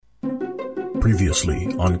Previously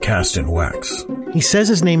on Cast and Wax. He says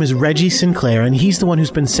his name is Reggie Sinclair, and he's the one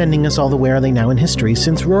who's been sending us all the Where Are They Now in history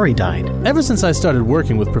since Rory died. Ever since I started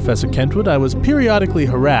working with Professor Kentwood, I was periodically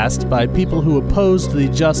harassed by people who opposed the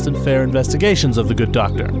just and fair investigations of the good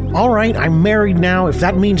doctor. All right, I'm married now. If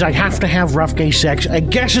that means I have to have rough gay sex, I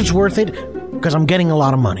guess it's worth it, because I'm getting a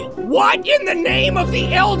lot of money. What in the name of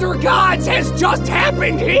the elder gods has just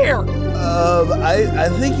happened here? I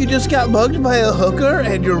think you just got mugged by a hooker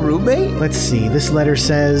and your roommate? Let's see, this letter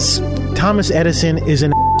says, Thomas Edison is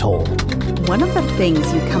an asshole. One of the things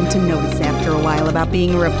you come to notice after a while about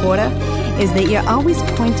being a reporter is that you're always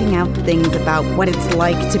pointing out things about what it's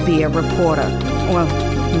like to be a reporter. Or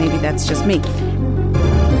maybe that's just me.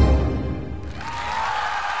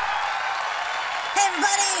 Hey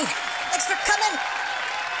everybody! Thanks for coming!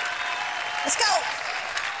 Let's go!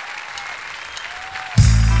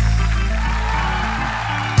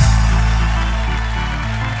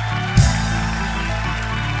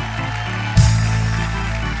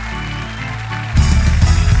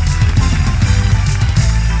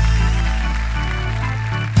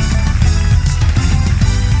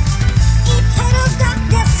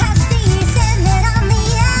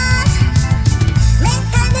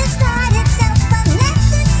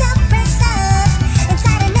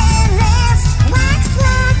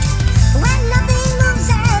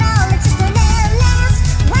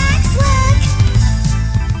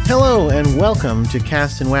 Welcome to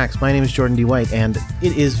Cast and Wax. My name is Jordan D. White, and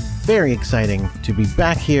it is very exciting to be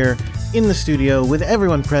back here in the studio with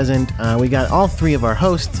everyone present. We got all three of our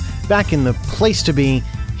hosts back in the place to be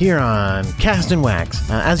here on Cast and Wax.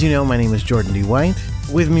 As you know, my name is Jordan D. White.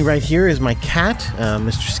 With me right here is my cat,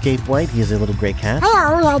 Mr. Scape White. He is a little gray cat.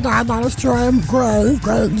 Hello, that is true. I'm gray.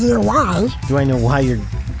 Why? Do I know why you're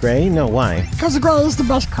gray? No, why? Because gray is the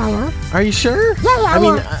best color. Are you sure? Yeah. I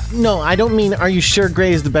mean, no, I don't mean, are you sure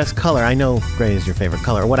gray is the best color? I know gray is your favorite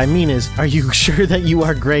color. What I mean is, are you sure that you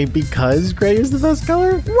are gray because gray is the best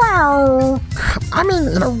color? Well, I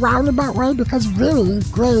mean, in a roundabout way, because really,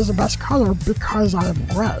 gray is the best color because I am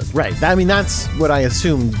gray. Right. I mean, that's what I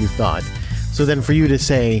assumed you thought. So then for you to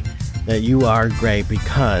say that you are gray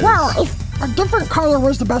because... Well, if a different color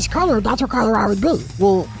was the best color, that's what color I would be.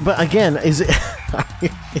 Well, but again, is it...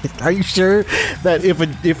 Are you sure that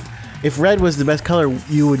if red was the best color,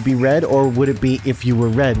 you would be red, or would it be if you were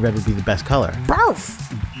red would be the best color?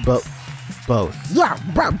 Both. Both. Yeah,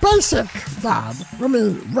 but basic, Dad. Let me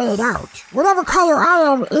lay it out. Whatever color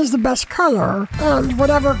I am is the best color, and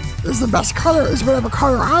whatever is the best color is whatever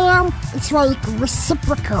color I am. It's like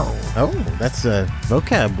reciprocal. Oh, that's a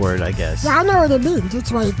vocab word, I guess. Yeah, I know what it means.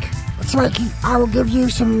 It's like I will give you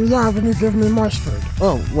some love and you give me moist food.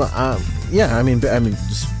 Oh, well, yeah, I mean,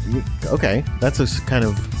 just, okay. That's a kind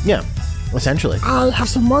of, yeah, essentially. I have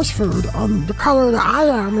some moist food, and the color that I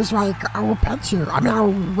am is like, I will pet you. I mean, I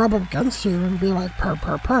will rub up against you and be like,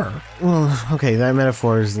 purr. Well, okay, that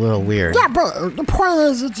metaphor is a little weird. Yeah, but the point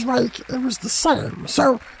is, it's like, it was the same.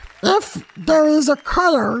 So, if there is a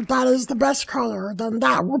color that is the best color, then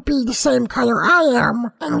that would be the same color I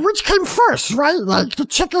am. And which came first, right? Like, the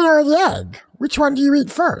chicken or the egg? Which one do you eat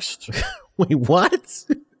first? Wait, what?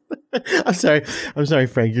 I'm sorry,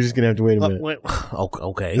 Frank. You're just gonna have to wait a minute.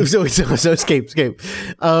 Okay. So escape.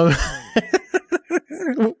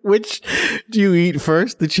 Which do you eat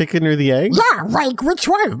first, the chicken or the egg? Yeah, like which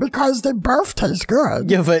one? Because they both taste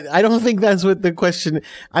good. Yeah, but I don't think that's what the question.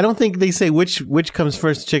 I don't think they say which comes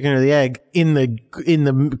first, the chicken or the egg, in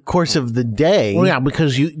the course of the day. Well, yeah,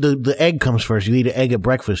 because the egg comes first. You eat an egg at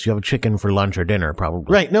breakfast. You have a chicken for lunch or dinner,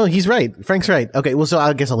 probably. Right. No, he's right. Frank's right. Okay. Well, so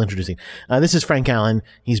I guess I'll introduce you. This is Frank Allen.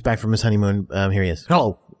 He's back from his honeymoon. Here he is.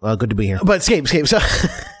 Hello. Good to be here. But escape.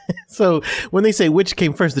 So when they say which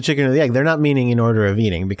came first, the chicken or the egg, they're not meaning in order of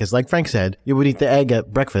eating, because like Frank said, you would eat the egg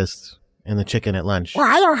at breakfast and the chicken at lunch. Well,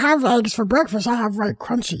 I don't have eggs for breakfast. I have like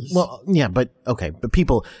crunchies. Well, yeah, but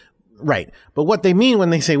people, right. But what they mean when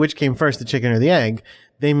they say which came first, the chicken or the egg,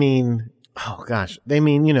 they mean,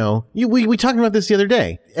 we talked about this the other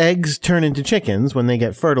day. Eggs turn into chickens when they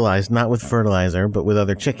get fertilized, not with fertilizer, but with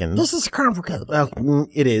other chickens. This is complicated. Well,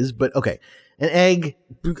 it is, but okay. A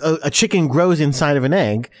chicken grows inside of an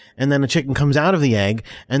egg, and then a chicken comes out of the egg,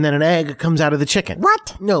 and then an egg comes out of the chicken.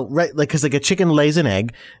 What? No, right, like, cause like a chicken lays an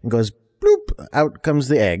egg and goes bloop, out comes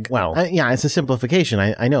the egg. Wow. Yeah, it's a simplification,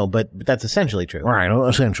 I know, but that's essentially true. All right,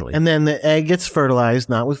 essentially. And then the egg gets fertilized,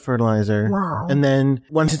 not with fertilizer. Wow. And then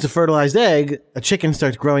once it's a fertilized egg, a chicken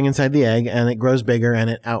starts growing inside the egg, and it grows bigger,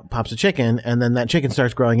 and it out pops a chicken, and then that chicken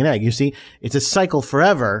starts growing an egg. You see, it's a cycle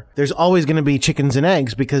forever. There's always going to be chickens and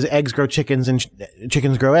eggs, because eggs grow chickens and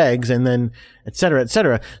chickens grow eggs, and then et cetera, et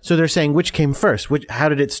cetera. So they're saying which came first? How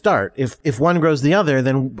did it start? If one grows the other,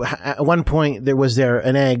 then at one point was there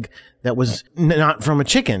an egg that was not from a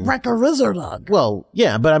chicken? Like a lizard egg. Well,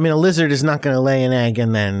 yeah, but I mean, a lizard is not going to lay an egg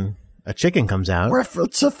and then a chicken comes out. Or if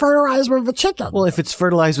it's fertilized with a chicken. Well, if it's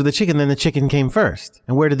fertilized with a chicken, then the chicken came first.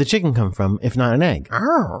 And where did the chicken come from, if not an egg?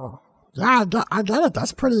 Oh, yeah, I get it.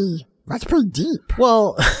 That's pretty deep.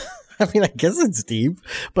 Well, I mean, I guess it's deep,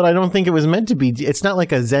 but I don't think it was meant to be. It's not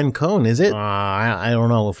like a Zen cone, is it? I don't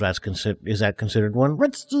know if that's is that considered one?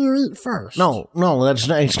 Which do you eat first? No, that's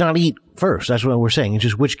not. It's not eat first. That's what we're saying. It's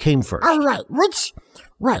just which came first. Oh,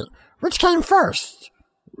 right. Which came first?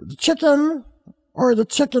 The chicken or the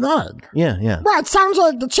chicken egg? Yeah. Well, it sounds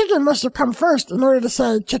like the chicken must have come first in order to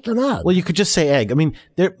say chicken egg. Well, you could just say egg. I mean,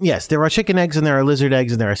 there are chicken eggs, and there are lizard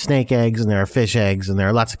eggs, and there are snake eggs, and there are fish eggs, and there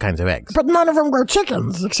are lots of kinds of eggs. But none of them were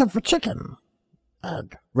chickens, except for chicken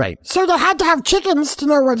egg. Right. So they had to have chickens to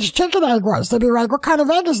know what a chicken egg was. They'd be like, what kind of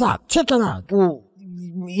egg is that? Chicken egg. Well,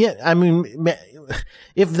 yeah, I mean,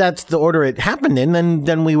 if that's the order it happened in,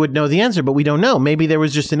 then we would know the answer, but we don't know. Maybe there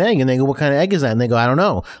was just an egg, and they go, what kind of egg is that? And they go, I don't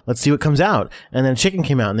know. Let's see what comes out. And then a chicken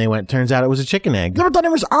came out, and they went, turns out it was a chicken egg. Yeah, but then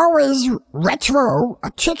it was always retro,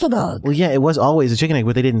 a chicken egg. Well, yeah, it was always a chicken egg,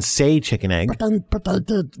 but they didn't say chicken egg. But they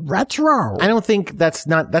did retro. I don't think that's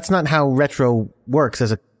not how retro works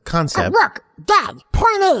as a concept. Look, Dad,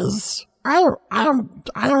 point is, I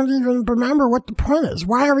don't even remember what the point is.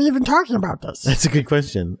 Why are we even talking about this? That's a good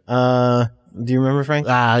question. Do you remember, Frank?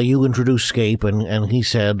 You introduced Scape, and he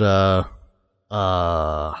said, no,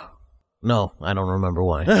 I don't remember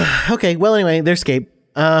why. Okay, well, anyway, there's Scape.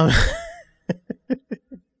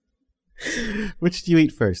 Which do you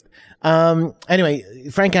eat first? Anyway,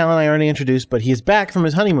 Frank Allen I already introduced, but he is back from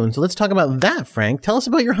his honeymoon. So let's talk about that, Frank. Tell us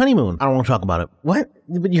about your honeymoon. I don't want to talk about it. What?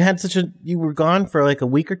 But you were gone for like a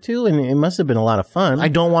week or two, and it must have been a lot of fun. I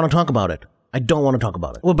don't want to talk about it.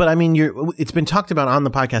 Well, but I mean, it's been talked about on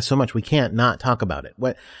the podcast so much, we can't not talk about it.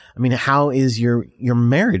 How is your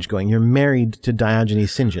marriage going? You're married to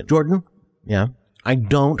Diogenes St. John. Jordan? Yeah? I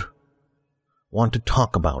don't want to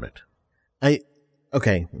talk about it.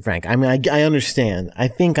 Okay, Frank, I mean, I understand. I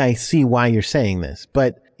think I see why you're saying this,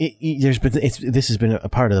 but this has been a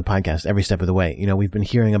part of the podcast every step of the way. You know, we've been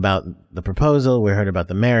hearing about the proposal. We heard about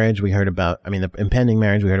the marriage. We heard about, the impending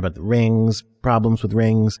marriage. We heard about the rings, problems with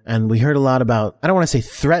rings. And we heard a lot about, I don't want to say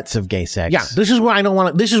threats of gay sex. Yeah, this is why I don't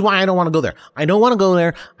want to go there. I don't want to go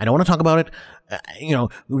there. I don't want to talk about it. You're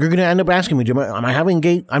going to end up asking me, am I having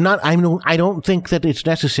gay? I don't think that it's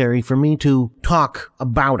necessary for me to talk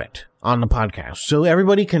about it on the podcast. So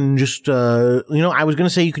everybody can just, I was going to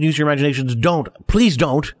say you can use your imaginations. Please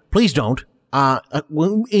don't.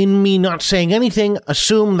 In me not saying anything,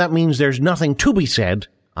 assume that means there's nothing to be said.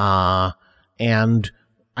 And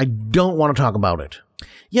I don't want to talk about it.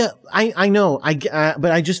 Yeah, I know.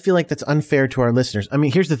 But I just feel like that's unfair to our listeners. I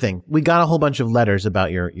mean, here's the thing. We got a whole bunch of letters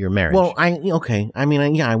about your marriage. Well, I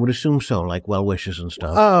would assume so, like well wishes and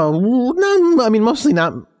stuff. Oh, no, I mean, mostly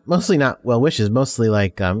not well wishes, mostly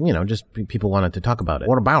like, just people wanted to talk about it.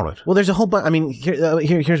 What about it? Well, there's a whole bunch. I mean,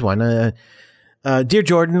 here's one. Dear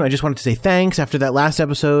Jordan, I just wanted to say thanks after that last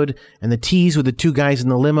episode and the tease with the two guys in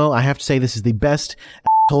the limo. I have to say this is the best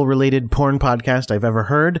asshole-related porn podcast I've ever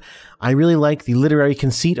heard. I really like the literary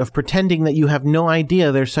conceit of pretending that you have no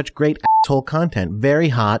idea there's such great asshole content. Very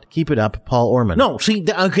hot. Keep it up, Paul Orman. No, see,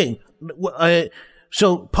 okay.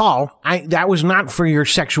 So, Paul, that was not for your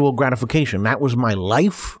sexual gratification. That was my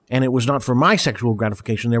life, and it was not for my sexual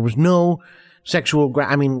gratification. There was no sexual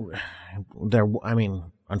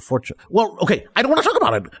unfortunately. Well, okay, I don't want to talk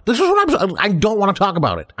about it. This is what I don't want to talk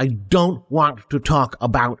about it. I don't want to talk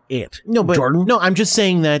about it. No, but Jordan? No, I'm just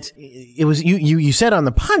saying that it was you said on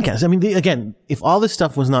the podcast. I mean, again, if all this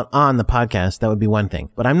stuff was not on the podcast, that would be one thing.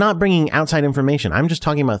 But I'm not bringing outside information. I'm just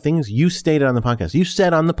talking about things you stated on the podcast. You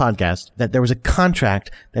said on the podcast that there was a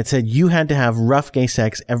contract that said you had to have rough gay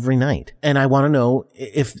sex every night. And I want to know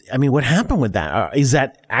what happened with that? Is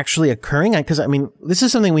that actually occurring? Because, this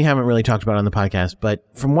is something we haven't really talked about on the podcast, but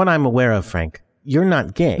from what I'm aware of, Frank, you're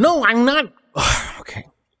not gay. No, I'm not. Okay.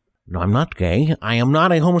 No, I'm not gay. I am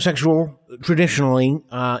not a homosexual traditionally,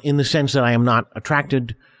 in the sense that I am not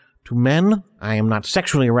attracted to men. I am not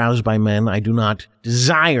sexually aroused by men. I do not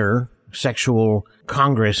desire sexual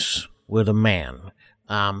congress with a man.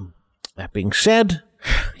 That being said,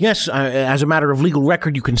 yes, as a matter of legal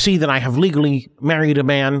record, you can see that I have legally married a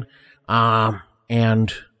man,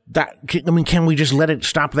 and that, can we just let it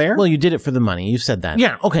stop there? Well, you did it for the money. You said that.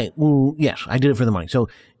 Yeah. Okay. Well, yes, I did it for the money. So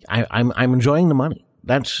I'm enjoying the money.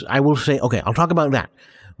 I will say, okay, I'll talk about that.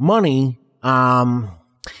 Money,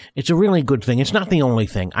 It's a really good thing. It's not the only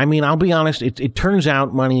thing. I mean, I'll be honest, it turns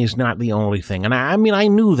out money is not the only thing. And I mean, I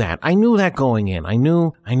knew that. I knew that going in. I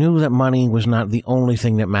knew that money was not the only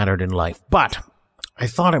thing that mattered in life. But I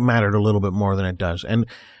thought it mattered a little bit more than it does. And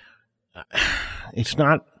it's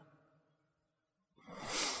not...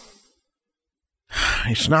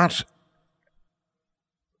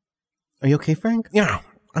 Are you okay, Frank? Yeah,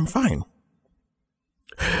 I'm fine.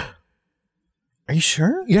 Are you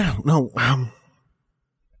sure? Yeah, no,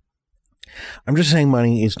 I'm just saying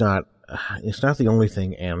money is not, it's not the only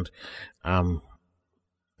thing, and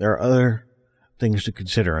there are other things to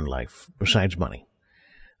consider in life besides money.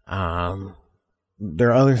 There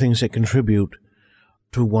are other things that contribute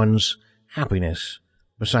to one's happiness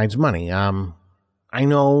besides money. I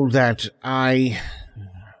know that I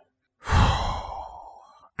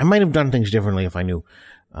might have done things differently if I knew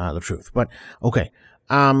the truth, but okay.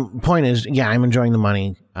 Point is, yeah, I'm enjoying the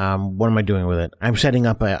money. What am I doing with it? I'm setting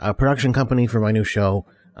up a production company for my new show.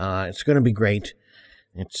 It's going to be great.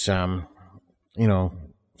 It's,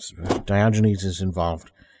 Diogenes is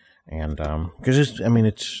involved. And, cause it's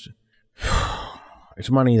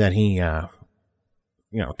money that he,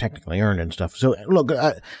 technically earned and stuff. So look,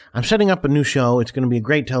 I'm setting up a new show. It's going to be a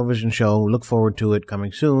great television show. Look forward to it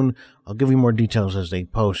coming soon. I'll give you more details as they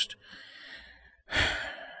post.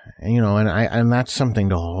 And that's something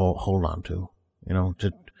to hold on to,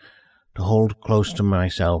 to hold close to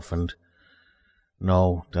myself and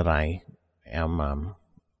know that I am,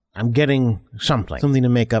 I'm getting something Something to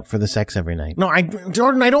make up for the sex every night. No,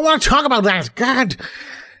 Jordan, I don't want to talk about that. God,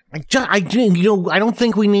 I don't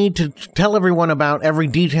think we need to tell everyone about every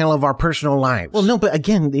detail of our personal lives. Well, no, but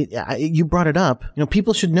again, you brought it up.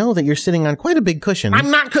 People should know that you're sitting on quite a big cushion.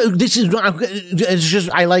 I'm not, it's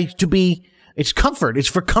just, I like to be, it's comfort. It's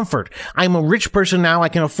for comfort. I'm a rich person now. I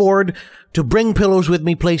can afford to bring pillows with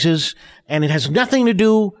me places, and it has nothing to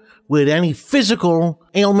do with any physical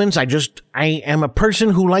ailments. I am a person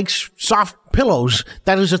who likes soft pillows.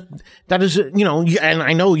 That is, and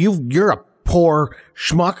I know you're a poor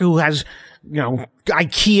schmuck who has,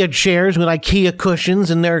 IKEA chairs with IKEA cushions,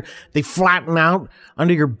 and they flatten out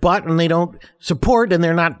under your butt, and they don't support, and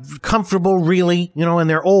they're not comfortable really, and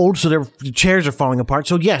they're old, so the chairs are falling apart.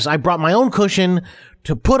 So yes, I brought my own cushion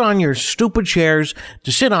to put on your stupid chairs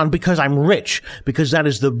to sit on because I'm rich, because that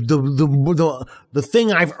is the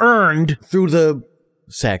thing I've earned through the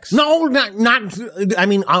sex. No, that's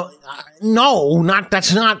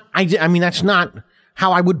not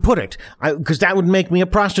how I would put it, because that would make me a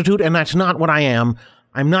prostitute, and that's not what I am.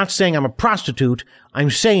 I'm not saying I'm a prostitute. I'm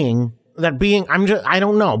saying that being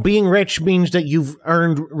rich means that you've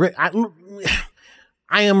earned,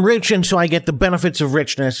 I am rich, and so I get the benefits of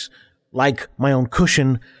richness, like my own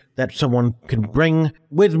cushion that someone can bring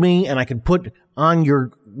with me, and I can put on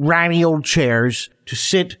your ratty old chairs to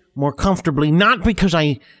sit more comfortably, not because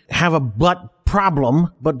I have a butt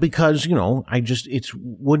problem, but because,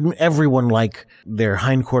 wouldn't everyone like their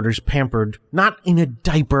hindquarters pampered? Not in a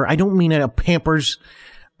diaper. I don't mean a Pampers.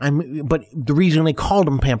 But the reason they called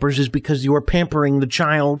them Pampers is because you were pampering the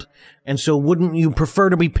child. And so wouldn't you prefer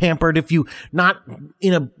to be pampered if you, not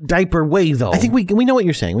in a diaper way though? I think we know what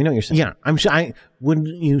you're saying. We know what you're saying. Yeah. Wouldn't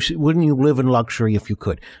you live in luxury if you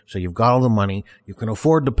could? So you've got all the money. You can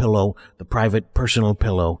afford the pillow, the private personal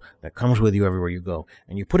pillow that comes with you everywhere you go.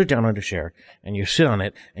 And you put it down on a chair and you sit on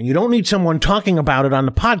it, and you don't need someone talking about it on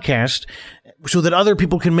the podcast so that other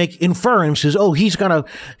people can make inferences. Oh, he's got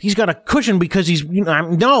a cushion because he's,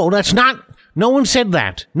 no, that's not, no one said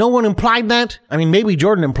that. No one implied that. I mean, maybe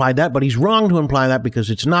Jordan implied that, but he's wrong to imply that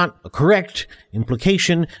because it's not a correct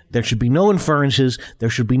implication. There should be no inferences. There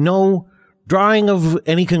should be no drawing of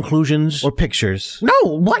any conclusions. Or pictures.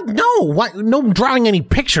 No, what? No, what? No drawing any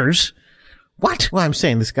pictures. What? Well, I'm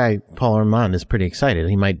saying this guy, Paul Armand, is pretty excited.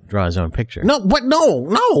 He might draw his own picture. No, what?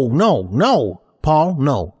 No. Paul,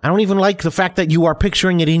 no. I don't even like the fact that you are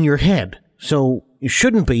picturing it in your head. So you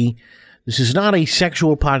shouldn't be. This is not a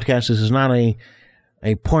sexual podcast. This is not a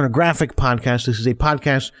pornographic podcast. This is a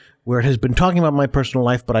podcast where it has been talking about my personal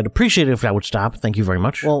life, but I'd appreciate it if that would stop. Thank you very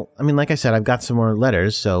much. Well, I mean, like I said, I've got some more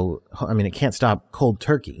letters, so, I mean, it can't stop cold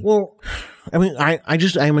turkey. Well, I mean,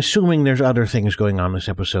 I'm assuming there's other things going on in this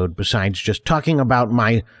episode besides just talking about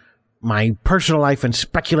my personal life and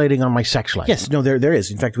speculating on my sex life. Yes, no, there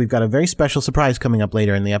is. In fact, we've got a very special surprise coming up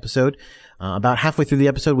later in the episode. About halfway through the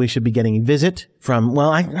episode, we should be getting a visit from,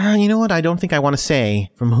 well, you know what? I don't think I want to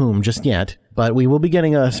say from whom just yet. but we will be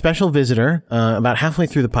getting a special visitor about halfway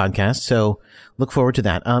through the podcast, so look forward to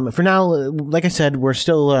that. For now, like I said, we're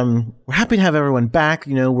still we're happy to have everyone back.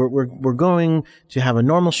 You know, we're going to have a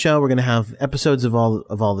normal show. We're going to have episodes of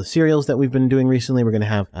all the serials that we've been doing recently. We're going to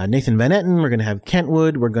have Nathan Van Etten. We're going to have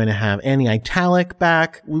Kentwood. We're going to have Annie Italic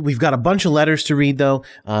back. We've got a bunch of letters to read, though.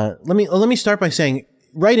 Let me start by saying,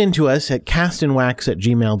 write into us at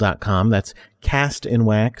castandwax@gmail.com. That's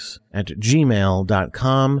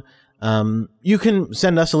castandwax@gmail.com. You can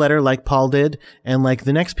send us a letter like Paul did and like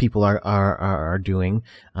the next people are doing.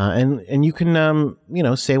 And you can,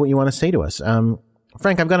 say what you want to say to us.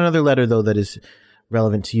 Frank, I've got another letter though that is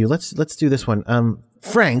relevant to you. Let's do this one.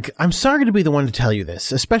 Frank, I'm sorry to be the one to tell you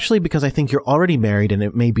this, especially because I think you're already married and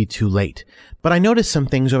it may be too late. But I noticed some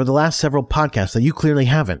things over the last several podcasts that you clearly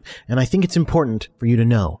haven't, and I think it's important for you to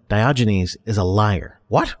know. Diogenes is a liar.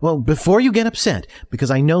 What? Well, before you get upset,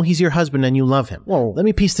 because I know he's your husband and you love him. Well, let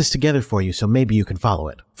me piece this together for you so maybe you can follow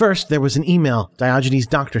it. First, there was an email Diogenes'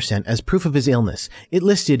 doctor sent as proof of his illness. It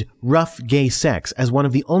listed rough gay sex as one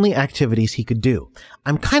of the only activities he could do.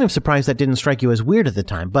 I'm kind of surprised that didn't strike you as weird at the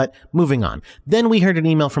time, but moving on. Then we heard an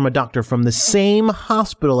email from a doctor from the same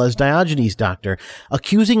hospital as Diogenes' doctor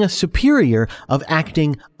accusing a superior of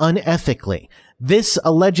acting unethically. This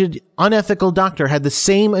alleged unethical doctor had the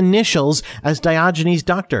same initials as Diogenes'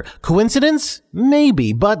 doctor. Coincidence?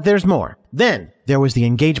 Maybe, but there's more. Then there was the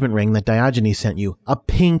engagement ring that Diogenes sent you, a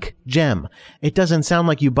pink gem. It doesn't sound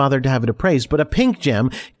like you bothered to have it appraised, but a pink gem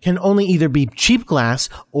can only either be cheap glass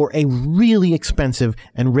or a really expensive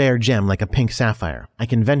and rare gem like a pink sapphire. I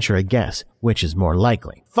can venture a guess which is more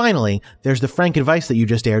likely. Finally, there's the frank advice that you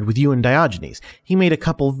just aired with you and Diogenes. He made a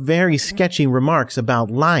couple very sketchy remarks about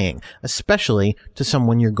lying, especially to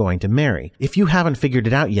someone you're going to marry. If you haven't figured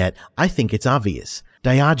it out yet, I think it's obvious.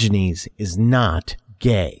 Diogenes is not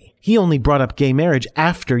gay. He only brought up gay marriage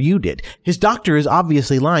after you did. His doctor is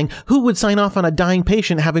obviously lying. Who would sign off on a dying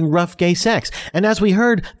patient having rough gay sex? And as we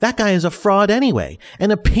heard, that guy is a fraud anyway.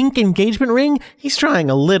 And a pink engagement ring? He's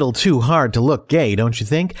trying a little too hard to look gay, don't you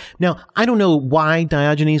think? Now, I don't know why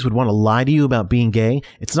Diogenes would want to lie to you about being gay.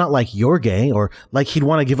 It's not like you're gay or like he'd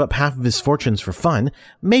want to give up half of his fortunes for fun.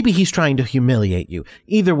 Maybe he's trying to humiliate you.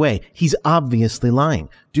 Either way, he's obviously lying.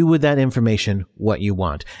 Do with that information what you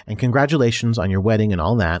want. And congratulations on your wedding and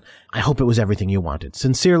all that. I hope it was everything you wanted.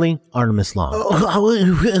 Sincerely, Artemis Long.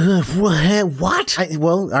 What?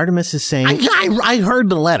 Artemis is saying... I heard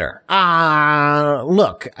the letter.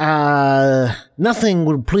 Look, nothing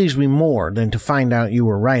would please me more than to find out you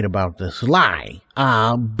were right about this lie.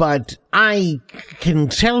 But I can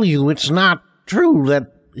tell you it's not true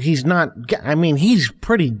that he's not, I mean, he's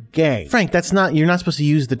pretty gay. Frank, you're not supposed to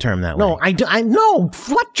use the term that way. No, no,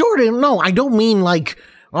 what, Jordan? No, I don't mean like,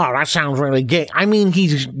 oh, that sounds really gay. I mean,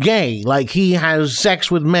 he's gay. Like, he has sex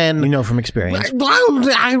with men. You know from experience.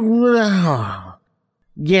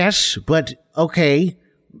 Yes, but okay.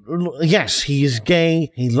 Yes, he's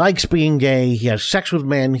gay. He likes being gay. He has sex with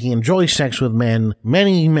men. He enjoys sex with men.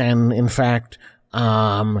 Many men, in fact.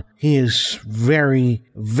 He is very,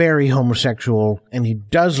 very homosexual, and he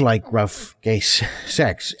does like rough gay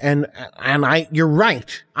sex. And you're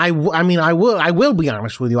right. I will be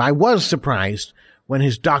honest with you. I was surprised when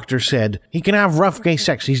his doctor said he can have rough gay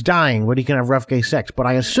sex. He's dying, but he can have rough gay sex. But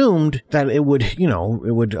I assumed that it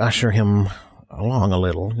would usher him along a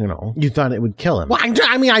little, You thought it would kill him. Well,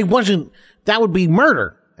 that would be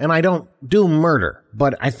murder, and I don't do murder.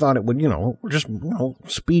 But I thought it would, just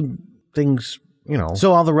speed things.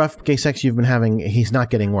 So all the rough gay sex you've been having, he's not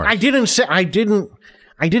getting worse. I didn't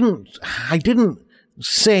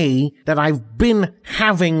say that I've been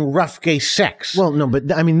having rough gay sex. Well, no,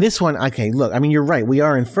 but I mean, this one, okay, look, I mean, you're right. We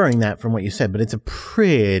are inferring that from what you said, but it's a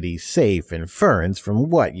pretty safe inference from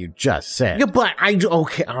what you just said. Yeah, but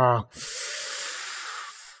okay. All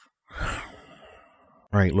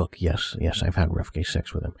right, look, yes, I've had rough gay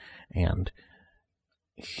sex with him, and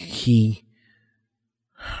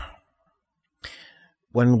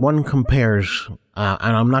when one compares,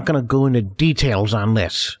 and I'm not going to go into details on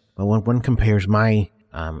this, but when one compares my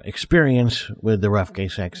experience with the rough gay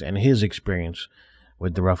sex and his experience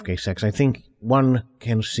with the rough gay sex, I think one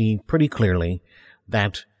can see pretty clearly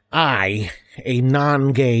that I, a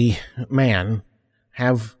non-gay man,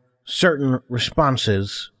 have certain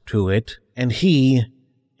responses to it, and he,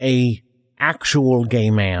 a actual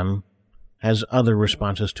gay man, has other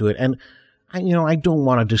responses to it. And I don't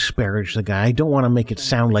want to disparage the guy. I don't want to make it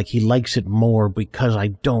sound like he likes it more because I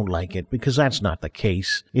don't like it, because that's not the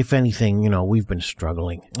case. If anything, we've been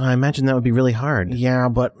struggling. I imagine that would be really hard. Yeah,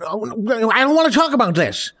 but I don't want to talk about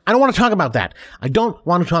this. I don't want to talk about that. I don't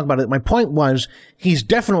want to talk about it. My point was, he's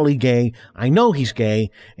definitely gay. I know he's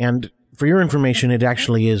gay, and for your information, it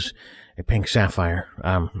actually is a pink sapphire.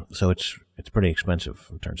 So it's pretty expensive,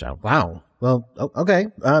 it turns out. Wow. Well, okay.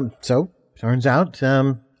 So turns out,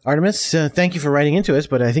 Artemis, thank you for writing into us,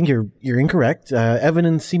 but I think you're incorrect.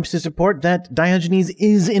 Evidence seems to support that Diogenes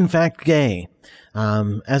is in fact gay.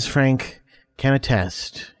 As Frank can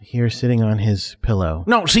attest, here sitting on his pillow.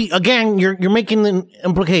 No, see, again, you're making the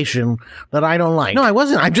implication that I don't like. No, I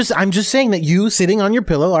wasn't. I'm just saying that you sitting on your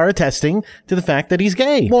pillow are attesting to the fact that he's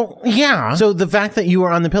gay. Well, yeah. So the fact that you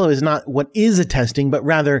are on the pillow is not what is attesting, but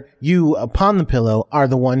rather you upon the pillow are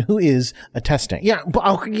the one who is attesting. Yeah,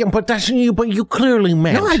 but that's you. But you clearly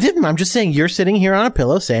meant. No, I didn't. I'm just saying you're sitting here on a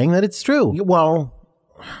pillow saying that it's true. Well,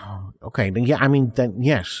 okay. Then yeah. I mean, then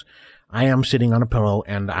yes, I am sitting on a pillow,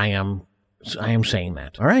 and I am saying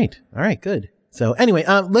that. All right, good. So anyway,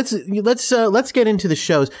 let's get into the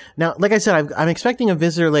shows. Now, like I said, I'm expecting a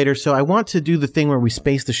visitor later, so I want to do the thing where we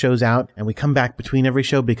space the shows out and we come back between every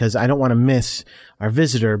show because I don't want to miss our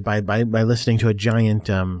visitor by listening to a giant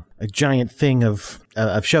thing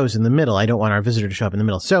of shows in the middle. I don't want our visitor to show up in the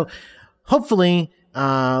middle. So hopefully,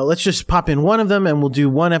 let's just pop in one of them and we'll do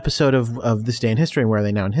one episode of This Day in History and Where Are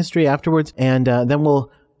They Now in History afterwards, and then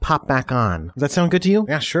we'll pop back on. Does that sound good to you?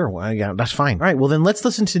 Yeah, sure. Well, yeah, that's fine. All right. Well, then let's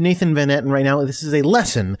listen to Nathan Van Etten right now. This is a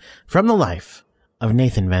lesson from the life of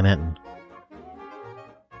Nathan Van Etten.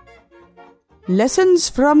 Lessons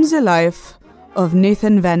from the life of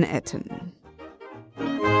Nathan Van Etten.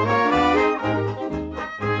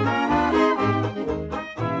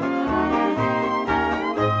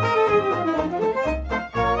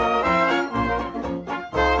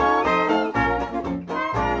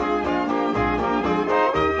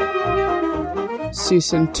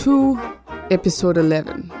 Season 2, Episode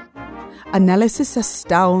 11. Analysis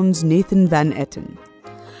Astounds Nathan Van Etten.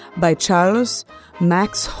 By Charles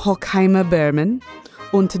Max Hockheimer Berman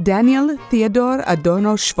und Daniel Theodor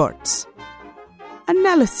Adorno Schwartz.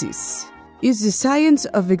 Analysis is the science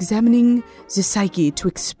of examining the psyche to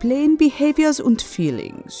explain behaviors and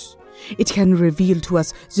feelings. It can reveal to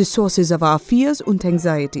us the sources of our fears and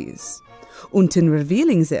anxieties, and in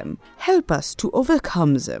revealing them, help us to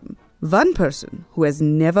overcome them. One person who has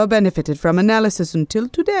never benefited from analysis until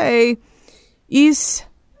today is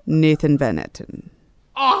Nathan Van Etten.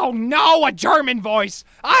 Oh no, a German voice!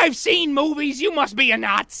 I've seen movies, you must be a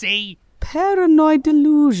Nazi! Paranoid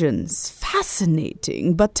delusions.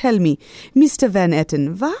 Fascinating. But tell me, Mr. Van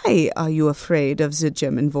Etten, why are you afraid of the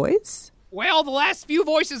German voice? Well, the last few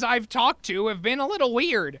voices I've talked to have been a little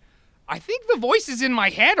weird. I think the voices in my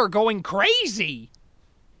head are going crazy.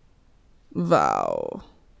 Wow.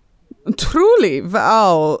 Truly,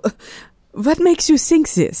 wow. What makes you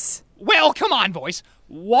think this? Well, come on, voice.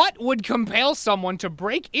 What would compel someone to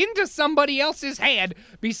break into somebody else's head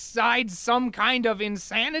besides some kind of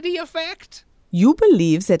insanity effect? You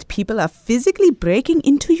believe that people are physically breaking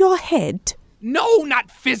into your head? No, not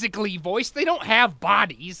physically, voice. They don't have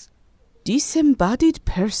bodies. Disembodied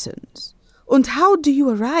persons. And how do you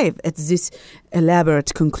arrive at this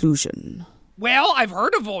elaborate conclusion? Well, I've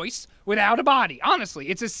heard a voice without a body. Honestly,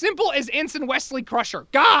 it's as simple as Ensign Wesley Crusher.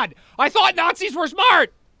 God, I thought Nazis were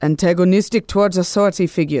smart! Antagonistic towards authority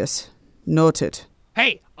figures. Noted.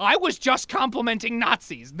 Hey, I was just complimenting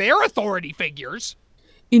Nazis. They're authority figures.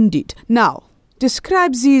 Indeed. Now,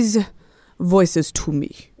 describe these voices to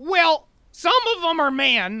me. Well, some of them are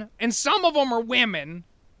men, and some of them are women.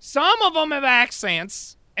 Some of them have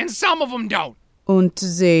accents, and some of them don't. And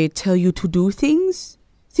they tell you to do things?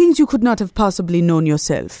 Things you could not have possibly known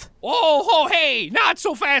yourself. Oh, hey, not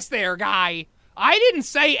so fast there, guy. I didn't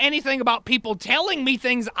say anything about people telling me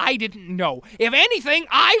things I didn't know. If anything,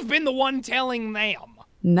 I've been the one telling them.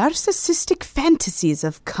 Narcissistic fantasies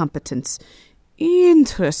of competence.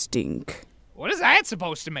 Interesting. What is that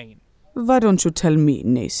supposed to mean? Why don't you tell me,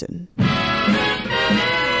 Nathan? Hey,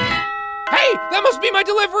 that must be my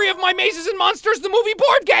delivery of my Mazes and Monsters, the movie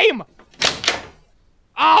board game!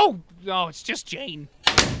 Oh, it's just Jane.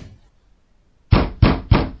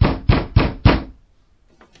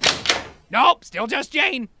 Nope, still just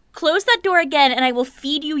Jane. Close that door again and I will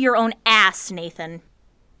feed you your own ass, Nathan.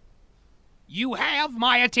 You have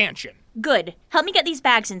my attention. Good. Help me get these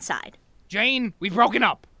bags inside. Jane, we've broken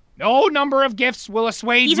up. No number of gifts will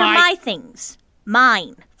assuage These are my things.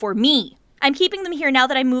 Mine. For me. I'm keeping them here now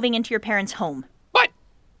that I'm moving into your parents' home.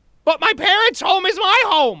 But my parents' home is my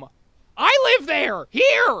home. I live there.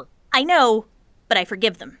 Here. I know, but I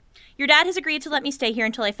forgive them. Your dad has agreed to let me stay here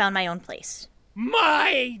until I found my own place.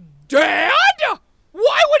 My Dad?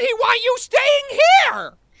 Why would he want you staying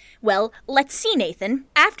here? Well, let's see, Nathan.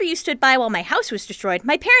 After you stood by while my house was destroyed,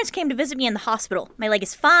 my parents came to visit me in the hospital. My leg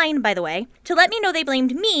is fine, by the way, to let me know they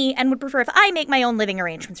blamed me and would prefer if I make my own living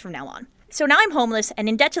arrangements from now on. So now I'm homeless and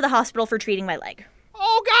in debt to the hospital for treating my leg.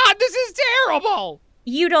 Oh God, this is terrible!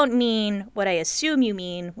 You don't mean what I assume you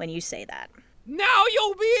mean when you say that. Now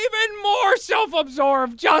you'll be even more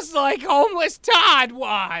self-absorbed, just like homeless Todd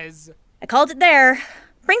was. I called it there.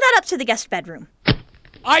 Bring that up to the guest bedroom.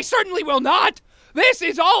 I certainly will not. This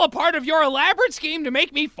is all a part of your elaborate scheme to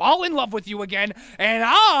make me fall in love with you again, and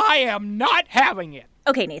I am not having it.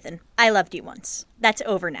 Okay, Nathan, I loved you once. That's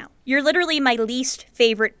over now. You're literally my least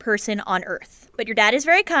favorite person on earth. But your dad is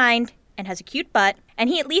very kind and has a cute butt, and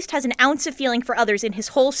he at least has an ounce of feeling for others in his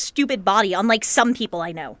whole stupid body, unlike some people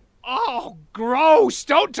I know. Oh, gross.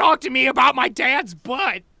 Don't talk to me about my dad's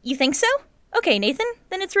butt. You think so? Okay, Nathan,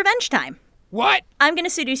 then it's revenge time. What? I'm gonna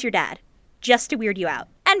seduce your dad, just to weird you out,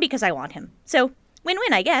 and because I want him. So,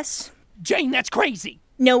 win-win, I guess. Jane, that's crazy.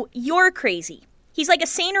 No, you're crazy. He's like a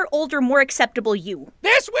saner, older, more acceptable you.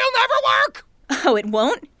 This will never work! Oh, it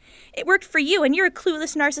won't? It worked for you, and you're a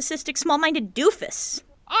clueless, narcissistic, small-minded doofus.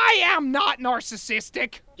 I am not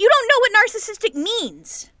narcissistic. You don't know what narcissistic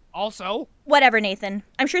means. Also? Whatever, Nathan.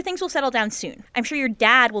 I'm sure things will settle down soon. I'm sure your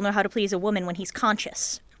dad will know how to please a woman when he's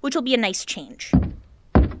conscious, which will be a nice change.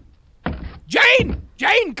 Jane!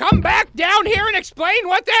 Jane, come back down here and explain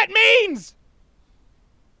what that means!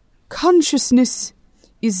 Consciousness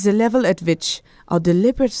is the level at which our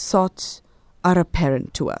deliberate thoughts are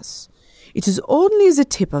apparent to us. It is only the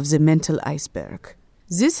tip of the mental iceberg.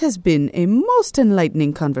 This has been a most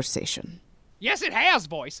enlightening conversation. Yes, it has,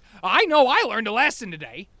 voice. I know I learned a lesson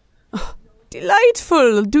today. Oh,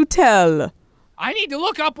 delightful, do tell. I need to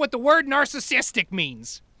look up what the word narcissistic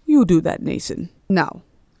means. You do that, Nathan. Now,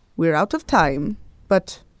 we're out of time,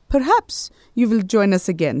 but perhaps you will join us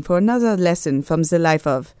again for another lesson from the life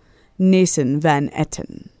of Nathan Van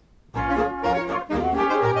Etten.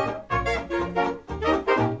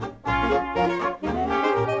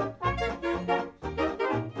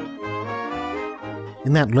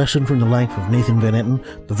 In that lesson from the life of Nathan Van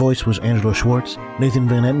Etten, the voice was Angela Schwartz, Nathan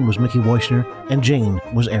Van Etten was Mickey Weissner, and Jane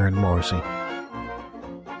was Erin Morrissey.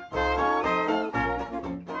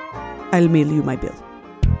 I'll mail you my bill.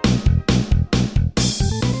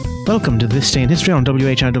 Welcome to This Day in History on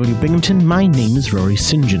WHIW Binghamton. My name is Rory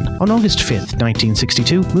St. John. On August 5th,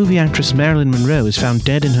 1962, movie actress Marilyn Monroe is found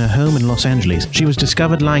dead in her home in Los Angeles. She was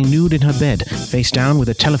discovered lying nude in her bed, face down with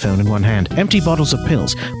a telephone in one hand. Empty bottles of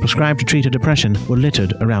pills, prescribed to treat her depression, were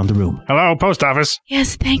littered around the room. Hello, post office.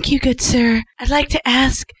 Yes, thank you, good sir. I'd like to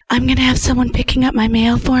ask, I'm going to have someone picking up my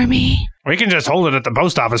mail for me. We can just hold it at the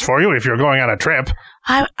post office for you if you're going on a trip.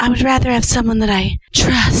 I would rather have someone that I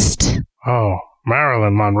trust. Oh,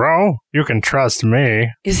 Marilyn Monroe? You can trust me.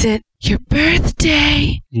 Is it your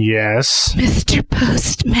birthday? Yes. Mr.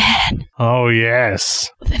 Postman. Oh, yes.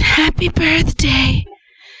 Well, then happy birthday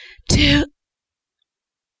to...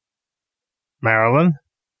 Marilyn?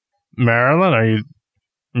 Marilyn, are you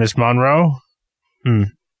Miss Monroe?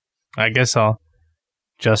 I guess I'll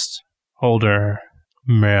just hold her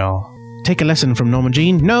mail. Take a lesson from Norma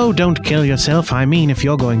Jean. No, don't kill yourself. I mean, if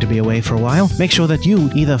you're going to be away for a while, make sure that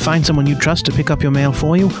you either find someone you trust to pick up your mail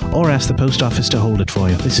for you or ask the post office to hold it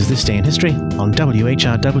for you. This is This Day in History on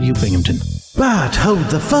WHRW Binghamton. But hold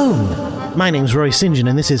the phone. My name's Roy St. John,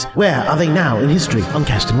 and this is Where Are They Now in History on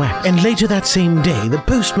Cast and Wax. And later that same day, the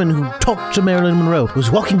postman who talked to Marilyn Monroe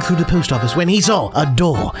was walking through the post office when he saw a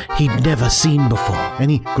door he'd never seen before. And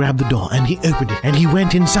he grabbed the door, and he opened it, and he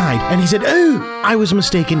went inside, and he said, "Oh, I was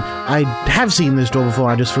mistaken. I have seen this door before.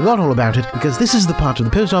 I just forgot all about it, because this is the part of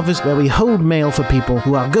the post office where we hold mail for people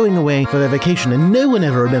who are going away for their vacation, and no one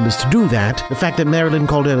ever remembers to do that. The fact that Marilyn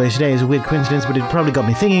called earlier today is a weird coincidence, but it probably got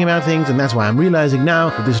me thinking about things, and that's why I'm realizing now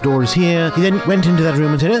that this door is here." He then went into that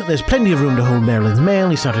room and said, "Oh, there's plenty of room to hold Marilyn's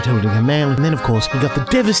mail." He started holding her mail, and then, of course, he got the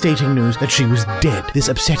devastating news that she was dead. This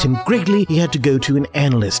upset him greatly. He had to go to an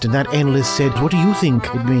analyst, and that analyst said, "What do you think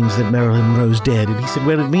it means that Marilyn Monroe's dead?" And he said,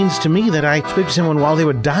 "Well, it means to me that I spoke to someone while they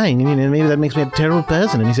were dying, and maybe that makes me a terrible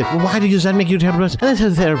person." And he said, "Well, why does that make you a terrible person?" And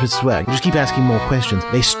that's how therapists work. You just keep asking more questions.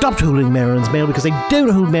 They stopped holding Marilyn's mail because they don't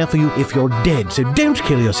hold mail for you if you're dead. So don't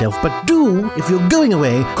kill yourself, but do, if you're going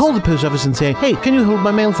away, call the post office and say, "Hey, can you hold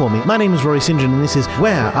my mail for me?" My name is Rory St. John, and this is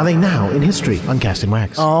Where Are They Now in History on Cast and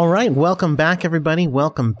Wax. All right, welcome back, everybody.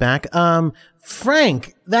 Welcome back.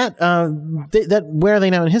 Frank, that Where Are They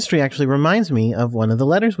Now in History actually reminds me of one of the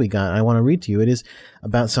letters we got. I want to read to you. It is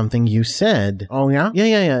about something you said. Oh, yeah?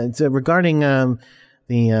 Yeah. It's regarding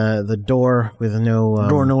the door with no...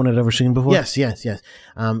 door no one had ever seen before? Yes.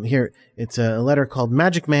 Here, it's a letter called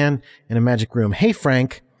Magic Man in a Magic Room. Hey,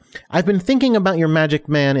 Frank. I've been thinking about your magic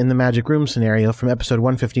man in the magic room scenario from episode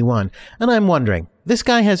 151, and I'm wondering, this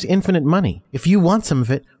guy has infinite money. If you want some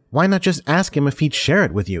of it, why not just ask him if he'd share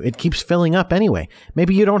it with you? It keeps filling up anyway.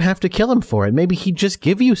 Maybe you don't have to kill him for it. Maybe he'd just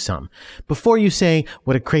give you some. Before you say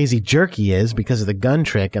what a crazy jerk he is because of the gun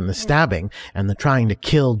trick and the stabbing and the trying to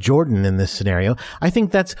kill Jordan in this scenario, I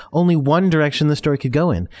think that's only one direction the story could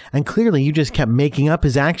go in. And clearly you just kept making up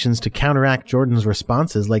his actions to counteract Jordan's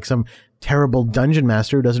responses like some terrible dungeon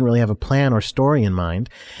master who doesn't really have a plan or story in mind.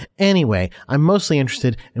 Anyway, I'm mostly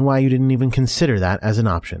interested in why you didn't even consider that as an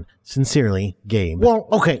option. Sincerely, Gabe. Well,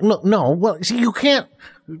 okay, no. Well, see, you can't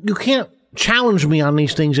challenge me on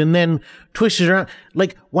these things and then twist it around.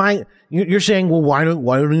 Like, why? You're saying, well, why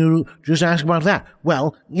don't you just ask about that?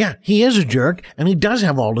 Well, yeah, he is a jerk and he does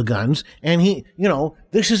have all the guns, and he,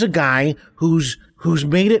 this is a guy who's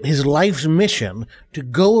made it his life's mission to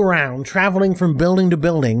go around traveling from building to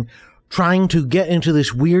building, trying to get into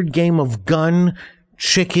this weird game of gun,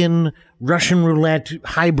 chicken, Russian roulette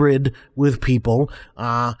hybrid with people,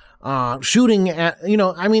 shooting at,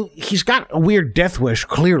 he's got a weird death wish,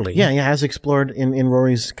 clearly. Yeah, as explored in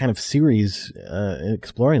Rory's kind of series,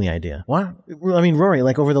 exploring the idea. What? I mean, Rory,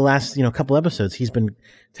 like over the last, couple episodes, he's been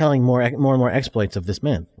telling more and more exploits of this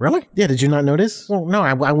man. Really? Yeah, did you not notice? Well, no,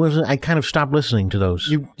 I kind of stopped listening to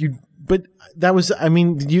those. But that was,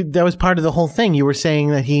 that was part of the whole thing. You were saying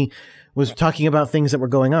that he was talking about things that were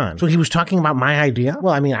going on. So he was talking about my idea?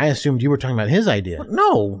 Well, I assumed you were talking about his idea.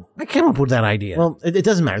 No, I came up with that idea. Well, it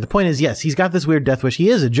doesn't matter. The point is, yes, he's got this weird death wish. He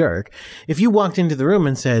is a jerk. If you walked into the room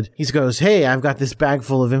and said, he goes, hey, I've got this bag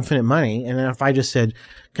full of infinite money. And if I just said,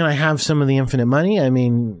 can I have some of the infinite money?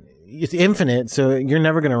 It's infinite, so you're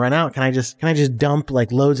never going to run out. Can I just dump like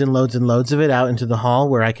loads and loads and loads of it out into the hall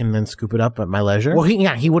where I can then scoop it up at my leisure? Well,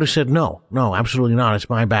 he would have said no, absolutely not. It's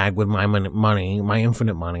my bag with my money, my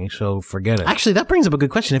infinite money, so forget it. Actually, that brings up a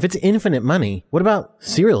good question. If it's infinite money, what about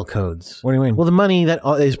serial codes? What do you mean? Well, the money that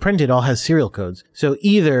is printed all has serial codes. So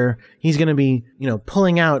either he's going to be,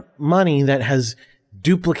 pulling out money that has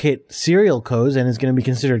duplicate serial codes and is going to be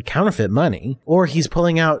considered counterfeit money, or he's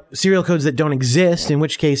pulling out serial codes that don't exist, in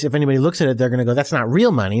which case if anybody looks at it, they're going to go, that's not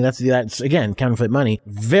real money. That's again, counterfeit money.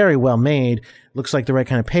 Very well made. Looks like the right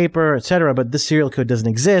kind of paper, etc. But this serial code doesn't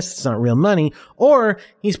exist. It's not real money. Or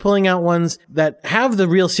he's pulling out ones that have the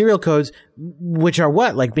real serial codes, which are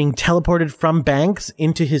what? Like being teleported from banks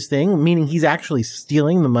into his thing, meaning he's actually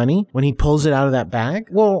stealing the money when he pulls it out of that bag?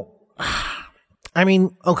 Well,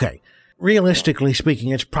 okay. Realistically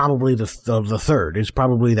speaking, it's probably the third. It's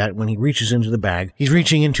probably that when he reaches into the bag, he's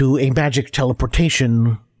reaching into a magic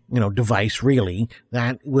teleportation, device, really,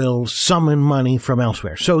 that will summon money from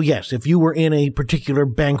elsewhere. So yes, if you were in a particular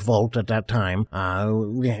bank vault at that time,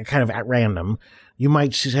 kind of at random, you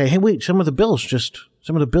might say, hey, wait, some of the bills just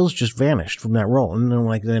vanished from that roll.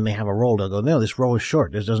 And then they have a roll, they'll go, no, this roll is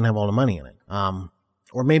short. This doesn't have all the money in it.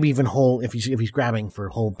 Or maybe even whole, if he's grabbing for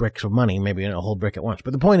whole bricks of money, maybe a whole brick at once.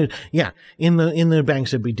 But the point is, yeah, in the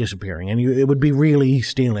banks it'd be disappearing, and it would be really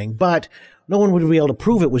stealing. But no one would be able to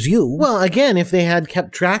prove it was you. Well, again, if they had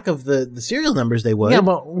kept track of the serial numbers, they would. Yeah,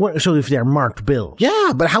 but so if they're marked bills.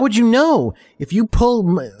 Yeah, but how would you know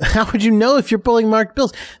how would you know if you're pulling marked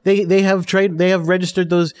bills? They have registered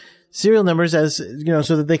those serial numbers as,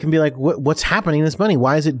 so that they can be like, what's happening to this money?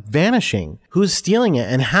 Why is it vanishing? Who's stealing it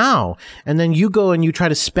and how? And then you go and you try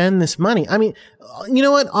to spend this money. You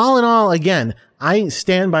know what? All in all, again, I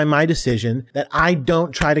stand by my decision that I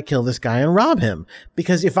don't try to kill this guy and rob him.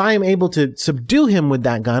 Because if I am able to subdue him with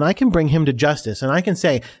that gun, I can bring him to justice. And I can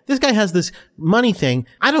say, this guy has this money thing.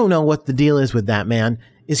 I don't know what the deal is with that man.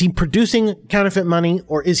 Is he producing counterfeit money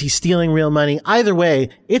or is he stealing real money? Either way,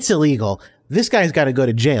 it's illegal. This guy's got to go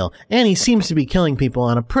to jail, and he seems to be killing people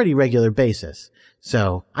on a pretty regular basis.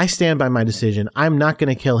 So I stand by my decision. I'm not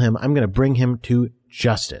going to kill him. I'm going to bring him to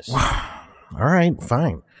justice. All right,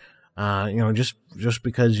 fine. Just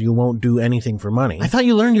because you won't do anything for money. I thought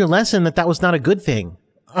you learned your lesson that was not a good thing.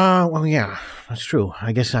 Well, yeah, that's true.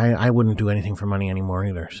 I guess I wouldn't do anything for money anymore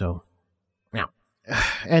either, so. Yeah.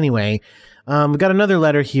 Anyway, we got another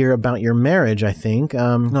letter here about your marriage, I think.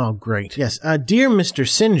 Oh, great. Yes. Dear Mr.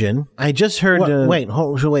 St. John, I just heard... Wait,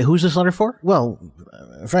 who's this letter for? Well,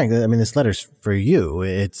 Frank, this letter's for you.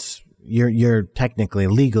 You're technically,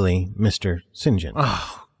 legally Mr. St. John.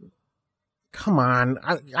 Oh, come on.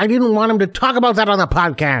 I didn't want him to talk about that on the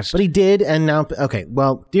podcast. But he did, and now... Okay,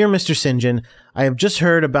 well, dear Mr. St. John, I have just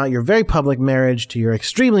heard about your very public marriage to your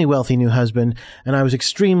extremely wealthy new husband, and I was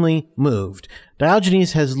extremely moved.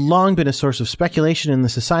 Diogenes has long been a source of speculation in the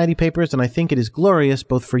society papers, and I think it is glorious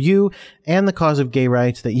both for you and the cause of gay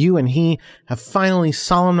rights that you and he have finally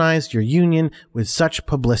solemnized your union with such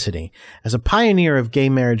publicity. As a pioneer of gay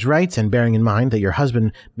marriage rights, and bearing in mind that your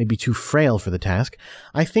husband may be too frail for the task,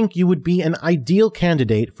 I think you would be an ideal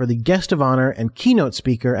candidate for the guest of honor and keynote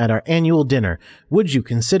speaker at our annual dinner. Would you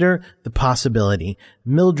consider the possibility?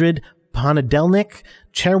 Mildred Ponedelnik,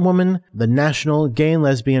 Chairwoman, the National Gay and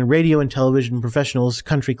Lesbian Radio and Television Professionals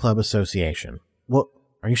Country Club Association. What?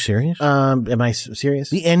 Are you serious? Am I serious?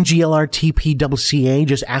 The NGLRTPCCA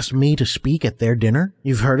just asked me to speak at their dinner?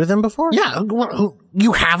 You've heard of them before? Yeah, well,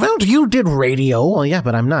 you haven't? You did radio. Well, yeah,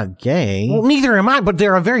 but I'm not gay. Well, neither am I, but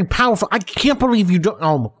they're a very powerful... I can't believe you don't...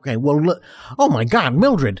 Oh, okay, well, look. Oh my God,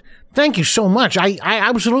 Mildred, thank you so much. I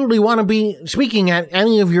absolutely want to be speaking at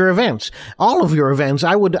any of your events. All of your events.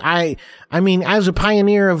 I mean, as a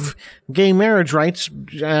pioneer of gay marriage rights,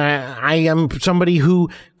 I am somebody who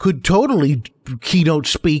could totally keynote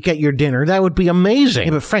speak at your dinner. That would be amazing.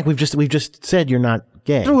 Yeah, but Frank, we've just said you're not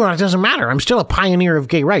gay. Well, it doesn't matter. I'm still a pioneer of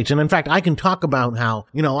gay rights. And in fact, I can talk about how,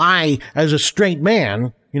 I, as a straight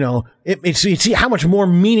man, it's how much more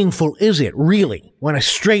meaningful is it really when a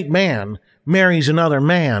straight man marries another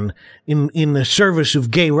man in the service of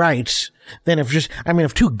gay rights than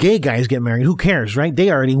if two gay guys get married, who cares, right? They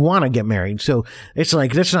already want to get married. So it's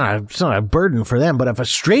like, it's not a burden for them. But if a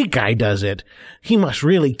straight guy does it, he must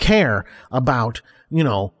really care about,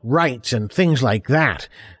 rights and things like that.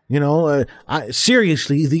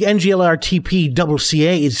 Seriously, the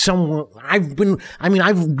NGLRTPCCA is someone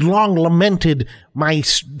I've long lamented my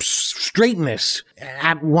straightness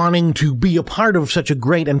at wanting to be a part of such a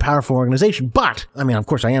great and powerful organization. But, of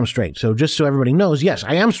course I am straight. So just so everybody knows, yes,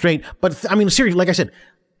 I am straight. But, seriously, like I said,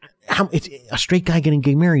 it's a straight guy getting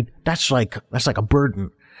gay married, that's like a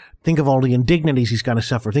burden. Think of all the indignities he's got to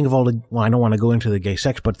suffer. Think of all I don't want to go into the gay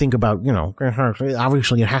sex, but think about,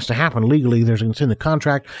 obviously it has to happen legally. It's in the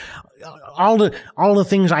contract. All the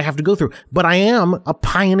things I have to go through. But I am a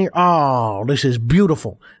pioneer. Oh, this is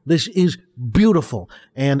beautiful. This is beautiful.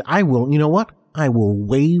 And I will, I will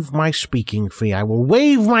waive my speaking fee. I will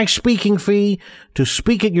waive my speaking fee to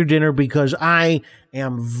speak at your dinner because I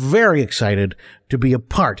am very excited to be a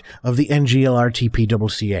part of the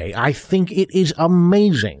NGLRTPCCA. I think it is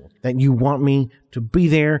amazing that you want me to be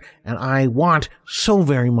there, and I want so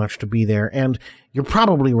very much to be there. And you're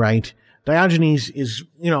probably right. Diogenes is,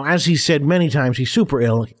 as he said many times, he's super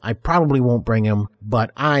ill. I probably won't bring him,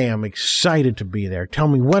 but I am excited to be there. Tell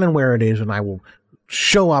me when and where it is, and I will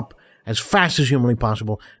show up as fast as humanly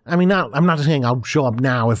possible. I'm not saying I'll show up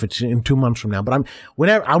now if it's in 2 months from now, but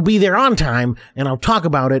I'll be there on time, and I'll talk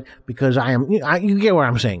about it because you get what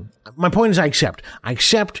I'm saying. My point is I accept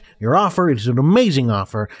your offer. It's an amazing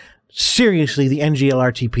offer. Seriously, the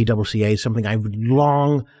NGLRTPCCA is something I've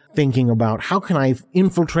long thinking about. How can I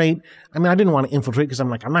infiltrate? I didn't want to infiltrate because I'm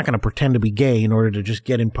not going to pretend to be gay in order to just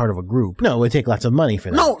get in part of a group. No, it would take lots of money for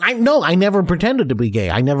that. No, I never pretended to be gay.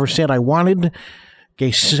 I never said I wanted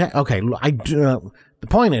gay sex. Okay, the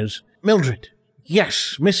point is, Mildred,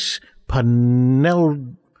 yes, Miss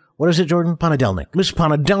what is it, Jordan? Ponedelnik. Miss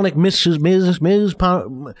Ponedelnik,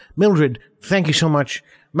 Mildred, thank you so much,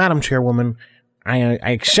 Madam Chairwoman. I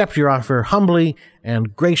accept your offer humbly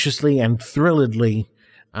and graciously and thrilledly.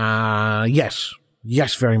 Yes,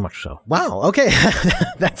 very much so. Wow. Okay.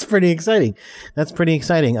 That's pretty exciting. Let's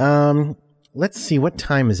see. What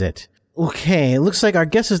time is it? Okay. It looks like our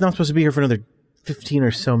guest is not supposed to be here for another 15 or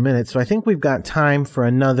so minutes. So I think we've got time for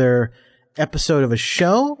another episode of a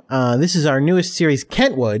show. This is our newest series,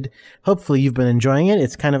 Kentwood. Hopefully you've been enjoying it.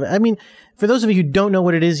 It's kind of, for those of you who don't know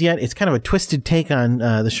what it is yet, it's kind of a twisted take on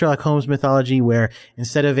the Sherlock Holmes mythology, where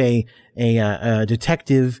instead of a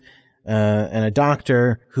detective and a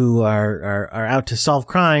doctor who are out to solve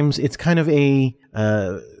crimes, it's kind of a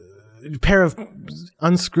pair of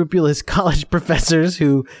unscrupulous college professors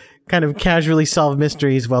who kind of casually solve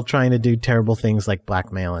mysteries while trying to do terrible things like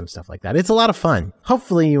blackmail and stuff like that. It's a lot of fun.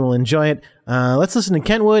 Hopefully you will enjoy it. Let's listen to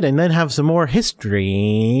Kentwood and then have some more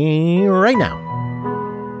history right now.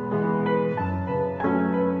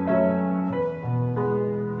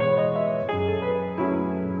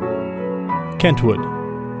 Kentwood,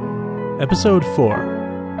 Episode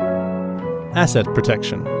 4, Asset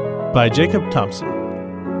Protection, by Jacob Thompson.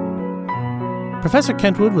 Professor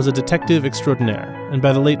Kentwood was a detective extraordinaire, and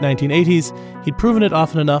by the late 1980s, he'd proven it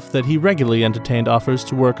often enough that he regularly entertained offers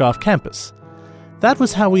to work off campus. That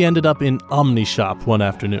was how we ended up in Omnishop one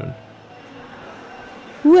afternoon.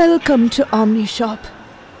 Welcome to Omnishop.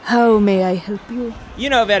 How may I help you? You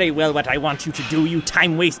know very well what I want you to do, you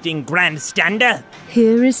time-wasting grandstander.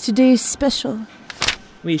 Here is today's special.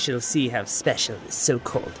 We shall see how special this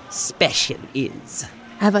so-called special is.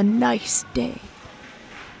 Have a nice day.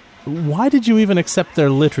 Why did you even accept their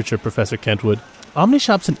literature, Professor Kentwood?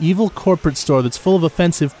 Omnishop's an evil corporate store that's full of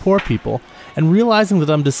offensive poor people, and realizing that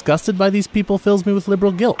I'm disgusted by these people fills me with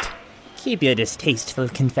liberal guilt. Keep your distasteful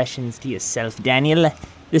confessions to yourself, Daniel.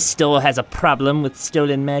 This store has a problem with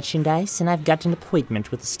stolen merchandise, and I've got an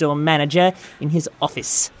appointment with the store manager in his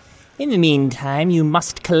office. In the meantime, you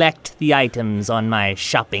must collect the items on my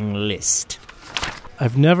shopping list.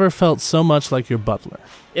 I've never felt so much like your butler.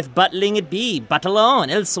 If buttling it be, buttle on,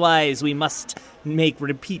 elsewise we must make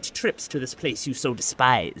repeat trips to this place you so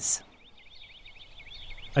despise.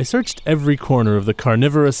 I searched every corner of the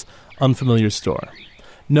carnivorous, unfamiliar store.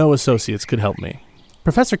 No associates could help me.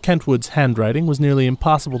 Professor Kentwood's handwriting was nearly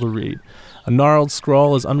impossible to read, a gnarled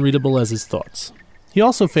scrawl as unreadable as his thoughts. He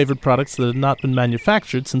also favored products that had not been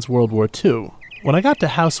manufactured since World War II. When I got to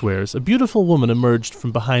housewares, a beautiful woman emerged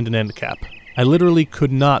from behind an end cap. I literally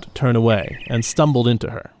could not turn away and stumbled into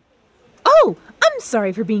her. Oh, I'm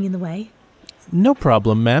sorry for being in the way. No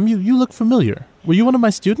problem, ma'am. You look familiar. Were you one of my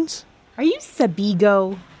students? Are you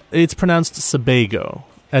Sabigo? It's pronounced Sebago,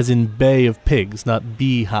 as in Bay of Pigs, not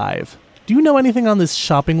Beehive. Do you know anything on this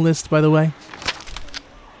shopping list, by the way?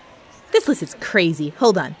 This list is crazy.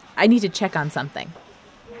 Hold on. I need to check on something.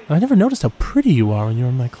 I never noticed how pretty you are when you were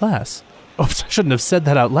in my class. Oops, I shouldn't have said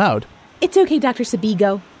that out loud. It's okay, Dr.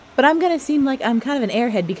 Sabigo, but I'm going to seem like I'm kind of an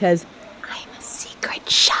airhead because I'm a secret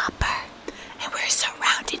shopper, and we're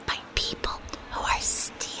surrounded by people who are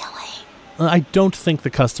stealing. I don't think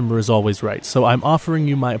the customer is always right, so I'm offering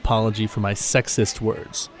you my apology for my sexist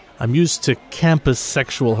words. I'm used to campus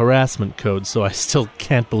sexual harassment code, so I still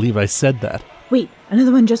can't believe I said that. Wait,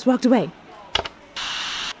 another one just walked away.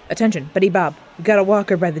 Attention, Buddy Bob. We got a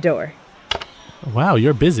walker by the door. Wow,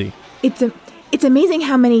 you're busy. It's amazing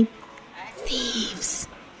how many thieves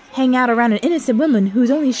hang out around an innocent woman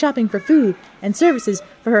who's only shopping for food and services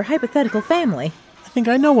for her hypothetical family. I think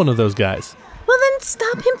I know one of those guys. Well, then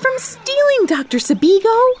stop him from stealing, Dr.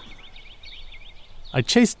 Sabigo. I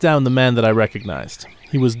chased down the man that I recognized.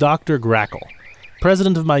 He was Dr. Grackle,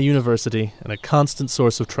 president of my university and a constant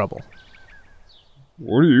source of trouble.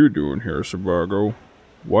 What are you doing here, Sabago?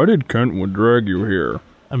 Why did Kentwood drag you here?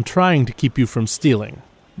 I'm trying to keep you from stealing.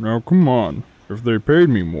 Now come on. If they paid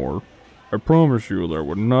me more, I promise you that I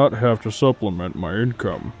would not have to supplement my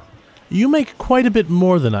income. You make quite a bit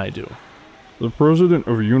more than I do. The president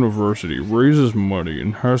of a university raises money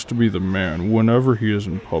and has to be the man whenever he is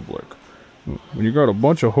in public. When you got a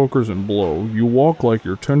bunch of hookers and blow, you walk like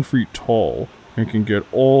you're 10 feet tall and can get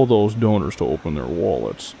all those donors to open their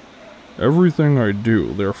wallets. Everything I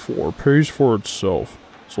do, therefore, pays for itself,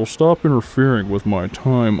 so stop interfering with my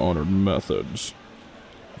time-honored methods.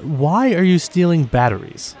 Why are you stealing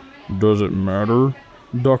batteries? Does it matter?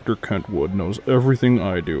 Dr. Kentwood knows everything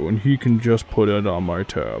I do, and he can just put it on my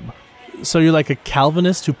tab. So you're like a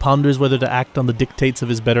Calvinist who ponders whether to act on the dictates of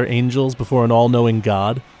his better angels before an all-knowing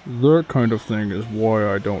God? That kind of thing is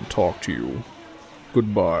why I don't talk to you.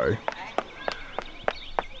 Goodbye.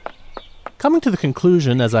 Coming to the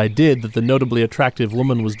conclusion, as I did, that the notably attractive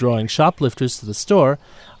woman was drawing shoplifters to the store,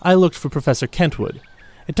 I looked for Professor Kentwood.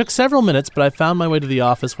 It took several minutes, but I found my way to the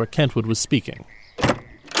office where Kentwood was speaking.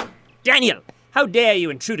 Daniel, how dare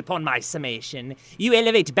you intrude upon my summation? You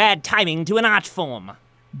elevate bad timing to an art form.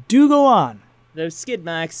 Do go on. Those skid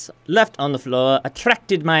marks left on the floor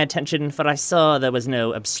attracted my attention, for I saw there was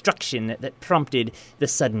no obstruction that prompted the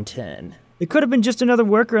sudden turn. It could have been just another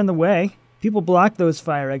worker in the way. People block those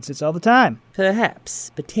fire exits all the time.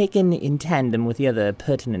 Perhaps, but taken in tandem with the other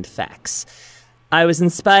pertinent facts. I was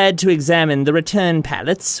inspired to examine the return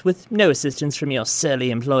pallets with no assistance from your surly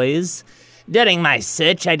employees. During my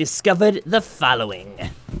search, I discovered the following.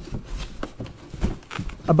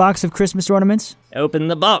 A box of Christmas ornaments? Open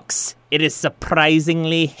the box. It is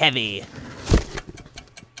surprisingly heavy.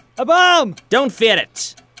 A bomb! Don't fear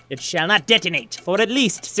it. It shall not detonate for at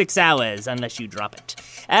least 6 hours unless you drop it.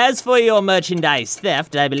 As for your merchandise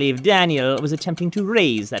theft, I believe Daniel was attempting to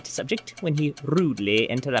raise that subject when he rudely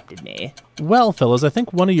interrupted me. Well, fellows, I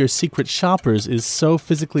think one of your secret shoppers is so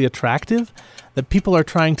physically attractive that people are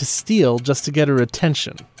trying to steal just to get her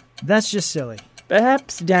attention. That's just silly.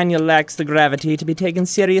 Perhaps Daniel lacks the gravity to be taken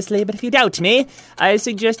seriously, but if you doubt me, I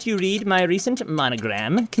suggest you read my recent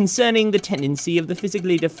monogram concerning the tendency of the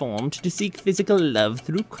physically deformed to seek physical love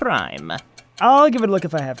through crime. I'll give it a look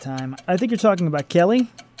if I have time. I think you're talking about Kelly?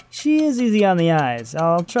 She is easy on the eyes.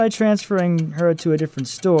 I'll try transferring her to a different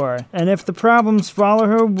store, and if the problems follow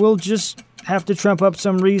her, we'll just have to trump up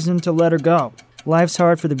some reason to let her go. Life's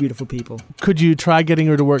hard for the beautiful people. Could you try getting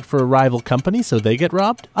her to work for a rival company so they get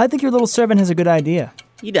robbed? I think your little servant has a good idea.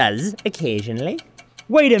 He does, occasionally.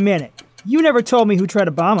 Wait a minute. You never told me who tried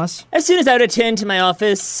to bomb us. As soon as I return to my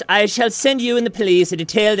office, I shall send you and the police a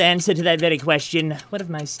detailed answer to that very question. One of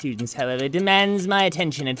my students, however, demands my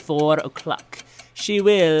attention at 4 o'clock. She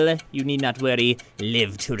will, you need not worry,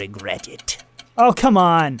 live to regret it. Oh, come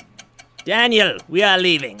on. Daniel, we are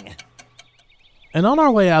leaving. And on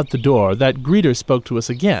our way out the door, that greeter spoke to us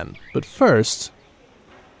again. But first,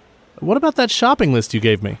 what about that shopping list you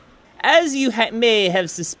gave me? As you may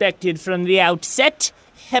have suspected from the outset,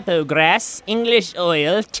 Heppograss, English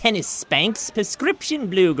oil, tennis spanks, prescription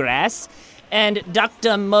bluegrass, and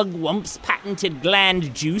Dr. Mugwump's patented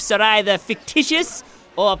gland juice are either fictitious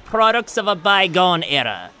or products of a bygone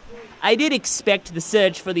era. I did expect the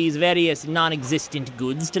search for these various non-existent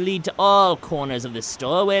goods to lead to all corners of the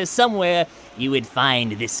store where somewhere you would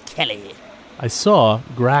find this Kelly. I saw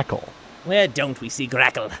Grackle. Where don't we see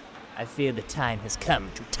Grackle? I fear the time has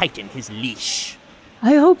come to tighten his leash.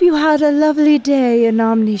 I hope you had a lovely day in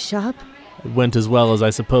Omnishop. It went as well as I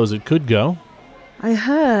suppose it could go. I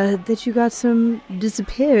heard that you got some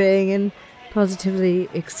disappearing and positively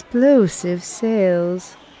explosive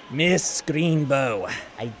sales. Miss Greenbow,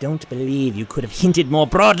 I don't believe you could have hinted more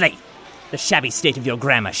broadly. The shabby state of your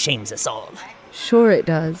grammar shames us all. Sure it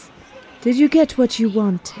does. Did you get what you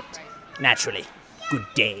wanted? Naturally. Good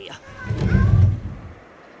day.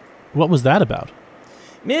 What was that about?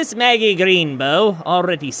 Miss Maggie Greenbow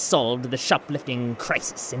already solved the shoplifting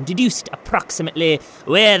crisis and deduced approximately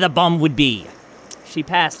where the bomb would be. She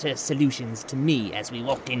passed her solutions to me as we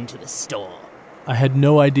walked into the store. I had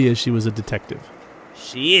no idea she was a detective.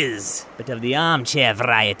 She is, but of the armchair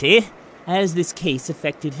variety. As this case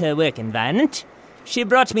affected her work environment, she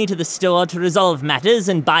brought me to the store to resolve matters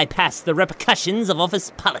and bypass the repercussions of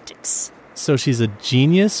office politics. So she's a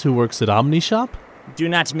genius who works at Omnishop? Do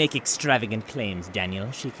not make extravagant claims,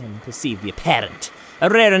 Daniel. She can perceive the apparent, a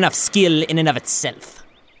rare enough skill in and of itself.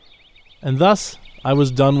 And thus, I was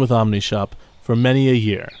done with Omnishop for many a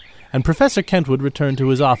year, and Professor Kentwood returned to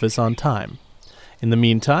his office on time. In the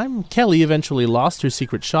meantime, Kelly eventually lost her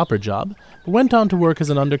secret shopper job, but went on to work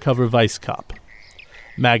as an undercover vice cop.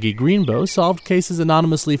 Maggie Greenbow solved cases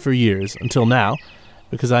anonymously for years, until now,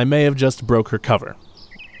 because I may have just broke her cover.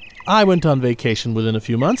 I went on vacation within a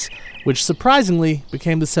few months, which surprisingly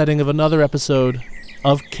became the setting of another episode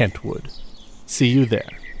of Kentwood. See you there.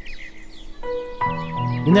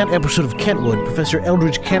 In that episode of Kentwood, Professor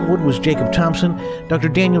Eldridge Kentwood was Jacob Thompson, Dr.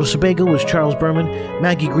 Daniel Sebago was Charles Berman,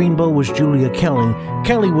 Maggie Greenbow was Julia Kelly,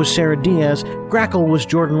 Kelly was Sarah Diaz, Grackle was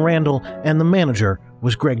Jordan Randall, and the manager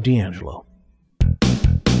was Greg D'Angelo.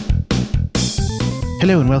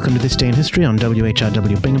 Hello and welcome to This Day in History on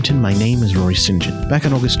WHRW Binghamton. My name is Rory St. John. Back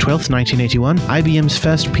on August 12th, 1981, IBM's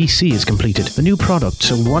first PC is completed. The new product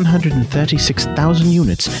sold 136,000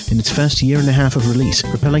 units in its first year and a half of release,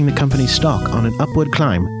 propelling the company's stock on an upward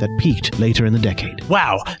climb that peaked later in the decade.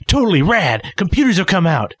 Wow, totally rad. Computers have come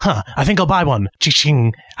out. I think I'll buy one.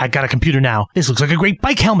 Ching, I got a computer now. This looks like a great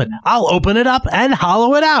bike helmet. I'll open it up and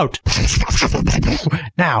hollow it out.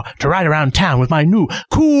 Now, to ride around town with my new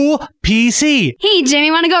cool PC. Hey,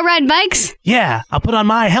 Jimmy, want to go ride bikes? Yeah, I'll put on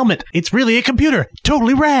my helmet. It's really a computer.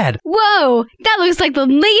 Totally rad. Whoa, that looks like the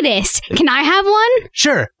latest. Can I have one?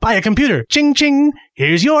 Sure, buy a computer. Ching, ching.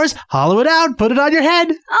 Here's yours. Hollow it out. Put it on your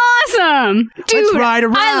head. Awesome. Dude, let's ride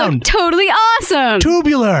around. I look totally awesome.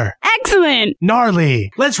 Tubular. Excellent.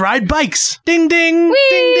 Gnarly. Let's ride bikes. Ding, ding. Whee!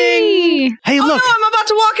 Ding, ding. Hey, oh, look. No, I'm about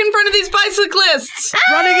to walk in front of these bicyclists.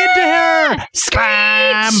 Running into her.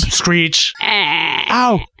 Scram. Screech.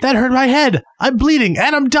 Ow, that hurt my head. I'm bleeding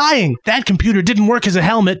and I'm dying. That computer didn't work as a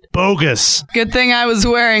helmet. Bogus. Good thing I was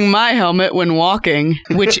wearing my helmet when walking,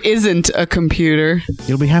 which isn't a computer.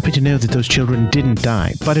 You'll be happy to know that those children didn't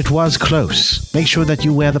die, but it was close. Make sure that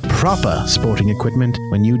you wear the proper sporting equipment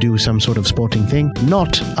when you do some sort of sporting thing,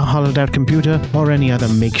 not a hollowed-out computer or any other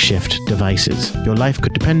makeshift devices. Your life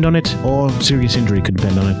could depend on it, or serious injury could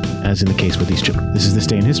depend on it, as in the case with these children. This is This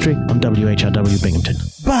Day in History on WHRW Binghamton.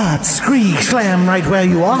 But screech slam right where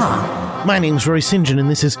you are. My name's Rory St. John,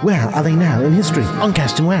 and this is Where Are They Now in History on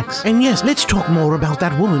Cast and Wax. And yes, let's talk more about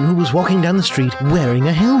that woman who was walking down the street wearing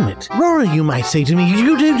a helmet. Rory, you might say to me,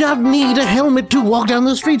 you do not need a helmet to walk down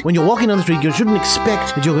the street. When you're walking down the street, you shouldn't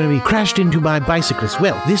expect that you're going to be crashed into by bicyclists.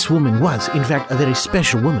 Well, this woman was, in fact, a very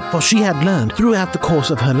special woman, for she had learned throughout the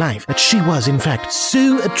course of her life that she was, in fact,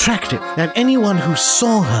 so attractive that anyone who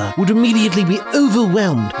saw her would immediately be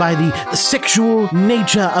overwhelmed by the sexual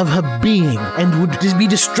nature of her being and would be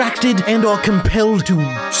distracted and or compelled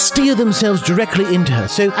to steer themselves directly into her.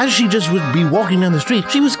 So as she just would be walking down the street,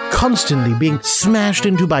 she was constantly being smashed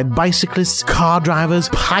into by bicyclists, car drivers,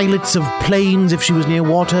 pilots of planes if she was near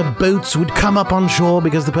water. Boats would come up on shore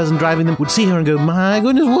because the person driving them would see her and go, my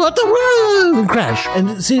goodness, what the world, and crash.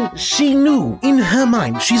 And so she knew in her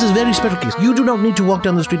mind, she's a very special case. You do not need to walk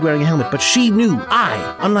down the street wearing a helmet, but she knew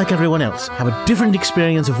I, unlike everyone else, have a different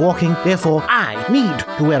experience of walking. Therefore, I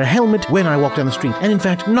need to wear a helmet when I walk down the street. And in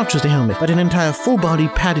fact, not just a helmet, but an entire full-body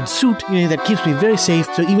padded suit, that keeps me very safe.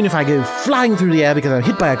 So even if I go flying through the air because I'm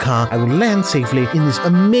hit by a car, I will land safely in this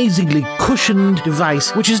amazingly cushioned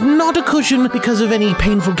device, which is not a cushion because of any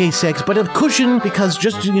painful gay sex, but a cushion because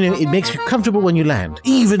just, it makes you comfortable when you land.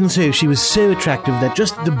 Even so, she was so attractive that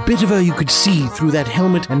just the bit of her you could see through that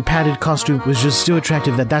helmet and padded costume was just so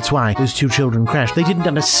attractive that's why those two children crashed. They didn't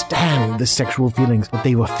understand the sexual feelings that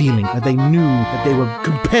they were feeling, that they knew that they were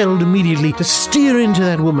compelled immediately to steer into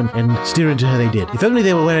that woman, and steer into her they did. If only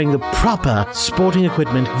they were wearing the proper sporting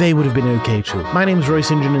equipment, they would have been okay too. My name's Roy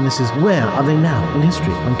St. John, and this is Where Are They Now in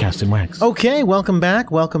History on Cast and Wax. Okay, welcome back.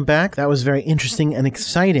 That was very interesting and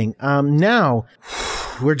exciting. Now,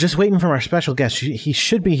 we're just waiting for our special guest. He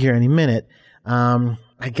should be here any minute.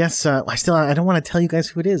 I guess, I don't want to tell you guys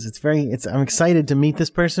who it is. I'm excited to meet this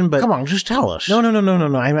person, but. Come on, just tell us. No.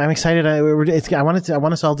 I'm excited. I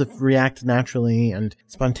want us all to react naturally and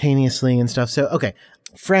spontaneously and stuff. So, okay.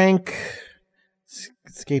 Frank,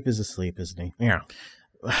 Escape is asleep, isn't he? Yeah.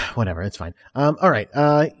 Whatever, it's fine. All right.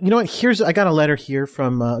 You know what? I got a letter here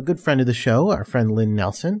from a good friend of the show, our friend Lynn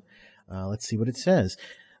Nelson. Let's see what it says.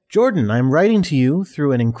 Jordan, I'm writing to you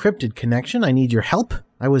through an encrypted connection. I need your help.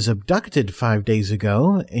 I was abducted 5 days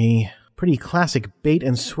ago. A pretty classic bait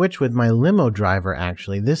and switch with my limo driver,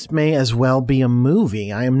 actually. This may as well be a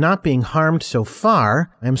movie. I am not being harmed so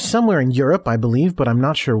far. I am somewhere in Europe, I believe, but I'm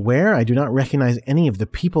not sure where. I do not recognize any of the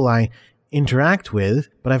people I interact with,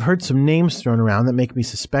 but I've heard some names thrown around that make me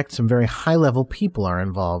suspect some very high-level people are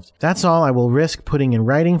involved. That's all I will risk putting in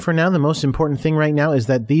writing for now. The most important thing right now is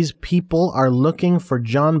that these people are looking for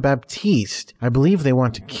Jean Baptiste. I believe they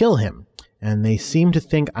want to kill him, and they seem to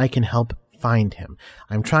think I can help find him.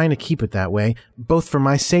 I'm trying to keep it that way, both for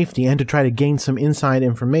my safety and to try to gain some inside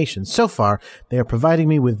information. So far, they are providing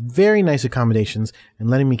me with very nice accommodations and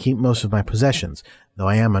letting me keep most of my possessions, though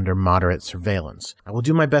I am under moderate surveillance. I will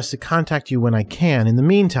do my best to contact you when I can. In the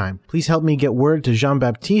meantime, please help me get word to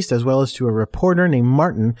Jean-Baptiste as well as to a reporter named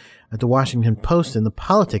Martin at the Washington Post in the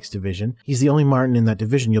politics division. He's the only Martin in that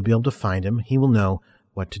division. You'll be able to find him. He will know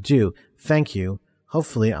what to do. Thank you.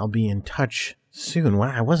 Hopefully, I'll be in touch soon.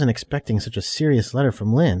 Wow, I wasn't expecting such a serious letter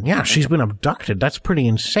from Lynn. Yeah, she's been abducted. That's pretty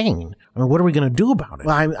insane. I mean, what are we going to do about it?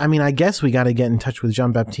 Well, I guess we got to get in touch with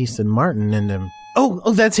Jean-Baptiste and Martin and,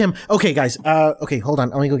 Oh, that's him. Okay, guys. Okay, hold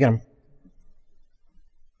on. Let me go get him.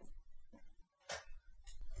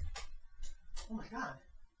 Oh my God.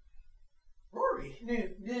 Rory.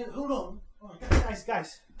 No, hold on. Oh,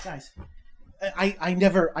 guys. I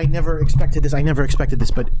never expected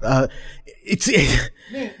this. But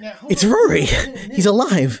it's Rory. He's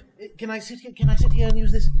alive. Can I sit here and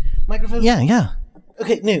use this microphone? Yeah.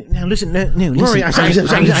 Okay, now listen. Rory, I'm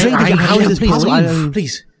afraid. How is this possible?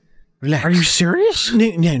 Please, relax. Are you serious?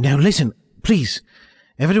 No. Listen, please.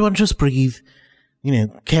 Everyone, just breathe.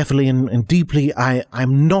 Carefully and deeply.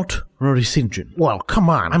 I'm not Rory St. John. Well, come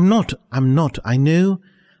on. I'm not. I know.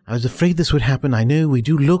 I was afraid this would happen. I know we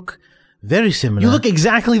do look very similar. You look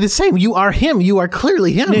exactly the same. You are him. You are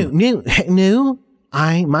clearly him. No.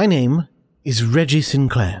 My name is Reggie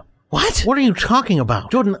Sinclair. What? What are you talking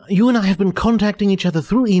about? Jordan, you and I have been contacting each other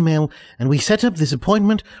through email, and we set up this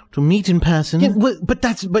appointment to meet in person. Yeah,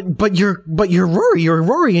 but you're Rory. You're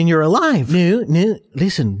Rory, and you're alive. No.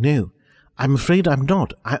 Listen, no. I'm afraid I'm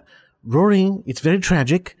not. Rory, it's very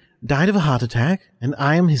tragic, died of a heart attack, and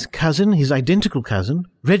I am his cousin, his identical cousin,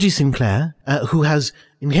 Reggie Sinclair, who has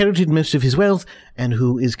inherited most of his wealth and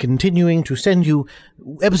who is continuing to send you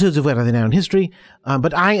episodes of Where Are They Now in History.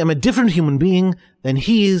 But I am a different human being than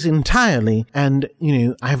he is entirely, and,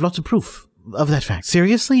 I have lots of proof of that fact.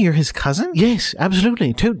 Seriously? You're his cousin? Yes,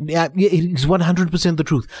 absolutely. It's 100% the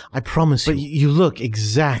truth. I promise you. But you look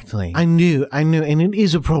exactly. I knew, and it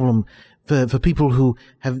is a problem for people who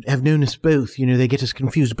have known us both, they get us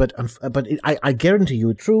confused. But I guarantee you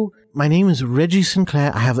it's true. My name is Reggie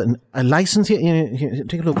Sinclair. I have a license here. Here.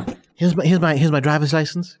 Take a look. Here's my driver's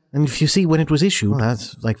license. And if you see when it was issued,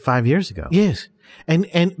 that's like 5 years ago. Yes.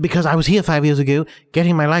 And because I was here 5 years ago,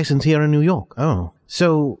 getting my license here in New York. Oh.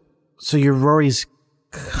 So you're Rory's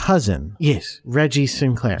cousin? Yes. Reggie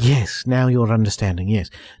Sinclair. Yes. Now you're understanding. Yes.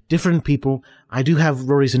 Different people. I do have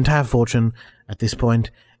Rory's entire fortune at this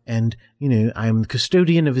point. And, I'm the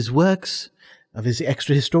custodian of his works, of his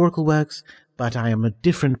extra historical works, but I am a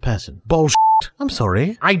different person. Bullshit. I'm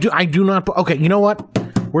sorry. I do not. Okay, you know what?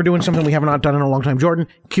 We're doing something we have not done in a long time. Jordan,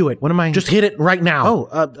 cue it. What am I? Just hit it right now.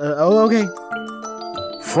 Okay.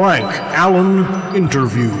 Frank Allen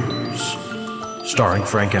Interviews. Starring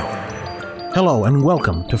Frank Allen. Hello and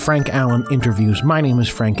welcome to Frank Allen Interviews. My name is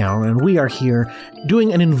Frank Allen and we are here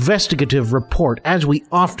doing an investigative report, as we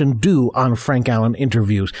often do on Frank Allen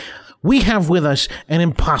Interviews. We have with us an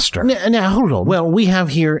imposter. Now, hold on. Well, we have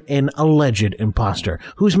here an alleged imposter.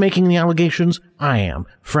 Who's making the allegations? I am,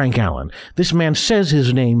 Frank Allen. This man says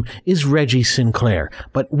his name is Reggie Sinclair,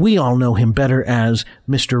 but we all know him better as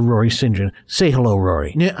Mr. Rory St. John. Say hello,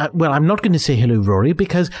 Rory. Well, I'm not going to say hello, Rory,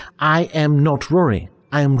 because I am not Rory.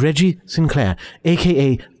 I am Reggie Sinclair,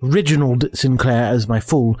 a.k.a. Reginald Sinclair as my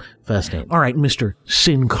full first name. All right, Mr.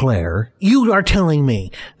 Sinclair, you are telling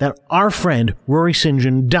me that our friend Rory St.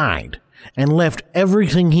 John died and left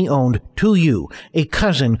everything he owned to you, a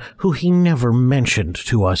cousin who he never mentioned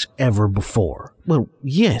to us ever before. Well,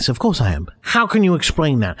 yes, of course I am. How can you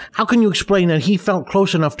explain that? How can you explain that he felt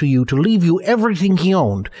close enough to you to leave you everything he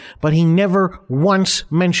owned, but he never once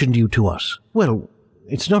mentioned you to us? Well,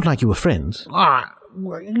 it's not like you were friends.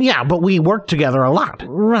 Yeah, but we worked together a lot.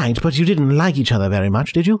 Right, but you didn't like each other very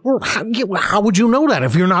much, did you? Well, how would you know that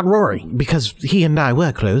if you're not Rory? Because he and I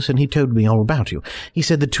were close, and he told me all about you. He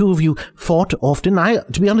said the two of you fought often.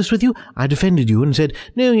 To be honest with you, I defended you and said,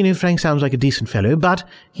 no, Frank sounds like a decent fellow, but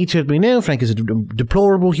he told me, no, Frank is a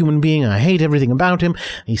deplorable human being. I hate everything about him.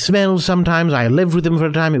 He smells sometimes. I lived with him for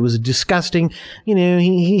a time. It was disgusting.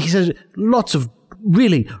 He says lots of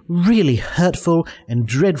really, really hurtful and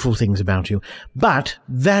dreadful things about you. But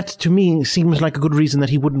that, to me, seems like a good reason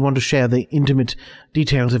that he wouldn't want to share the intimate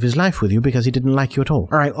details of his life with you because he didn't like you at all.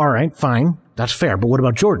 All right, fine. That's fair. But what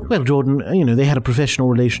about Jordan? Well, Jordan, they had a professional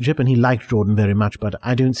relationship and he liked Jordan very much, but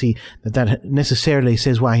I don't see that necessarily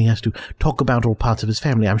says why he has to talk about all parts of his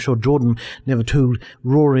family. I'm sure Jordan never told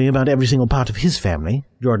Rory about every single part of his family.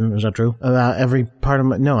 Jordan, is that true? Every part of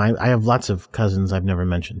my... No, I have lots of cousins I've never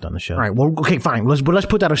mentioned on the show. All right, well, okay, fine. Let's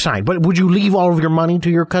put that aside. But would you leave all of your money to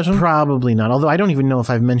your cousin? Probably not. Although I don't even know if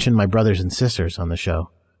I've mentioned my brothers and sisters on the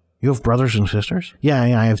show. You have brothers and sisters? Yeah,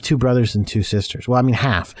 I have 2 brothers and 2 sisters. Well, I mean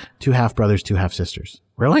half. 2 half brothers, 2 half sisters.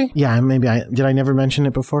 Really? Yeah, did I never mention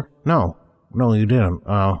it before? No, you didn't.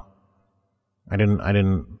 Oh, I didn't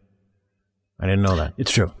know that.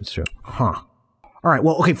 It's true. Huh. All right,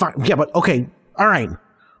 well, okay, fine. Yeah, but okay, all right.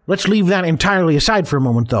 Let's leave that entirely aside for a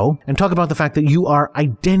moment, though, and talk about the fact that you are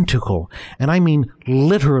identical. And I mean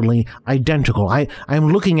literally identical. I'm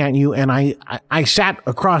looking at you, and I sat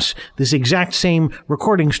across this exact same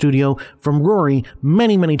recording studio from Rory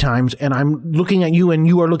many, many times, and I'm looking at you, and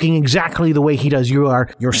you are looking exactly the way he does.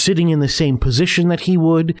 You're sitting in the same position that he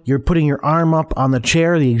would. You're putting your arm up on the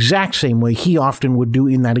chair the exact same way he often would do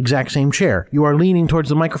in that exact same chair. You are leaning towards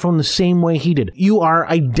the microphone the same way he did. You are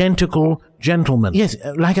identical gentlemen. Yes,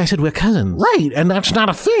 like I said, we're cousins. Right, and that's not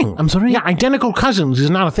a thing. I'm sorry? Yeah, identical cousins is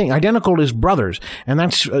not a thing. Identical is brothers, and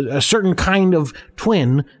that's a certain kind of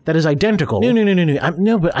twin that is identical. No.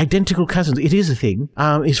 No, but identical cousins, it is a thing.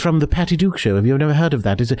 It's from the Patty Duke Show. Have you never heard of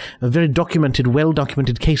that? It's a very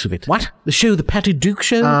well-documented case of it. What? The show, the Patty Duke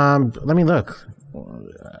Show? Let me look.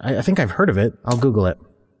 I think I've heard of it. I'll Google it.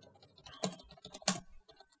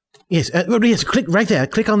 Yes, click right there.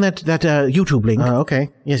 Click on that YouTube link. Okay.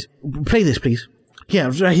 Yes, play this, please. Yeah,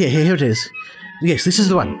 right here it is. Yes, this is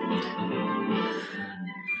the one.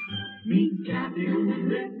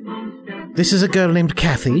 This is a girl named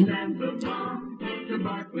Kathy,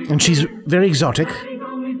 and she's very exotic.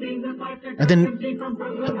 And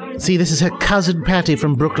then, see, this is her cousin Patty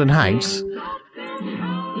from Brooklyn Heights.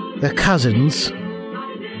 They're cousins.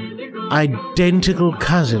 Identical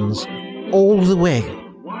cousins. All the way.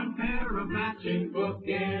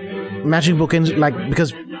 Matching bookends,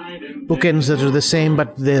 because bookends that are the same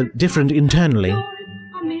but they're different internally.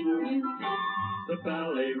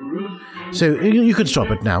 So you could stop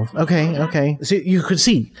it now. Okay. So you could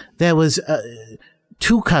see there was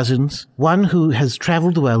two cousins, one who has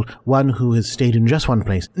traveled the world, one who has stayed in just one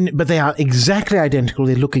place. But they are exactly identical.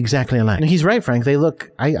 They look exactly alike. And he's right, Frank. They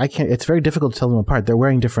look, I can't, it's very difficult to tell them apart. They're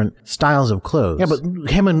wearing different styles of clothes. Yeah,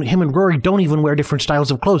 but him and Rory don't even wear different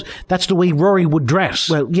styles of clothes. That's the way Rory would dress.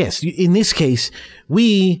 Well, yes, in this case,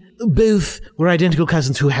 we both were identical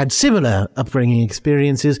cousins who had similar upbringing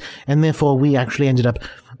experiences, and therefore we actually ended up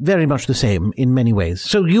very much the same in many ways.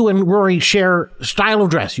 So you and Rory share style of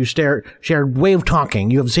dress. You share way of talking.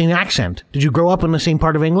 You have the same accent. Did you grow up in the same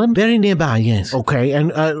part of England? Very nearby, yes. Okay,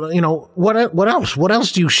 and what else? What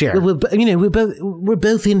else do you share? We're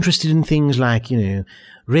both interested in things like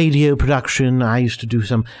radio production. I used to do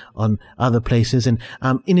some on other places, and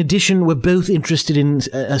in addition, we're both interested in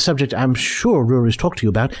a subject I'm sure Rory's talked to you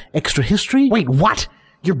about: extra history. Wait, what?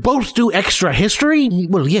 You both do extra history?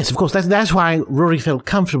 Well, yes, of course. That's why Rory felt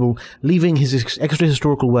comfortable leaving his extra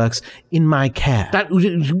historical works in my care. That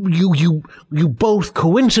you both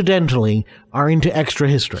coincidentally are into extra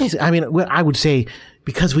history. Yes, I mean, I would say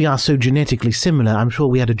because we are so genetically similar, I'm sure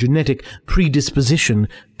we had a genetic predisposition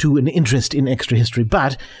to an interest in extra history.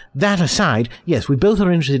 But that aside, yes, we both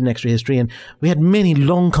are interested in extra history, and we had many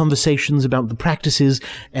long conversations about the practices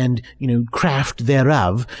and, craft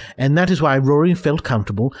thereof. And that is why Rory felt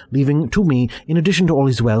comfortable leaving to me, in addition to all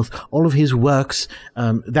his wealth, all of his works.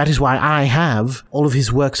 That is why I have all of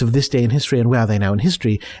his works of this day in history and where are they now in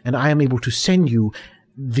history. And I am able to send you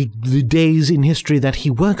the days in history that he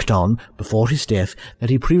worked on before his death, that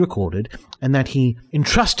he pre-recorded, and that he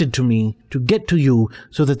entrusted to me to get to you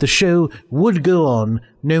so that the show would go on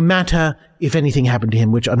no matter if anything happened to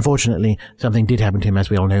him, which unfortunately something did happen to him, as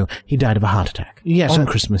we all know. He died of a heart attack. Yes, on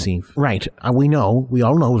Christmas Eve. Right. We all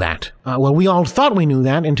know that. Well, we all thought we knew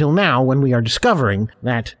that until now, when we are discovering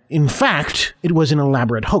that, in fact, it was an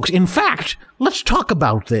elaborate hoax. In fact, let's talk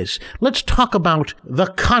about this. Let's talk about the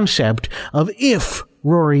concept of if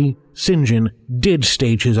Rory St. John did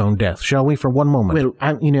stage his own death, shall we, for one moment? Well,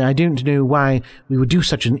 I don't know why we would do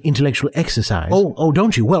such an intellectual exercise. Oh,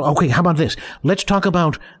 don't you? Well, okay, how about this? Let's talk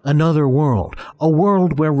about another world. A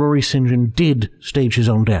world where Rory St. John did stage his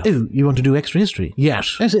own death. Oh, you want to do extra history?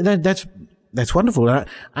 Yes. That's wonderful.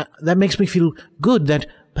 That makes me feel good that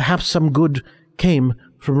perhaps some good came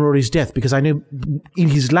from Rory's death, because I know in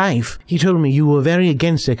his life, he told me you were very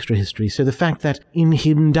against extra history. So the fact that in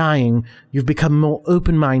him dying, you've become more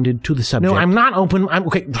open-minded to the subject. No, I'm not open.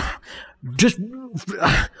 Okay. Just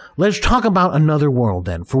let's talk about another world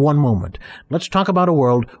then for one moment. Let's talk about a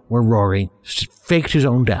world where Rory faked his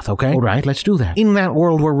own death, okay? All right, let's do that. In that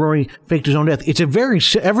world where Rory faked his own death,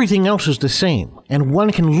 everything else is the same. And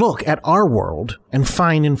one can look at our world and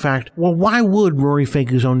find, in fact, well, why would Rory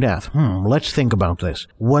fake his own death? Let's think about this.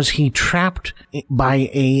 Was he trapped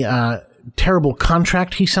by a terrible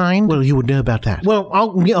contract he signed? Well, you would know about that. Well,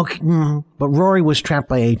 but Rory was trapped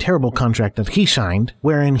by a terrible contract that he signed,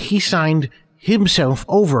 wherein he signed himself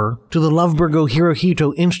over to the Loveburgo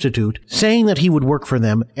Hirohito Institute, saying that he would work for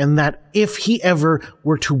them, and that if he ever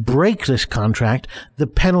were to break this contract, the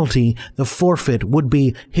penalty, the forfeit, would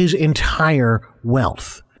be his entire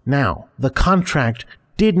wealth. Now, the contract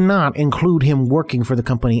did not include him working for the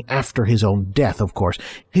company after his own death, of course.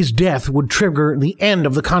 His death would trigger the end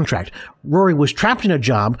of the contract. Rory was trapped in a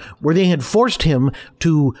job where they had forced him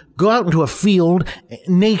to go out into a field,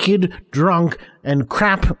 naked, drunk, and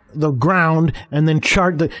crap the ground, and then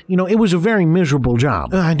chart it was a very miserable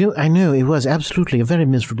job. I know, it was absolutely a very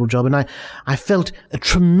miserable job, and I felt a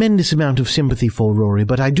tremendous amount of sympathy for Rory,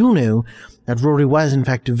 but I do know that Rory was, in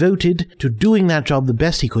fact, devoted to doing that job the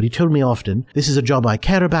best he could. He told me often, this is a job I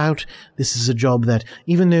care about. This is a job that,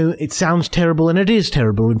 even though it sounds terrible, and it is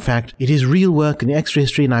terrible, in fact, it is real work and extra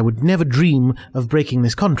history, and I would never dream of breaking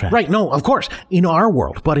this contract. Right, no, of course, in our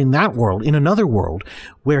world, but in that world, in another world,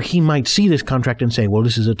 where he might see this contract and say, well,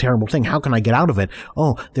 this is a terrible thing. How can I get out of it?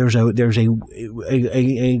 Oh, there's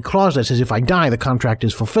a clause that says if I die, the contract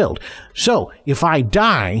is fulfilled. So if I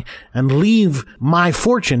die and leave my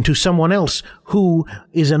fortune to someone else who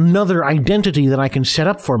is another identity that I can set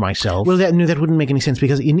up for myself, well, that wouldn't make any sense,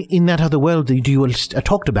 because in that other world that you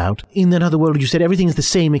talked about, in that other world, you said everything is the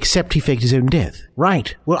same except he faked his own death.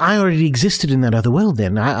 Right. Well, I already existed in that other world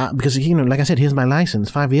then, because, like I said, here's my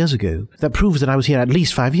license 5 years ago. That proves that I was here at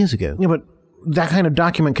least 5 years ago. Yeah, but that kind of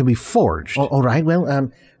document can be forged. All right, well,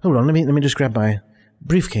 hold on, let me just grab my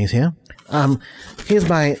briefcase here. Here's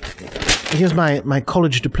my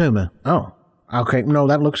college diploma. Oh, okay, no,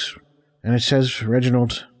 that looks, and it says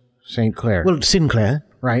Reginald St. Clair. Well, Sinclair,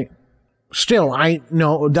 right? Still,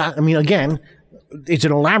 again, it's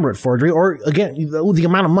an elaborate forgery, or again, the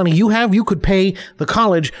amount of money you have, you could pay the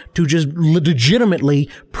college to just legitimately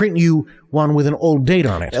print you one with an old date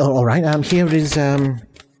on it. All right, here it is.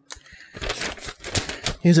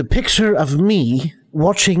 Here's a picture of me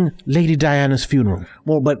watching Lady Diana's funeral.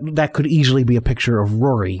 Well, but that could easily be a picture of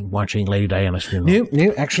Rory watching Lady Diana's funeral.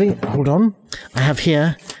 No, actually, hold on. I have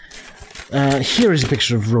here. Here is a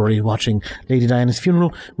picture of Rory watching Lady Diana's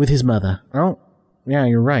funeral with his mother. Oh, yeah,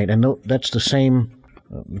 you're right. And that's the same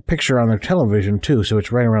picture on their television, too, so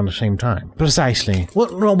it's right around the same time. Precisely.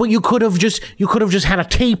 Well, no, but you could have just had a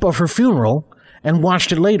tape of her funeral and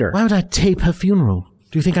watched it later. Why would I tape her funeral?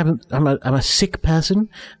 Do you think I'm a sick person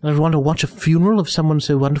and I'd want to watch a funeral of someone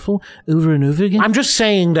so wonderful over and over again? I'm just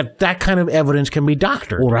saying that kind of evidence can be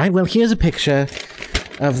doctored. All right, well, here's a picture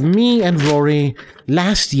of me and Rory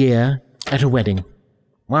last year at a wedding.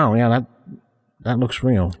 Wow, yeah, that looks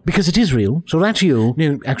real. Because it is real. So that's you.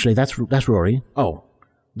 No, actually, that's Rory. Oh,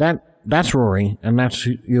 that's Rory, and that's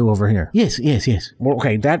you over here. Yes. Well,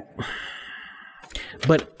 okay,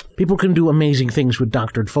 but people can do amazing things with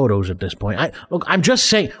doctored photos at this point. I'm just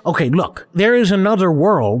saying, okay, look, there is another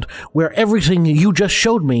world where everything you just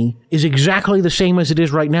showed me is exactly the same as it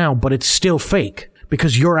is right now, but it's still fake.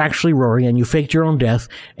 Because you're actually Rory, and you faked your own death,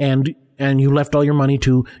 and you left all your money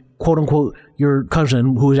to, quote-unquote, your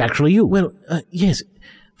cousin, who is actually you. Well, yes,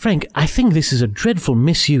 Frank, I think this is a dreadful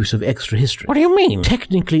misuse of extra history. What do you mean?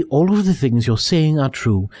 Technically, all of the things you're saying are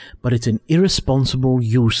true, but it's an irresponsible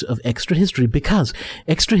use of extra history because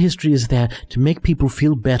extra history is there to make people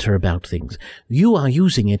feel better about things. You are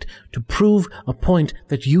using it to prove a point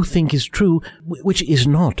that you think is true, which is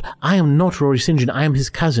not. I am not Rory St. John. I am his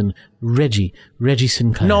cousin, Reggie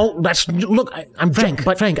Sinclair. No, look, I'm Frank,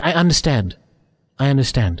 but Frank, I understand.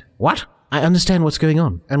 What? I understand what's going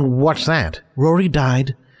on. And what's that? Rory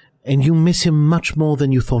died, and you miss him much more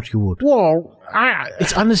than you thought you would. Well,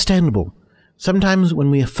 it's understandable. Sometimes when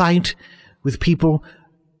we fight with people,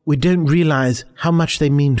 we don't realize how much they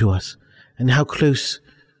mean to us and how close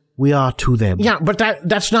we are to them. Yeah, but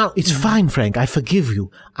that's not... It's fine, Frank. I forgive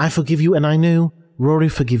you. And I know Rory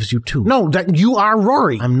forgives you too. No, you are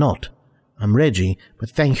Rory. I'm not. I'm Reggie, but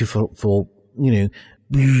thank you for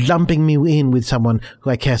lumping me in with someone who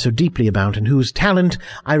I care so deeply about and whose talent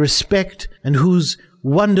I respect and whose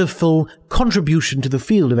wonderful contribution to the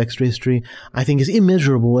field of extra history I think is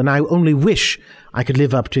immeasurable, and I only wish I could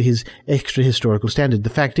live up to his extra historical standard. The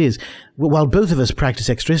fact is, while both of us practice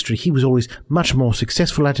extra history, he was always much more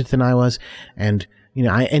successful at it than I was, and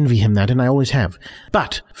I envy him that, and I always have.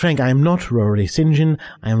 But, Frank, I am not Rory St. John.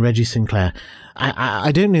 I am Reggie Sinclair.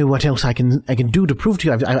 I don't know what else I can do to prove to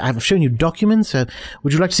you. I've shown you documents.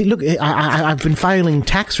 Would you like to see? Look, I've been filing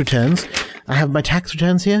tax returns. I have my tax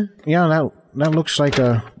returns here. Yeah, that looks like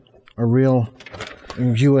a real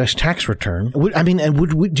U.S. tax return.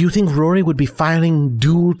 Do you think Rory would be filing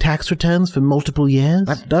dual tax returns for multiple years?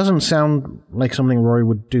 That doesn't sound like something Rory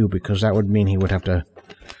would do, because that would mean he would have to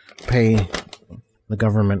pay the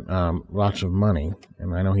government lots of money,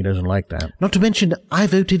 and I know he doesn't like that. Not to mention, I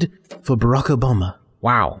voted for Barack Obama.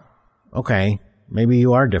 Wow. Okay. Maybe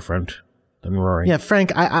you are different than Rory. Yeah,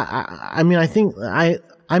 Frank, I think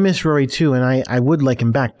I miss Rory too, and I would like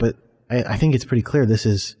him back, but I think it's pretty clear this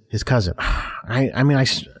is his cousin. I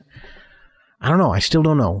don't know. I still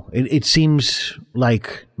don't know. It seems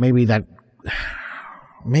like maybe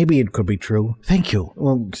it could be true. Thank you.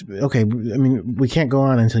 Well, okay. We can't go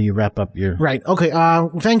on until you wrap up your... Right. Okay.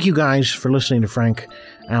 Thank you guys for listening to Frank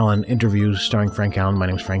Allen Interviews starring Frank Allen. My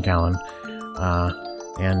name's Frank Allen.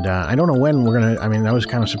 And I don't know when we're going to... I was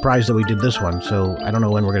kind of surprised that we did this one, so I don't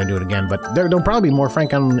know when we're going to do it again, but there'll probably be more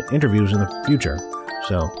Frank Allen Interviews in the future,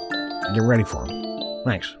 so get ready for them.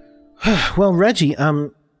 Thanks. Well, Reggie,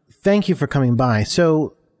 thank you for coming by.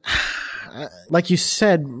 So... like you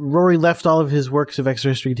said, Rory left all of his works of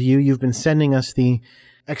extra history to you. You've been sending us the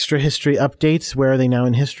extra history updates. Where are they now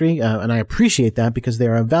in history? And I appreciate that because they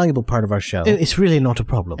are a valuable part of our show. It's really not a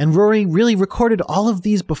problem. And Rory really recorded all of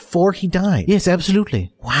these before he died. Yes,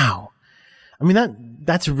 absolutely. Wow.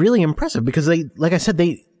 That's really impressive because like I said,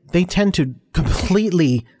 they tend to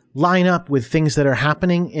completely line up with things that are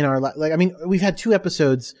happening in our life. We've had 2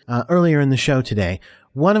 episodes earlier in the show today.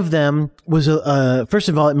 One of them was, first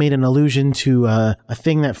of all, it made an allusion to a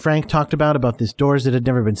thing that Frank talked about this doors that had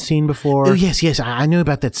never been seen before. Oh, yes, I know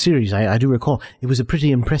about that series. I do recall. It was a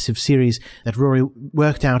pretty impressive series that Rory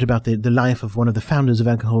worked out about the life of one of the founders of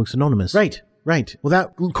Alcoholics Anonymous. Right. Well,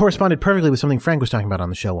 that corresponded perfectly with something Frank was talking about on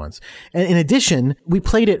the show once. And in addition, we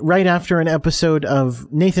played it right after an episode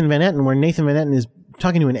of Nathan Van Etten, where Nathan Van Etten is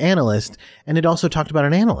talking to an analyst, and it also talked about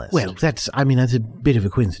an analyst. Well, that's a bit of a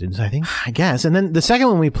coincidence, I think. I guess. And then the second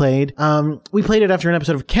one we played it after an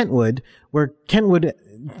episode of Kentwood, where Kentwood,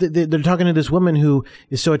 they're talking to this woman who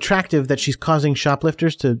is so attractive that she's causing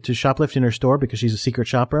shoplifters to shoplift in her store because she's a secret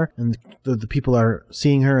shopper, and the people are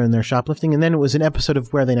seeing her and they're shoplifting. And then it was an episode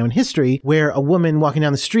of Where Are They Now in History, where a woman walking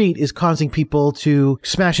down the street is causing people to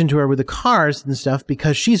smash into her with the cars and stuff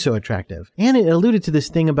because she's so attractive. And it alluded to this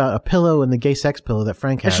thing about a pillow and the gay sex pillow that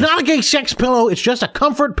Frank has. It's not a gay sex pillow, it's just a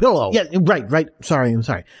comfort pillow. Yeah, right. I'm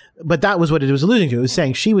sorry. But that was what it was alluding to. It was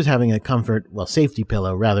saying she was having a safety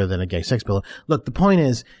pillow rather than a gay sex pillow. Look, the point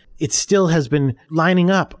is, it still has been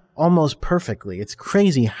lining up almost perfectly. It's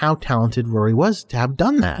crazy how talented Rory was to have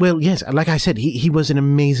done that. Well, yes, like I said, he was an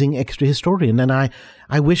amazing extra historian, and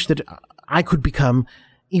I wish that I could become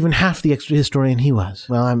even half the extra historian he was.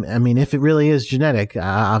 Well, I mean, if it really is genetic,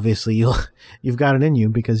 obviously you've got it in you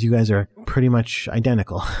because you guys are pretty much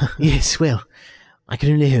identical. Yes, well, I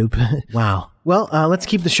can only hope. Wow. Well, let's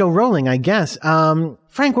keep the show rolling, I guess.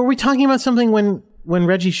 Frank, were we talking about something when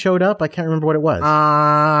Reggie showed up? I can't remember what it was.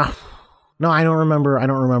 No, I don't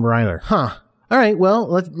remember either. Huh. All right, well,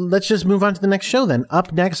 let's just move on to the next show then.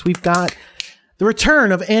 Up next, we've got the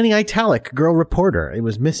return of Annie Italic, girl reporter. It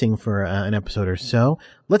was missing for an episode or so.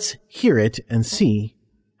 Let's hear it and see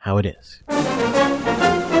how it is.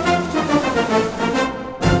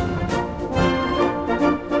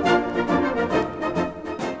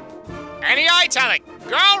 Annie Italic,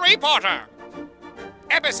 girl reporter.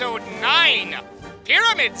 Episode 9,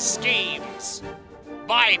 Pyramid Schemes,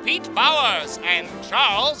 by Pete Bowers and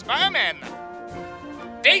Charles Berman.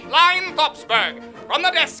 Dateline Thorpsburg, from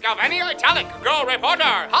the desk of Annie Italic, girl reporter,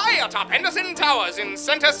 high atop Henderson Towers in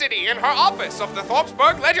Center City, in her office of the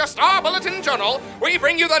Thorpsburg Ledger-Star Bulletin Journal, we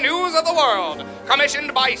bring you the news of the world.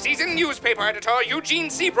 Commissioned by seasoned newspaper editor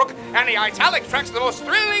Eugene Seabrook, Annie Italic tracks the most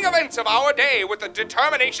thrilling events of our day with the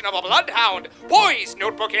determination of a bloodhound, poised,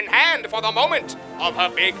 notebook in hand, for the moment of her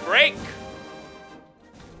big break.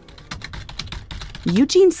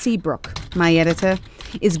 Eugene Seabrook, my editor,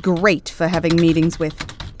 is great for having meetings with.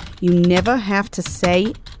 You never have to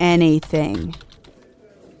say anything.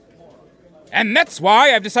 And that's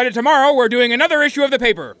why I've decided tomorrow we're doing another issue of the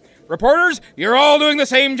paper. Reporters, you're all doing the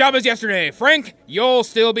same job as yesterday. Frank, you'll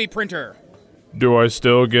still be printer. Do I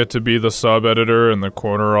still get to be the sub-editor in the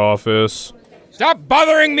corner office? Stop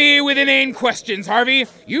bothering me with inane questions, Harvey.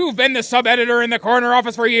 You've been the sub-editor in the corner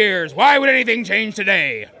office for years. Why would anything change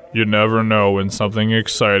today? You never know when something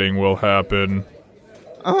exciting will happen.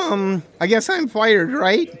 I guess I'm fired,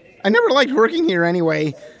 right? I never liked working here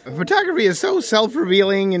anyway. Photography is so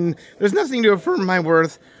self-revealing, and there's nothing to affirm my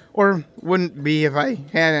worth. Or wouldn't be if I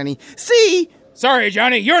had any. See? Sorry,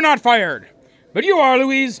 Johnny, you're not fired. But you are,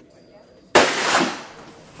 Louise.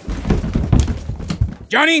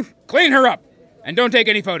 Johnny, clean her up. And don't take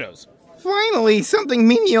any photos. Finally, something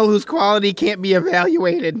menial whose quality can't be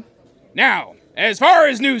evaluated. Now, as far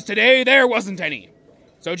as news today, there wasn't any.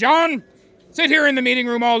 So, John, sit here in the meeting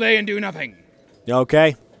room all day and do nothing.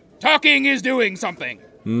 Okay. Talking is doing something.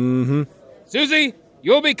 Mm-hmm. Susie,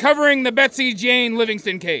 you'll be covering the Betsy Jane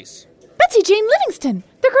Livingston case. Betsy Jane Livingston,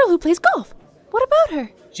 the girl who plays golf. What about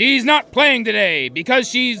her? She's not playing today because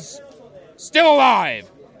she's still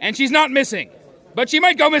alive, and she's not missing. But she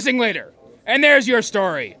might go missing later. And there's your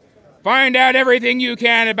story. Find out everything you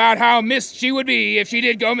can about how missed she would be if she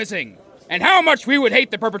did go missing, and how much we would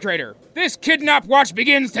hate the perpetrator. This Kidnap Watch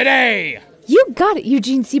begins today. You got it,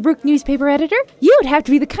 Eugene Seabrook, newspaper editor. You would have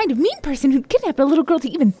to be the kind of mean person who'd kidnap a little girl to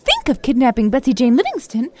even think of kidnapping Betsy Jane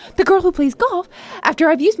Livingston, the girl who plays golf, after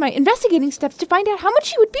I've used my investigating steps to find out how much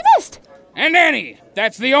she would be missed. And Annie,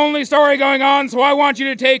 that's the only story going on, so I want you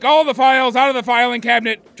to take all the files out of the filing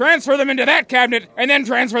cabinet, transfer them into that cabinet, and then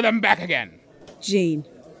transfer them back again. Gene,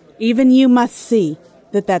 even you must see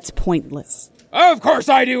that that's pointless. Of course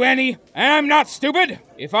I do, Annie. And I'm not stupid.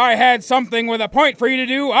 If I had something with a point for you to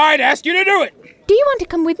do, I'd ask you to do it. Do you want to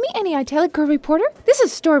come with me, Annie Italic, girl reporter? This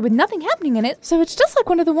is a story with nothing happening in it, so it's just like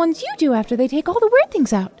one of the ones you do after they take all the weird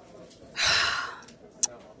things out.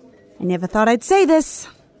 I never thought I'd say this,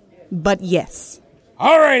 but yes.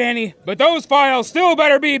 All right, Annie, but those files still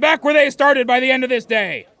better be back where they started by the end of this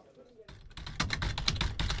day.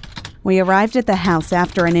 We arrived at the house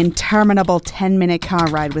after an interminable 10-minute car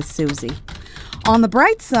ride with Susie. On the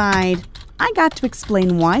bright side, I got to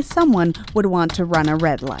explain why someone would want to run a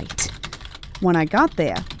red light. When I got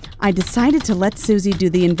there, I decided to let Susie do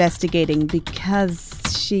the investigating because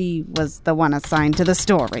she was the one assigned to the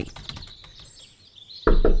story.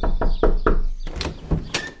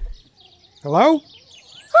 Hello?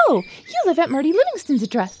 Oh, you live at Marty Livingston's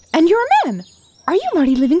address, and you're a man. Are you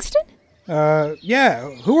Marty Livingston? Yeah,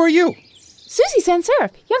 who are you? Susie Sans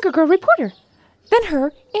Serif, younger girl reporter. Then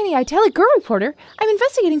her, Annie Italic girl reporter, I'm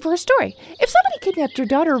investigating for a story. If somebody kidnapped your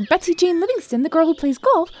daughter, Betsy Jane Livingston, the girl who plays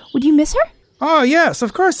golf, would you miss her? Oh, yes,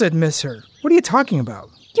 of course I'd miss her. What are you talking about?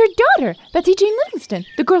 Your daughter, Betsy Jane Livingston,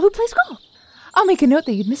 the girl who plays golf. I'll make a note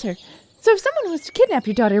that you'd miss her. So if someone was to kidnap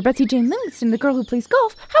your daughter, Betsy Jane Livingston, the girl who plays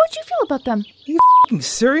golf, how would you feel about them? Are you f***ing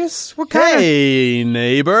serious? What kind of... Hey,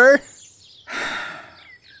 neighbor.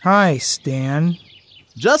 Hi, Stan.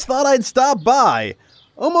 Just thought I'd stop by.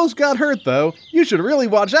 Almost got hurt, though. You should really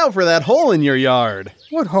watch out for that hole in your yard.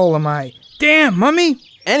 What hole am I? Damn, Mummy!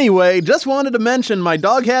 Anyway, just wanted to mention my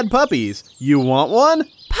dog had puppies. You want one?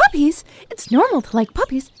 Puppies? It's normal to like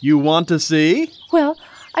puppies. You want to see? Well,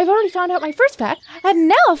 I've already found out my first fact, and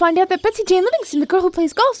now I'll find out that Betsy Jane Livingston, the girl who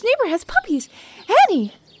plays golf's neighbor, has puppies.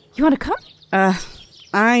 Annie, you want to come?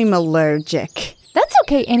 I'm allergic. That's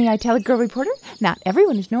okay, Annie Italic girl reporter. Not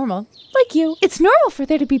everyone is normal. Like you. It's normal for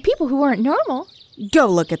there to be people who aren't normal. Go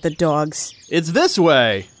look at the dogs. It's this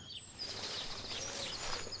way.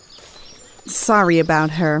 Sorry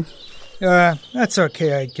about her. That's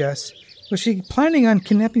okay, I guess. Was she planning on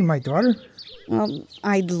kidnapping my daughter? Well,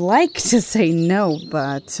 I'd like to say no,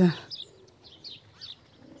 but...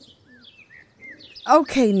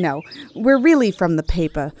 Okay, no. We're really from the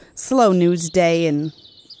paper. Slow news day and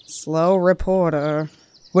slow reporter.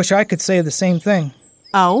 Wish I could say the same thing.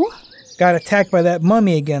 Oh? Got attacked by that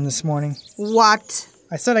mummy again this morning. What?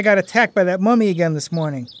 I said I got attacked by that mummy again this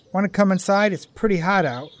morning. Want to come inside? It's pretty hot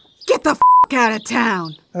out. Get the out of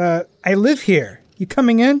town. I live here. You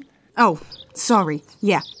coming in? Oh, sorry.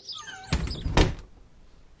 Yeah.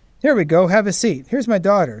 Here we go. Have a seat. Here's my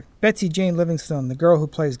daughter, Betsy Jane Livingston, the girl who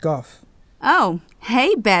plays golf. Oh,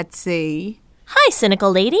 hey, Betsy. Hi,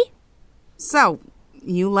 cynical lady. So,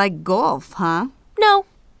 you like golf, huh? No.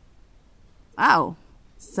 Oh,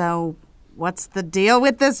 so what's the deal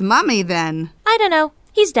with this mummy then? I don't know.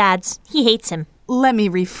 He's Dad's. He hates him. Let me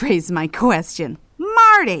rephrase my question.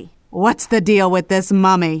 Marty, what's the deal with this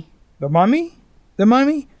mummy? The mummy? The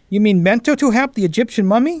mummy? You mean Mentuhotep, the Egyptian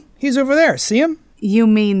mummy? He's over there. See him? You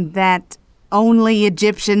mean that only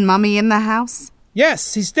Egyptian mummy in the house?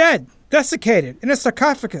 Yes, he's dead. Desiccated, in a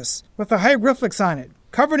sarcophagus, with the hieroglyphics on it,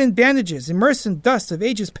 covered in bandages, immersed in dust of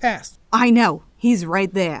ages past. I know. He's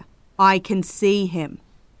right there. I can see him.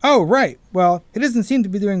 Oh, right. Well, he doesn't seem to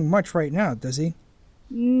be doing much right now, does he?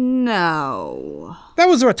 No. That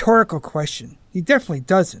was a rhetorical question. He definitely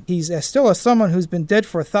doesn't. He's still someone who's been dead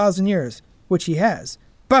for 1,000 years, which he has.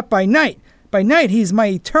 But by night he's my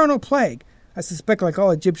eternal plague. I suspect, like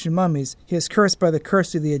all Egyptian mummies, he is cursed by the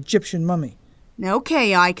curse of the Egyptian mummy.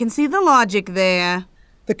 Okay, I can see the logic there.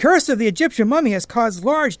 The curse of the Egyptian mummy has caused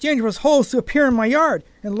large, dangerous holes to appear in my yard,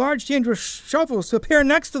 and large, dangerous shovels to appear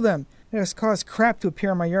next to them. It has caused crap to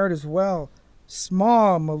appear in my yard as well.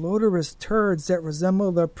 Small, malodorous turds that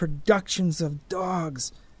resemble the productions of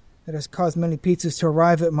dogs. It has caused many pizzas to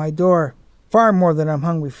arrive at my door, far more than I'm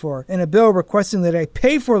hungry for, and a bill requesting that I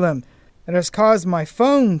pay for them. It has caused my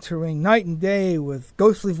phone to ring night and day with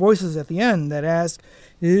ghostly voices at the end that ask,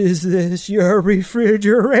 "Is this your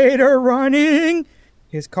refrigerator running?"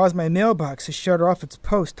 He has caused my mailbox to shut off its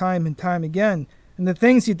post time and time again, and the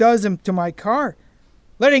things he does to my car.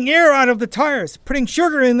 Letting air out of the tires, putting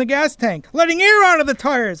sugar in the gas tank, letting air out of the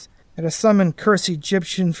tires. It has summoned cursed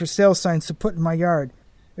Egyptian for sale signs to put in my yard.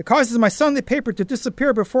 It causes my Sunday paper to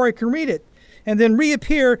disappear before I can read it, and then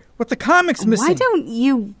reappear with the comics missing. Why don't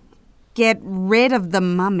you get rid of the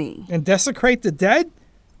mummy? And desecrate the dead?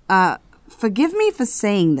 Forgive me for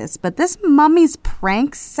saying this, but this mummy's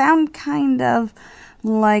pranks sound kind of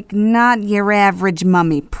like not your average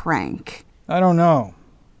mummy prank. I don't know.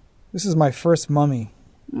 This is my first mummy.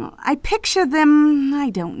 I picture them, I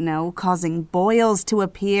don't know, causing boils to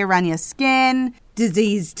appear on your skin,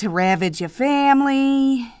 disease to ravage your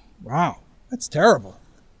family. Wow, that's terrible.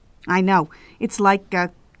 I know. It's like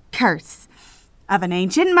a curse of an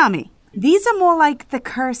ancient mummy. These are more like the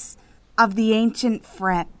curse of the ancient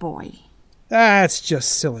frat boy. That's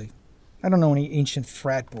just silly. I don't know any ancient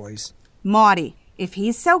frat boys. Marty, if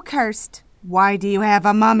he's so cursed, why do you have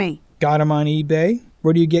a mummy? Got him on eBay?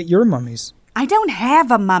 Where do you get your mummies? I don't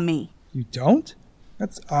have a mummy. You don't?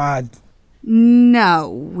 That's odd.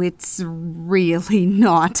 No, it's really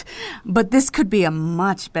not. But this could be a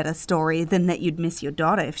much better story than that you'd miss your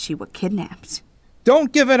daughter if she were kidnapped.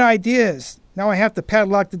 Don't give it ideas. Now I have to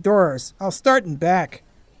padlock the doors. I'll start in back.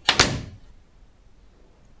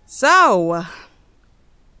 So,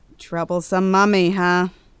 troublesome mummy, huh?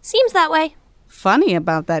 Seems that way. Funny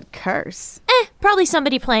about that curse. Probably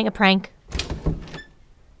somebody playing a prank.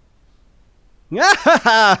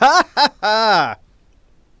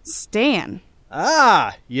 Stan.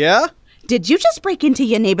 Ah, yeah? Did you just break into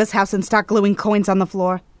your neighbor's house and start gluing coins on the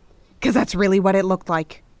floor? 'Cause that's really what it looked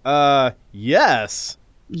like. Yes.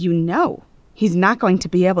 You know, he's not going to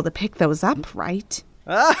be able to pick those up, right?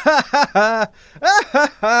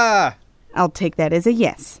 I'll take that as a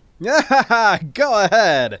yes. Go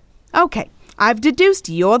ahead. Okay, I've deduced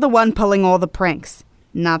you're the one pulling all the pranks,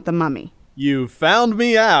 not the mummy. You found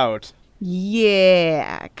me out.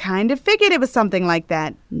 Yeah, kind of figured it was something like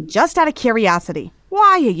that. Just out of curiosity.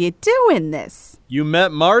 Why are you doing this? You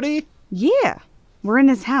met Marty? Yeah, we're in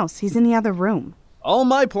his house. He's in the other room. All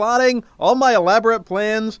my plotting, all my elaborate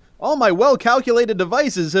plans, all my well-calculated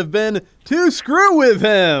devices have been to screw with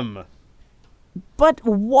him. But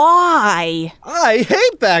why? I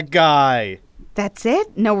hate that guy. That's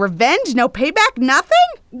it? No revenge? No payback? Nothing?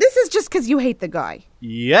 This is just 'cause you hate the guy.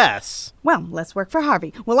 Yes. Well, let's work for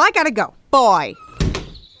Harvey. Well, I gotta go. Bye.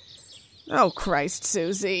 Oh, Christ,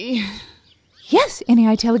 Susie. Yes,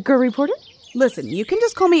 Annie-Italic Girl Reporter? Listen, you can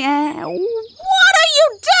just call me What are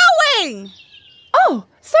you doing? Oh,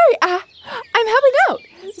 sorry, I'm helping out.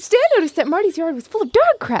 Stan noticed that Marty's yard was full of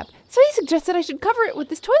dog crap, so he suggested I should cover it with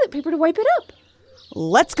this toilet paper to wipe it up.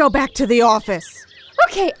 Let's go back to the office.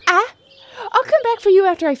 Okay, I'll come back for you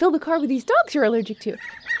after I fill the car with these dogs you're allergic to.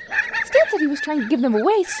 Stan said he was trying to give them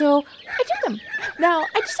away, so I took them. Now,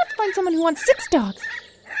 I just have to find someone who wants 6 dogs.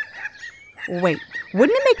 Wait,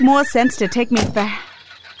 wouldn't it make more sense to take me back?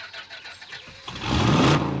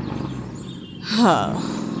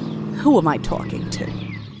 Who am I talking to?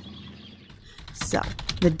 So,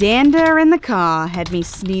 the dander in the car had me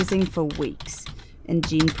sneezing for weeks. And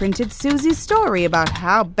Jean printed Susie's story about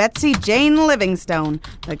how Betsy Jane Livingstone,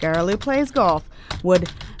 the girl who plays golf, would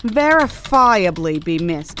verifiably be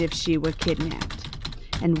missed if she were kidnapped.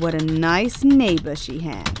 And what a nice neighbor she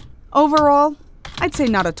had. Overall, I'd say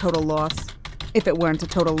not a total loss. If it weren't a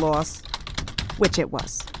total loss. Which it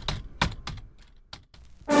was.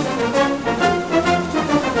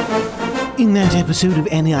 In that episode of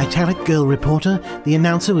Annie-Italic Girl Reporter, the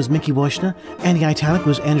announcer was Mickey Washner, Annie-Italic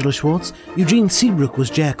was Angela Schwartz, Eugene Seabrook was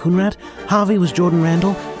Jack Kunrad, Harvey was Jordan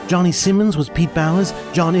Randall, Johnny Simmons was Pete Bowers,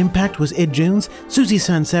 John Impact was Ed Jones, Susie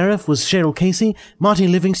Sans-Serif was Cheryl Casey, Marty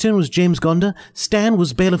Livingston was James Gonda, Stan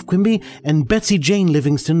was Bailiff Quimby, and Betsy Jane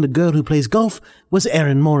Livingston, the girl who plays golf, was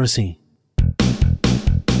Erin Morrissey.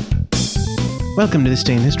 Welcome to This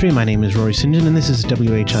Day in History. My name is Rory St. John, and this is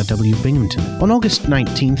WHRW Binghamton. On August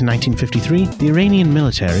 19, 1953, the Iranian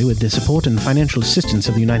military, with the support and financial assistance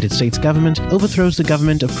of the United States government, overthrows the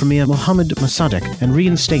government of Premier Mohammad Mossadegh and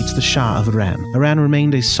reinstates the Shah of Iran. Iran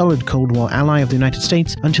remained a solid Cold War ally of the United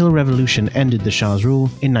States until a revolution ended the Shah's rule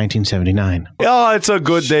in 1979. Oh, it's a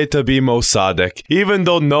good day to be Mossadegh, even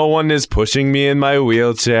though no one is pushing me in my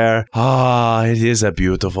wheelchair. Ah, it is a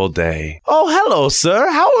beautiful day. Oh, hello, sir.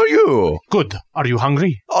 How are you? Good. Are you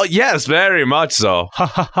hungry? Oh, yes, very much so. Ha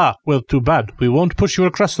ha ha. Well, too bad. We won't push you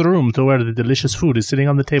across the room to where the delicious food is sitting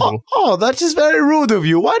on the table. Oh, that is very rude of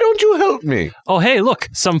you. Why don't you help me? Oh, hey, look,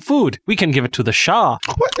 some food. We can give it to the Shah.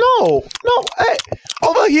 What? No, hey,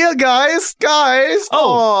 over here, guys.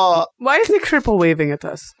 Oh. Why is the cripple waving at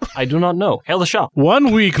us? I do not know. Hail the Shah.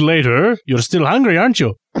 1 week later, you're still hungry, aren't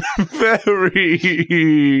you?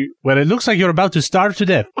 Very. Well, it looks like you're about to starve to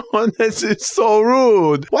death. Oh, this is so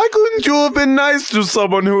rude. Why couldn't you have been nice to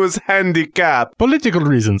someone who is handicapped? Political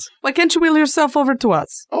reasons. Why can't you wheel yourself over to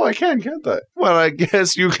us? Oh, I can't I? Well, I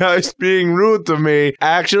guess you guys being rude to me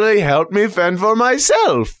actually helped me fend for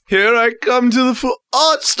myself. Here I come to the food.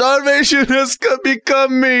 Oh, starvation has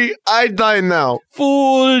become me. I die now.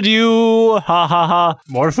 Fooled you. Ha ha ha.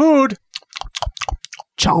 More food.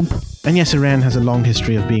 Chomp. And yes, Iran has a long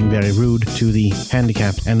history of being very rude to the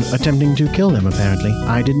handicapped and attempting to kill them, apparently.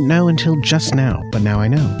 I didn't know until just now, but now I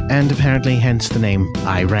know. And apparently, hence the name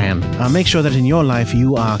Iran. Make sure that in your life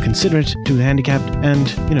you are considerate to the handicapped, and,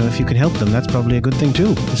 if you can help them, that's probably a good thing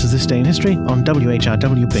too. This is This Day in History on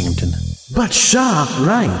WHRW Binghamton. But Shah,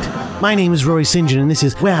 right. My name is Rory St. John, and this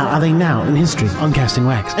is Where Are They Now in History on Casting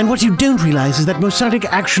Wax. And what you don't realize is that Mossadegh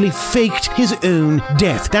actually faked his own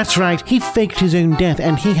death. That's right, he faked his own death,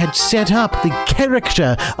 and he had set up the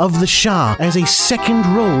character of the Shah as a second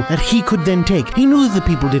role that he could then take. He knew that the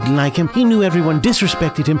people didn't like him. He knew everyone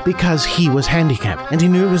disrespected him because he was handicapped. And he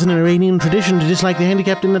knew it was an Iranian tradition to dislike the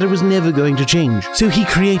handicapped and that it was never going to change. So he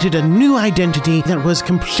created a new identity that was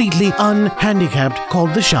completely unhandicapped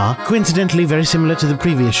called the Shah, coincidentally very similar to the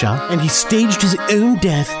previous Shah. and he staged his own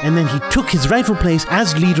death, and then he took his rightful place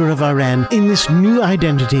as leader of Iran in this new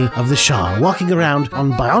identity of the Shah, walking around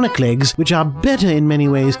on bionic legs, which are better in many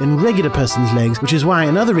ways than regular person's legs, which is why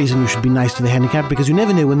another reason you should be nice to the handicapped, because you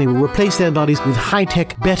never know when they will replace their bodies with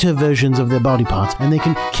high-tech, better versions of their body parts, and they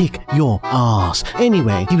can kick your ass.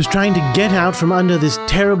 Anyway, he was trying to get out from under this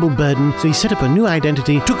terrible burden, so he set up a new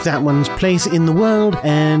identity, took that one's place in the world,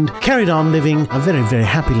 and carried on living a very, very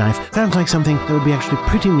happy life. Sounds like something that would be actually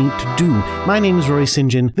pretty neat to do. My name is Rory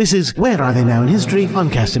St. John. This is Where Are They Now in History on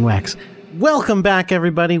Cast in Wax. Welcome back,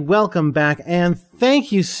 everybody. Welcome back, and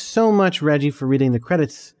thank you so much, Reggie, for reading the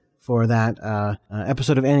credits for that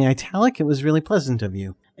episode of Annie Italic. It was really pleasant of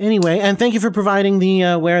you. Anyway, and thank you for providing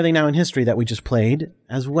the Where Are They Now in History that we just played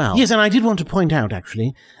as well. Yes, and I did want to point out,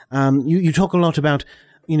 actually, you talk a lot about,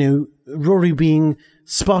 Rory being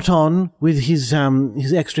spot on with his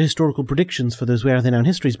extra historical predictions for those Where Are They Now in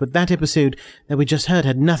Histories, but that episode that we just heard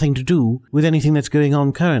had nothing to do with anything that's going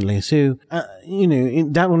on currently. So,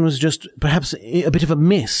 that one was just perhaps a bit of a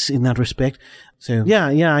miss in that respect. So,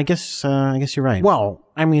 yeah, I guess you're right. Well,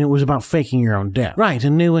 I mean, it was about faking your own death. Right,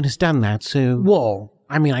 and no one has done that, so... Well,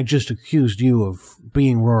 I mean, I just accused you of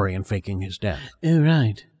being Rory and faking his death. Oh,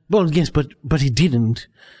 right. Well, yes, but he didn't.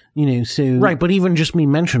 So... Right, but even just me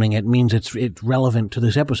mentioning it means it's relevant to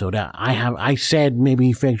this episode. I said maybe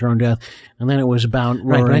he faked her own death, and then it was about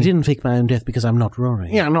Rory. Right, but I didn't fake my own death because I'm not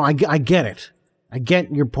Rory. Yeah, no, I get it. I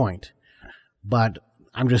get your point. But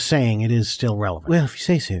I'm just saying it is still relevant. Well, if you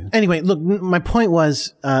say so. Anyway, look, my point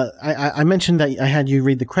was, I mentioned that I had you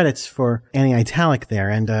read the credits for Annie Italic there,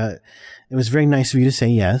 and it was very nice of you to say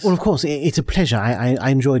yes. Well, of course, it's a pleasure. I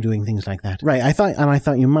enjoy doing things like that. Right, I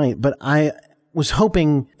thought you might, but I was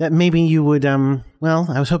hoping that maybe you would, I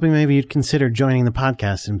was hoping maybe you'd consider joining the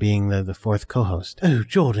podcast and being the fourth co-host. Oh,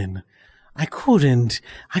 Jordan, I couldn't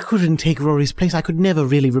take Rory's place. I could never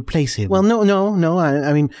really replace him. Well, no,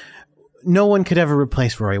 I mean, no one could ever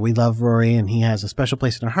replace Rory. We love Rory and he has a special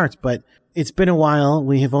place in our hearts, but it's been a while.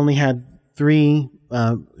 We have only had 3,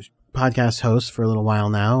 podcast hosts for a little while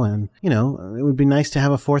now, and, it would be nice to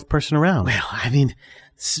have a fourth person around. Well, I mean,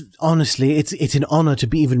 honestly, it's an honor to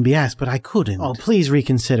even be asked, but I couldn't. Oh, please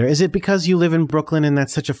reconsider. Is it because you live in Brooklyn and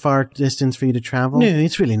that's such a far distance for you to travel? No,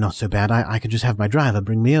 it's really not so bad. I could just have my driver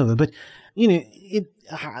bring me over, but,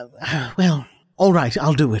 all right,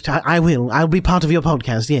 I'll do it. I will. I'll be part of your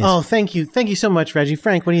podcast, yes. Oh, thank you. Thank you so much, Reggie.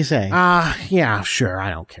 Frank, what do you say? Yeah, sure.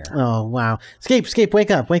 I don't care. Oh, wow. Scape, wake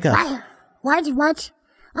up. What?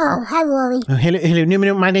 Oh, hi, Rory. Oh, hello.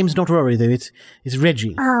 No, my name's not Rory, though. It's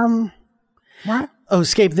Reggie. What? Oh,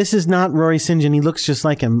 Scape, this is not Rory St. John. He looks just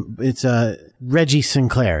like him. It's, Reggie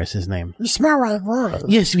Sinclair is his name. You smell like Rory.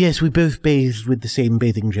 Yes, we both bathed with the same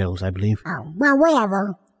bathing gels, I believe. Oh, well,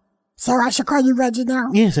 whatever. So I should call you Reggie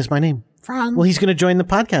now? Yes, that's my name. Fine. Well, he's going to join the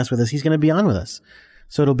podcast with us. He's going to be on with us.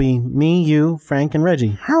 So it'll be me, you, Frank, and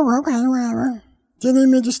Reggie. Oh, okay, whatever. Do you need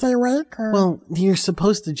me to stay awake? Or? Well, you're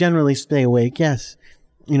supposed to generally stay awake, yes.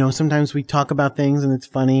 Sometimes we talk about things and it's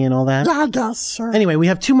funny and all that. Yeah, I guess, sure. Anyway, we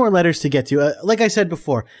have 2 more letters to get to. Like I said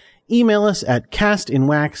before, email us at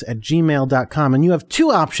castinwax@gmail.com, and you have 2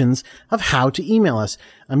 options of how to email us.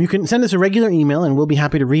 You can send us a regular email and we'll be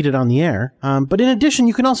happy to read it on the air. But in addition,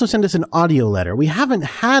 you can also send us an audio letter. We haven't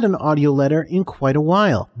had an audio letter in quite a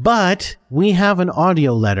while, but we have an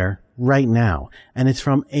audio letter right now, and it's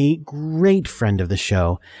from a great friend of the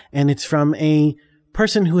show, and it's from a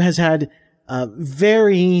person who has had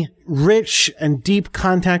very rich and deep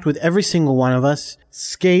contact with every single one of us.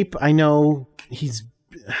 Scape, I know he's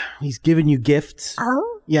given you gifts.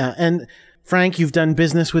 Oh? Yeah, and Frank, you've done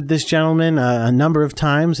business with this gentleman a number of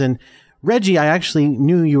times, and Reggie, I actually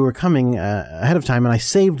knew you were coming ahead of time, and I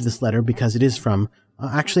saved this letter because it is from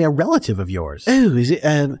actually a relative of yours. Oh, is it?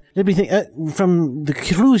 Let me think. From the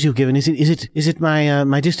clues you've given, is it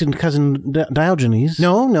my distant cousin Diogenes?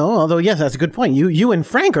 No. Although yes, that's a good point. You and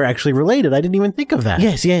Frank are actually related. I didn't even think of that.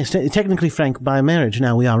 Yes. Technically, Frank, by marriage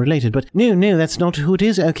now we are related, but no, that's not who it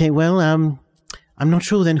is. Okay, well, I'm not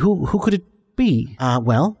sure then. Who could it be?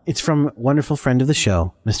 Well, it's from a wonderful friend of the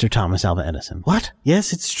show, Mr. Thomas Alva Edison. What?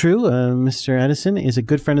 Yes, it's true. Mr. Edison is a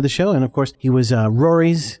good friend of the show, and of course, he was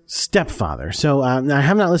Rory's stepfather. So I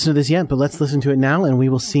have not listened to this yet, but let's listen to it now, and we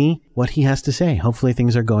will see what he has to say. Hopefully,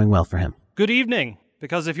 things are going well for him. Good evening,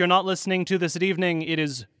 because if you're not listening to this at evening, it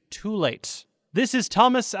is too late. This is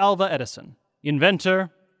Thomas Alva Edison,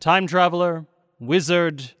 inventor, time traveler,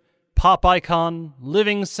 wizard, pop icon,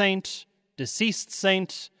 living saint, deceased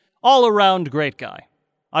saint, all-around great guy.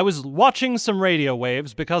 I was watching some radio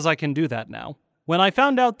waves, because I can do that now, when I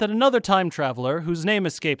found out that another time traveler, whose name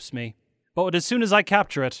escapes me, but as soon as I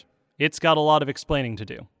capture it, it's got a lot of explaining to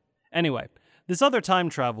do. Anyway, this other time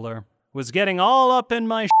traveler was getting all up in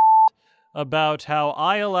my about how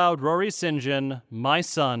I allowed Rory St. John, my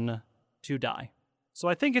son, to die. So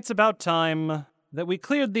I think it's about time that we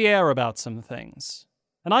cleared the air about some things.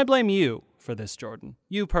 And I blame you for this, Jordan.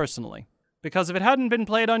 You personally. Because if it hadn't been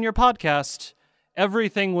played on your podcast,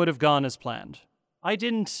 everything would have gone as planned. I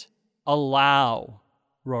didn't allow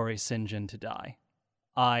Rory St. John to die.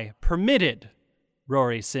 I permitted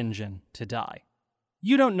Rory St. John to die.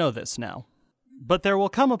 You don't know this now, but there will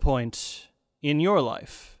come a point in your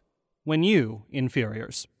life when you,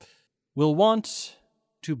 inferiors, will want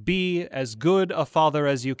to be as good a father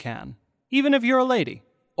as you can, even if you're a lady,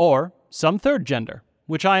 or some third gender,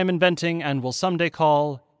 which I am inventing and will someday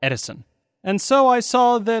call Edison. And so I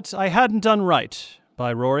saw that I hadn't done right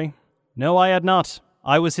by Rory. No, I had not.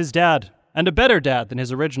 I was his dad, and a better dad than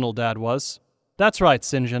his original dad was. That's right,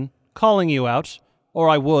 St. John, calling you out, or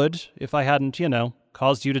I would if I hadn't,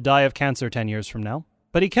 caused you to die of cancer 10 years from now.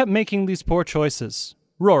 But he kept making these poor choices.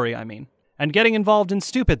 Rory, I mean. And getting involved in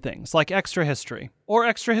stupid things like extra history, or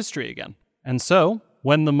extra history again. And so,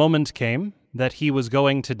 when the moment came that he was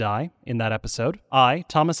going to die in that episode, I,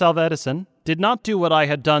 Thomas Alva Edison, did not do what I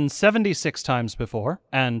had done 76 times before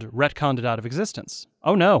and retconned it out of existence.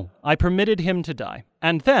 Oh no, I permitted him to die.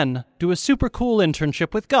 And then do a super cool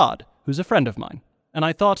internship with God, who's a friend of mine. And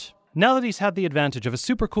I thought, now that he's had the advantage of a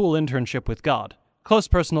super cool internship with God, close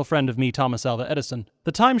personal friend of me, Thomas Alva Edison,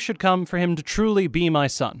 the time should come for him to truly be my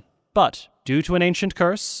son. But, due to an ancient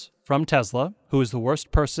curse from Tesla, who is the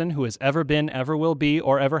worst person who has ever been, ever will be,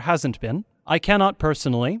 or ever hasn't been, I cannot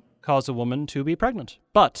personally cause a woman to be pregnant.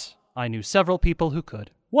 But I knew several people who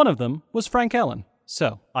could. One of them was Frank Allen.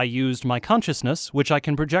 So, I used my consciousness, which I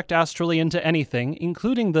can project astrally into anything,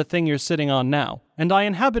 including the thing you're sitting on now, and I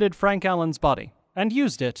inhabited Frank Allen's body, and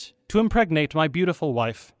used it to impregnate my beautiful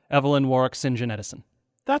wife, Evelyn Warwick St. John Edison.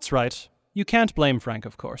 That's right. You can't blame Frank,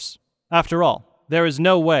 of course. After all, there is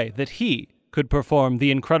no way that he could perform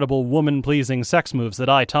the incredible woman-pleasing sex moves that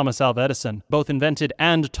I, Thomas Alva Edison, both invented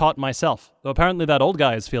and taught myself. Though apparently that old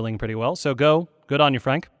guy is feeling pretty well, so good on you,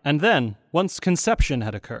 Frank. And then, once conception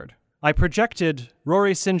had occurred, I projected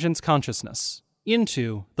Rory St. John's consciousness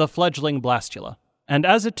into the fledgling blastula. And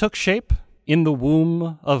as it took shape in the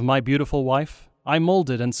womb of my beautiful wife, I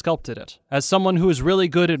molded and sculpted it, as someone who is really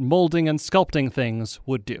good at molding and sculpting things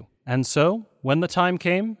would do. And so, when the time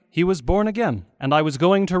came, he was born again, and I was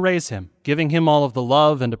going to raise him, giving him all of the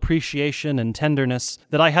love and appreciation and tenderness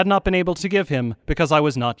that I had not been able to give him because I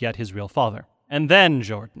was not yet his real father. And then,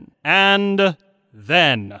 Jordan,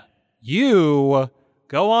 you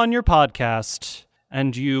go on your podcast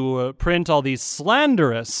and you print all these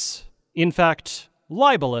slanderous, in fact,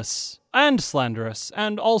 libelous, and slanderous,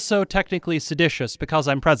 and also technically seditious because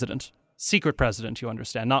I'm president. Secret president, you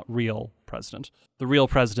understand, not real president. The real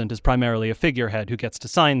president is primarily a figurehead who gets to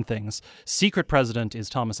sign things. Secret president is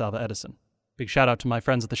Thomas Alva Edison. Big shout out to my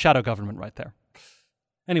friends at the shadow government right there.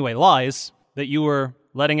 Anyway, lies that you were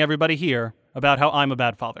letting everybody hear about how I'm a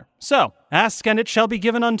bad father. So, ask and it shall be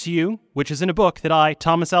given unto you, which is in a book that I,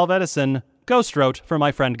 Thomas Alva Edison, ghost wrote for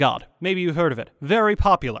my friend God. Maybe you heard of it. Very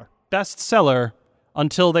popular. Bestseller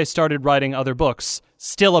until they started writing other books.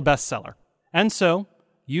 Still a bestseller. And so,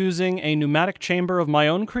 using a pneumatic chamber of my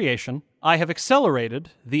own creation, I have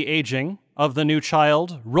accelerated the aging of the new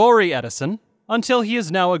child, Rory Edison, until he is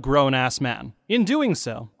now a grown-ass man. In doing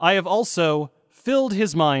so, I have also filled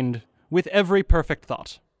his mind with every perfect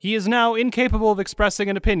thought. He is now incapable of expressing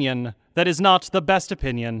an opinion that is not the best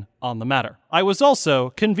opinion on the matter. I was also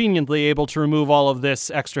conveniently able to remove all of this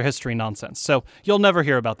extra history nonsense, so you'll never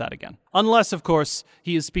hear about that again. Unless, of course,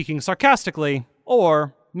 he is speaking sarcastically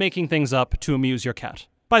or making things up to amuse your cat.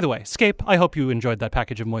 By the way, Scape, I hope you enjoyed that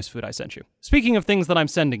package of moist food I sent you. Speaking of things that I'm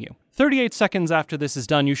sending you, 38 seconds after this is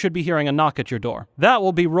done, you should be hearing a knock at your door. That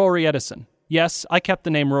will be Rory Edison. Yes, I kept the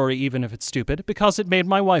name Rory even if it's stupid, because it made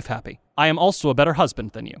my wife happy. I am also a better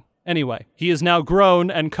husband than you. Anyway, he is now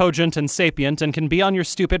grown and cogent and sapient and can be on your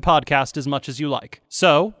stupid podcast as much as you like.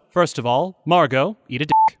 So, first of all, Margot, eat a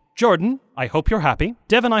dick. Jordan, I hope you're happy.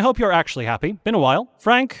 Devin, I hope you're actually happy. Been a while.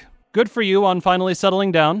 Frank, good for you on finally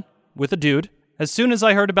settling down with a dude. As soon as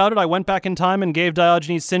I heard about it, I went back in time and gave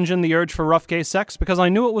Diogenes St. John the urge for rough gay sex because I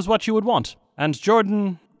knew it was what you would want. And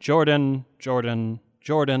Jordan,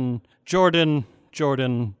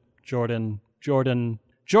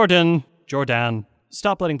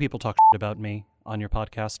 stop letting people talk shit about me on your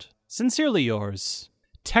podcast. Sincerely yours.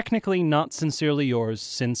 Technically not sincerely yours,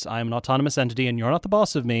 since I'm an autonomous entity and you're not the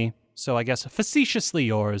boss of me, so I guess facetiously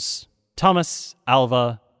yours, Thomas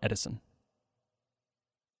Alva Edison.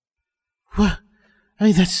 What? I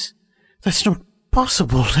mean, that's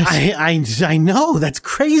possible. I know, that's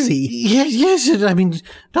crazy. Yes, I mean,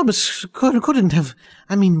 Thomas couldn't have,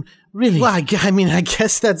 I mean, really. Well, I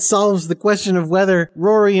guess that solves the question of whether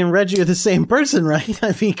Rory and Reggie are the same person, right?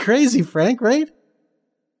 I mean, crazy, Frank, right?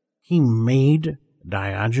 He made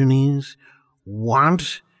Diogenes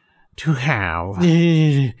want to have.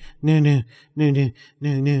 No.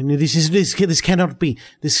 This cannot be.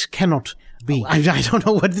 This cannot be. I don't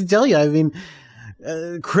know what to tell you. I mean,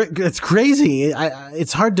 it's crazy.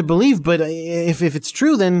 It's hard to believe, but if it's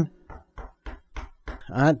true, then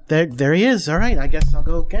there he is. All right, I guess I'll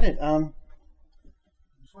go get it.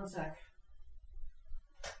 Just one sec.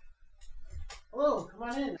 Hello, come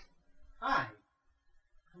on in. Hi.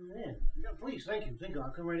 Come in. Yeah, please, thank you.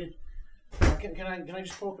 I'll come right in. Can I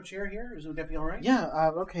just pull up a chair here? Would that be all right?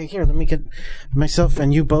 Yeah. Okay. Here, let me get myself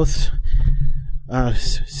and you both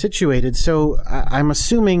situated. So I'm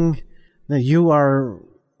assuming that you are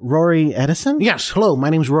Rory Edison? Yes. Hello, my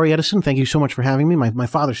name is Rory Edison. Thank you so much for having me. My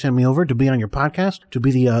father sent me over to be on your podcast, to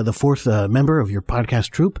be the fourth member of your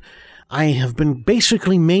podcast troupe. I have been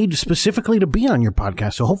basically made specifically to be on your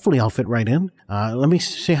podcast, so hopefully I'll fit right in. Let me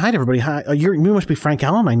say hi to everybody. Hi, you must be Frank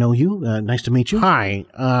Allen. I know you. Nice to meet you. Hi,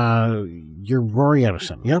 you're Rory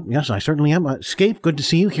Edison. Yep, yes, I certainly am. Scape, good to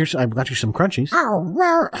see you. Here's, I've got you some crunchies. Oh,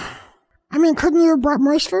 well, I mean, couldn't you have brought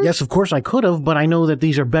moist food? Yes, of course I could have, but I know that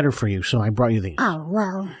these are better for you, so I brought you these. Oh,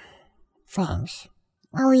 well, thanks.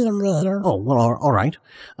 I'll eat them later. Oh, well, all right.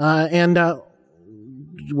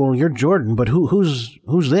 Well, you're Jordan, but who's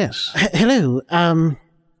this? Hello.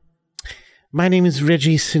 My name is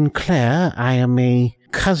Reggie Sinclair. I am a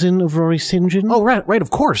cousin of Rory St. John. Oh, right, of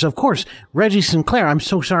course. Reggie Sinclair. I'm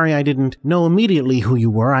so sorry I didn't know immediately who you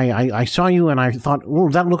were. I saw you and I thought, well,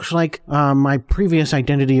 that looks like my previous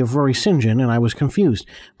identity of Rory St. John, and I was confused.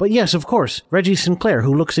 But yes, of course, Reggie Sinclair,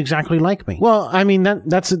 who looks exactly like me. Well, I mean,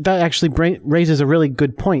 that actually raises a really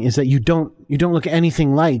good point, is that you don't look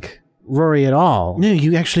anything like Rory at all. No,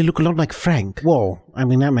 you actually look a lot like Frank. Whoa, I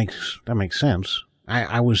mean, that makes sense.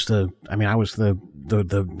 I was the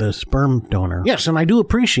sperm donor. Yes, and I do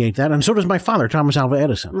appreciate that, and so does my father, Thomas Alva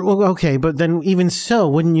Edison. Well, okay, but then even so,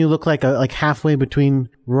 wouldn't you look like halfway between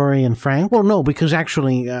Rory and Frank? Well, no, because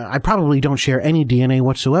actually, I probably don't share any DNA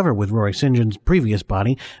whatsoever with Rory St. John's previous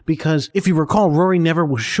body, because if you recall, Rory never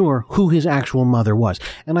was sure who his actual mother was.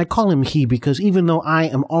 And I call him he because even though I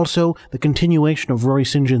am also the continuation of Rory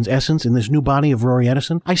St. John's essence in this new body of Rory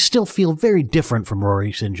Edison, I still feel very different from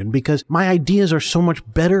Rory St. John because my ideas are so much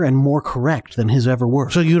better and more correct than his ever were.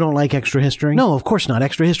 So you don't like extra history? No, of course not.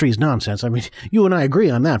 Extra history is nonsense. I mean, you and I agree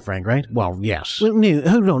on that, Frank, right? Well, yes. Well, no,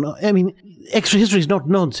 hold on. I mean, extra history is not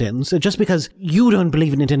nonsense. Just because you don't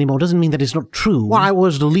believe in it anymore doesn't mean that it's not true. Well, I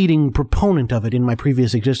was the leading proponent of it in my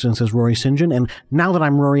previous existence as Rory St. John, and now that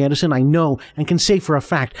I'm Rory Edison, I know and can say for a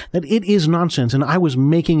fact that it is nonsense, and I was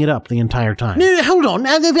making it up the entire time. No, hold on.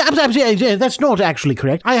 That's not actually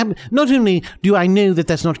correct. Not only do I know that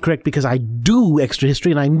that's not correct because I do extra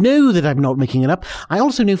history, and I know that I'm not making it up, I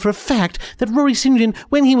also know for a fact that Rory St. John,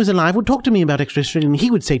 when he was alive, would talk to me about extra history, and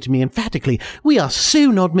he would say to me emphatically, "We are so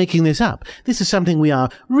not making this up. This is something we are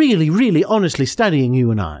really, really honestly studying, you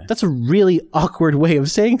and I." That's a really awkward way of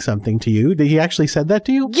saying something to you. Did he actually said that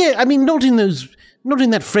to you? Yeah, I mean, not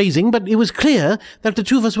in that phrasing, but it was clear that the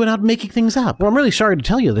two of us were not making things up. Well, I'm really sorry to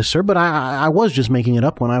tell you this, sir, but I was just making it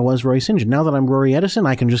up when I was Rory St. John. Now that I'm Rory Edison,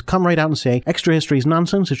 I can just come right out and say, extra history is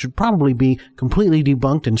nonsense. It should probably be completely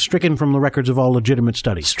debunked and stricken from the records of all legitimate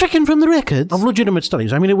studies. Stricken from the records? Of legitimate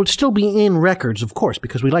studies. I mean, it would still be in records, of course,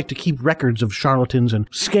 because we like to keep records of charlatans and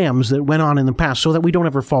scams that went on in the past so that we don't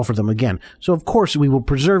ever fall for them again. So, of course, we will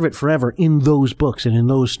preserve it forever in those books and in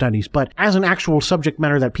those studies. But as an actual subject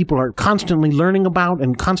matter that people are constantly learning about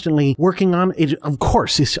and constantly working on, it, of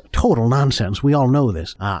course, is total nonsense. We all know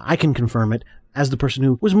this. I can confirm it as the person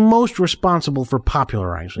who was most responsible for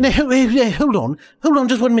popularizing. Now, hold on,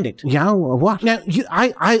 just 1 minute. Yeah, what? Now,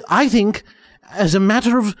 I think, as a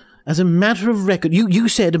matter of record, you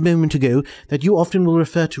said a moment ago that you often will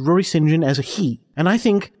refer to Rory St. John as a he. And I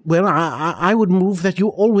think, well, I would move that you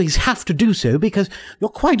always have to do so because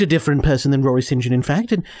you're quite a different person than Rory St. John, in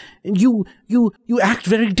fact. And you act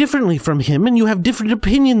very differently from him and you have different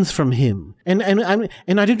opinions from him. And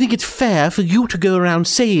I don't think it's fair for you to go around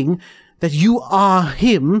saying that you are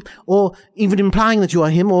him, or even implying that you are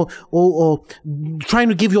him, or trying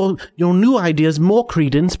to give your new ideas more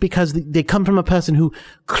credence because they come from a person who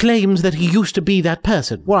claims that he used to be that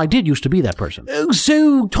person. Well, I did used to be that person.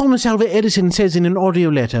 So Thomas Alva Edison says in an audio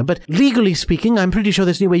letter, but legally speaking, I'm pretty sure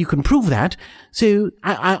there's no way you can prove that. So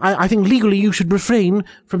I think legally you should refrain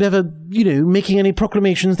from ever, making any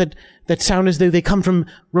proclamations that sound as though they come from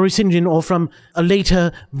Rory St. John or from a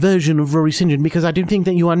later version of Rory St. John, because I don't think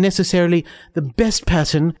that you are necessarily the best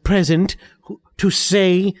person present to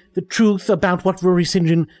say the truth about what Rory St.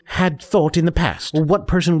 John had thought in the past. Well, what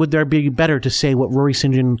person would there be better to say what Rory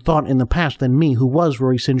St. John thought in the past than me, who was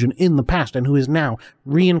Rory St. John in the past and who is now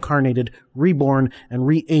reincarnated, reborn, and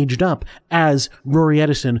re-aged up as Rory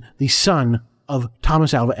Edison, the son of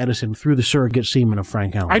Thomas Alva Edison through the surrogate semen of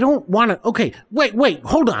Frank Allen. I don't want to... Okay, wait,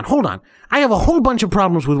 hold on. I have a whole bunch of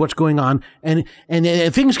problems with what's going on, and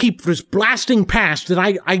things keep just blasting past that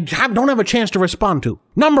I don't have a chance to respond to.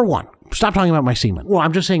 Number one, stop talking about my semen. Well,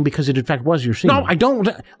 I'm just saying because it in fact was your semen. No, I don't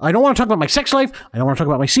want to talk about my sex life. I don't want to talk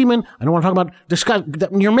about my semen. I don't want to talk about discuss.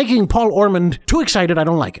 You're making Paul Ormond too excited. I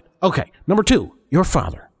don't like it. Okay, number two, your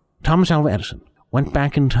father, Thomas Alva Edison, went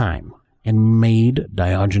back in time and made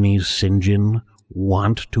Diogenes St. John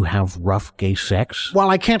want to have rough gay sex.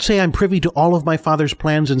 While I can't say I'm privy to all of my father's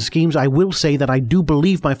plans and schemes, I will say that I do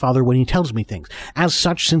believe my father when he tells me things. As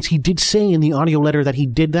such, since he did say in the audio letter that he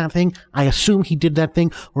did that thing, I assume he did that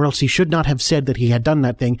thing, or else he should not have said that he had done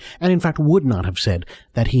that thing, and in fact would not have said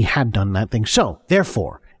that he had done that thing. So,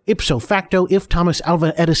 therefore, ipso facto, if Thomas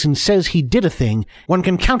Alva Edison says he did a thing, one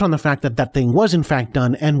can count on the fact that that thing was in fact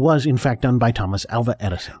done and was in fact done by Thomas Alva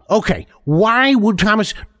Edison. Okay, why would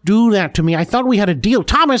Thomas do that to me? I thought we had a deal.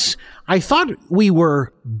 Thomas, I thought we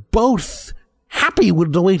were both happy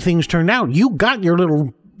with the way things turned out. You got your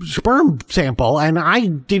little sperm sample and I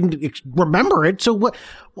didn't remember it, so what?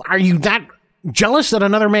 Are you that jealous that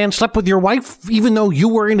another man slept with your wife, even though you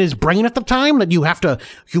were in his brain at the time, that you have to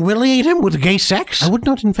humiliate him with gay sex? I would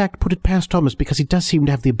not, in fact, put it past Thomas, because he does seem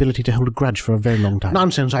to have the ability to hold a grudge for a very long time.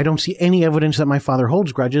 Nonsense. I don't see any evidence that my father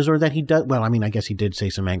holds grudges, or that he does. Well, I mean, I guess he did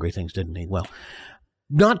say some angry things, didn't he? Well,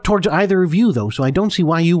 not towards either of you, though, so I don't see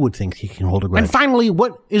why you would think he can hold a grudge. And finally,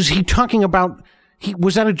 what is he talking about?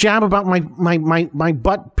 Was that a jab about my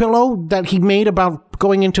butt pillow that he made about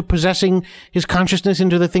going into possessing his consciousness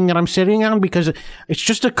into the thing that I'm sitting on? Because it's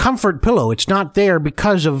just a comfort pillow. It's not there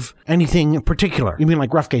because of anything particular. You mean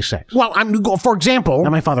like rough gay sex? Well, for example,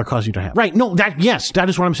 that my father caused you to have. Right. No, that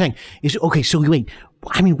is what I'm saying. Okay, so wait.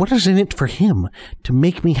 I mean, what is in it for him to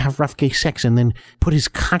make me have rough gay sex and then put his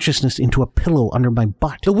consciousness into a pillow under my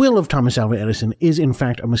butt? The will of Thomas Alva Edison is in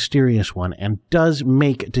fact a mysterious one and does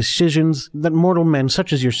make decisions that mortal men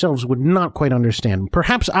such as yourselves would not quite understand.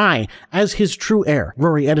 Perhaps I, as his true heir,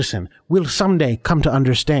 Rory Edison, will someday come to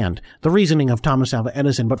understand the reasoning of Thomas Alva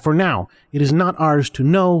Edison, but for now, it is not ours to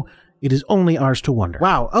know, it is only ours to wonder.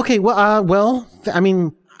 Wow, okay, I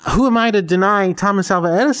mean, who am I to deny Thomas Alva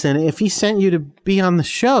Edison? If he sent you to be on the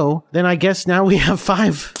show, then I guess now we have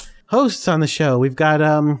 5 hosts on the show. We've got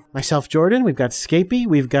myself, Jordan, we've got Scapey,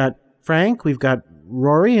 we've got Frank, we've got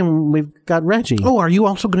Rory, and we've got Reggie. Oh, are you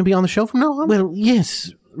also going to be on the show from now on? Well,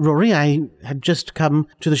 yes, Rory, I had just come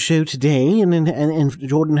to the show today, and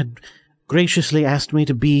Jordan had graciously asked me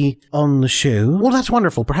to be on the show. Well, that's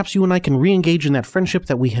wonderful. Perhaps you and I can re-engage in that friendship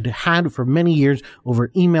that we had for many years over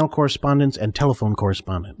email correspondence and telephone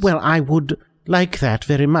correspondence. Well, I would like that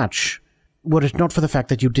very much, were it not for the fact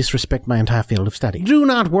that you disrespect my entire field of study. Do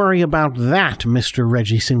not worry about that, Mr.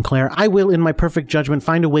 Reggie Sinclair. I will, in my perfect judgment,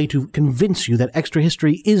 find a way to convince you that extra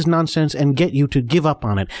history is nonsense and get you to give up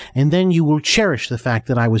on it. And then you will cherish the fact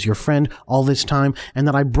that I was your friend all this time and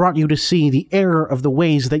that I brought you to see the error of the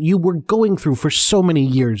ways that you were going through for so many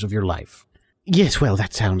years of your life. Yes, well,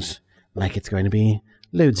 that sounds like it's going to be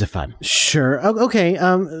loads of fun. Sure. Okay.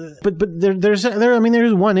 But there's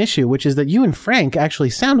one issue, which is that you and Frank actually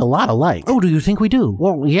sound a lot alike. Oh, do you think we do?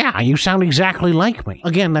 Well, yeah, you sound exactly like me.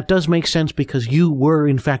 Again, that does make sense because you were,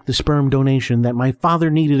 in fact, the sperm donation that my father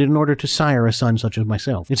needed in order to sire a son such as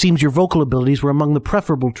myself. It seems your vocal abilities were among the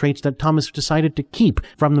preferable traits that Thomas decided to keep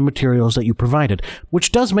from the materials that you provided,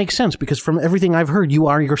 which does make sense because from everything I've heard, you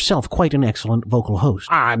are yourself quite an excellent vocal host.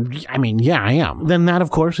 I mean, yeah, I am. Then that,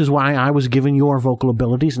 of course, is why I was given your vocal ability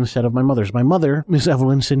abilities instead of my mother's. My mother, Miss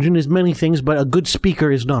Evelyn St. John, is many things, but a good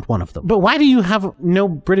speaker is not one of them. But why do you have no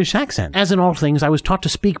British accent? As in all things, I was taught to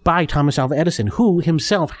speak by Thomas Alva Edison, who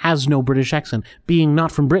himself has no British accent, being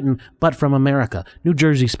not from Britain, but from America, New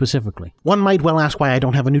Jersey specifically. One might well ask why I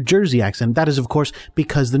don't have a New Jersey accent. That is, of course,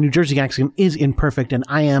 because the New Jersey accent is imperfect, and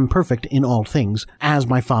I am perfect in all things, as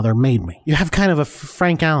my father made me. You have kind of a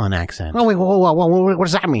Frank Allen accent. Oh, wait, whoa, what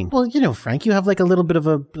does that mean? Well, you know, Frank, you have like a little bit of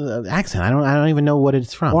a accent. I don't even know what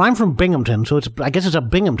it's from. Well, I'm from Binghamton, so I guess it's a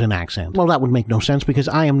Binghamton accent. Well, that would make no sense because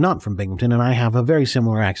I am not from Binghamton, and I have a very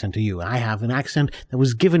similar accent to you. I have an accent that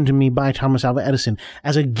was given to me by Thomas Alva Edison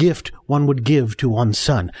as a gift one would give to one's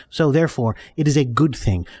son. So therefore, it is a good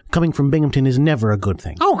thing. Coming from Binghamton is never a good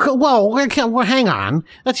thing. Oh, whoa, hang on.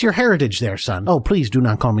 That's your heritage there, son. Oh, please do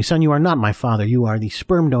not call me son. You are not my father. You are the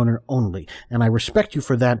sperm donor only, and I respect you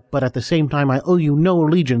for that, but at the same time, I owe you no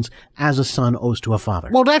allegiance as a son owes to a father.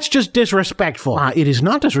 Well, that's just disrespectful. It is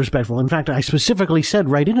not disrespectful. In fact, I specifically said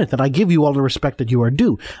right in it that I give you all the respect that you are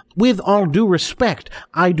due. With all due respect,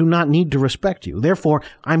 I do not need to respect you. Therefore,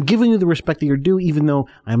 I'm giving you the respect that you're due, even though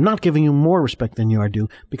I am not giving you more respect than you are due,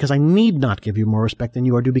 because I need not give you more respect than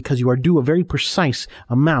you are due, because you are due a very precise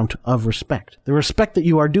amount of respect. The respect that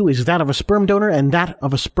you are due is that of a sperm donor, and that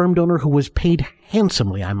of a sperm donor who was paid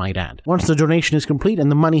handsomely, I might add. Once the donation is complete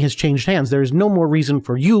and the money has changed hands, there is no more reason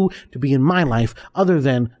for you to be in my life other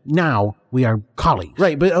than now we are colleagues.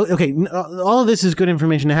 Right, but okay, all of this is good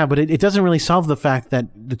information to have, but it doesn't really solve the fact that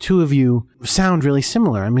the two of you sound really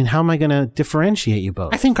similar. I mean, how am I going to differentiate you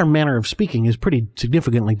both? I think our manner of speaking is pretty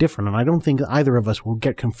significantly different, and I don't think either of us will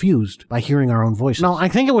get confused by hearing our own voices. No, I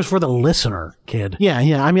think it was for the listener, kid. Yeah,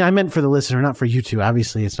 I mean, I meant for the listener, not for you two.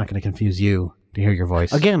 Obviously, it's not going to confuse you to hear your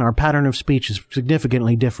voice. Again, our pattern of speech is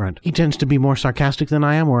significantly different. He tends to be more sarcastic than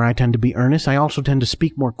I am, where I tend to be earnest. I also tend to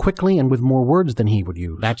speak more quickly and with more words than he would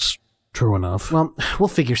use. That's true enough. Well, we'll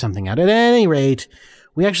figure something out. At any rate,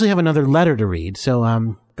 we actually have another letter to read, so,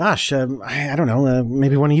 I don't know,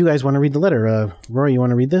 maybe one of you guys want to read the letter. Rory, you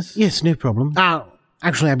want to read this? Yes, no problem.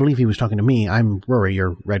 Actually, I believe he was talking to me. I'm Rory,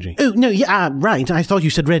 you're Reggie. Oh, no, yeah, right. I thought you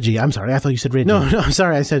said Reggie. I'm sorry, I thought you said Reggie. No, I'm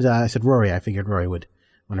sorry, I said Rory. I figured Rory would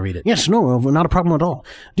want to read it. Yes, no, not a problem at all.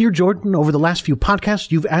 Dear Jordan, over the last few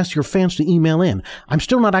podcasts, you've asked your fans to email in. I'm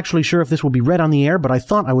still not actually sure if this will be read on the air, but I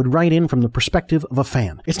thought I would write in from the perspective of a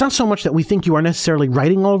fan. It's not so much that we think you are necessarily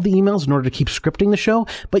writing all of the emails in order to keep scripting the show,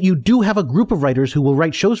 but you do have a group of writers who will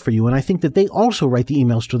write shows for you, and I think that they also write the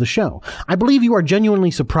emails to the show. I believe you are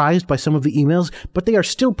genuinely surprised by some of the emails, but they are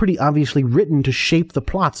still pretty obviously written to shape the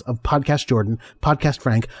plots of Podcast Jordan, Podcast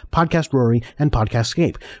Frank, Podcast Rory, and Podcast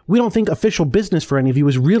Scape. We don't think official business for any of you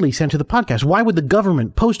is really sent to the podcast. Why would the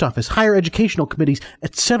government, post office, higher educational committees,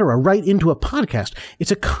 etc. write into a podcast?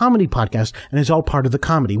 It's a comedy podcast, and it's all part of the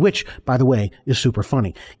comedy, which, by the way, is super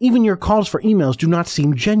funny. Even your calls for emails do not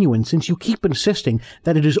seem genuine, since you keep insisting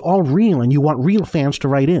that it is all real and you want real fans to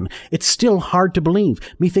write in. It's still hard to believe.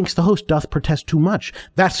 Methinks the host doth protest too much.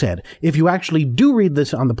 That said, if you actually do read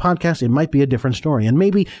this on the podcast, it might be a different story, and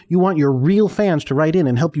maybe you want your real fans to write in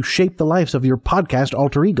and help you shape the lives of your podcast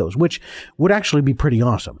alter egos, which would actually be pretty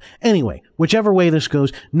awesome. Anyway, whichever way this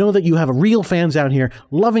goes, know that you have real fans out here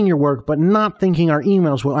loving your work, but not thinking our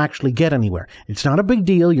emails will actually get anywhere. It's not a big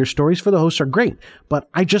deal. Your stories for the hosts are great, but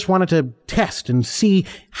I just wanted to test and see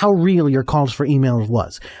how real your calls for emails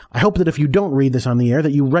was. I hope that if you don't read this on the air,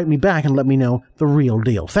 that you write me back and let me know the real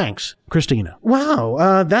deal. Thanks, Christina.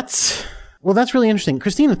 Wow, that's really interesting.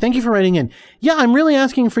 Christina, thank you for writing in. Yeah, I'm really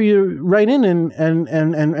asking for you to write in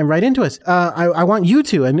and write into us. I want you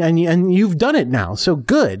to, and you've done it now. So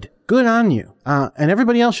good on you. And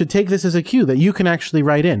everybody else should take this as a cue that you can actually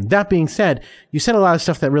write in. That being said, you said a lot of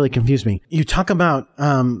stuff that really confused me. You talk about,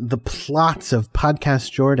 the plots of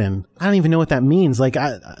Podcast Jordan. I don't even know what that means. Like,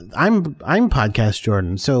 I'm Podcast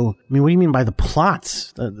Jordan. So, I mean, what do you mean by the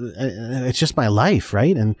plots? It's just my life,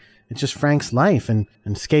 right? And it's just Frank's life and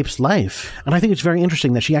Scape's life. And I think it's very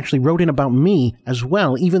interesting that she actually wrote in about me as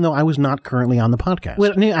well, even though I was not currently on the podcast.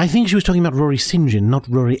 Well, I think she was talking about Rory St. John, not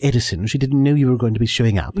Rory Edison. She didn't know you were going to be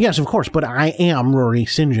showing up. Yes, of course, but I am Rory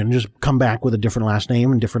St. John, just come back with a different last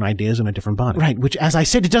name and different ideas and a different body. Right, which, as I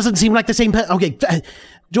said, it doesn't seem like the same okay,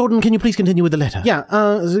 Jordan, can you please continue with the letter? Yeah,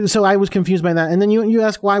 so I was confused by that. And then you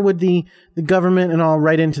ask, why would the government and all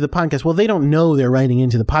write into the podcast? Well, they don't know they're writing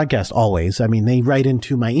into the podcast always. I mean, they write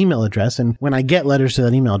into my email address, and when I get letters to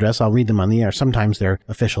that email address, I'll read them on the air. Sometimes they're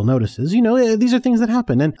official notices. You know, these are things that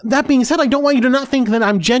happen. And that being said, I don't want you to not think that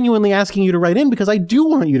I'm genuinely asking you to write in, because I do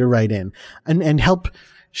want you to write in and help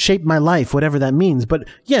shape my life, whatever that means. But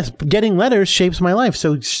yes, getting letters shapes my life.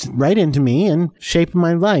 So write into me and shape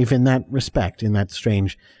my life in that respect, in that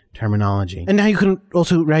strange terminology. And now you can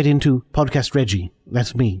also write into Podcast Reggie.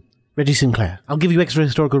 That's me. Reggie Sinclair. I'll give you extra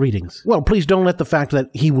historical readings. Well, please don't let the fact that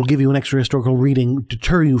he will give you an extra historical reading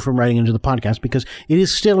deter you from writing into the podcast, because it is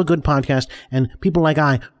still a good podcast, and people like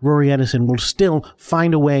I, Rory Edison, will still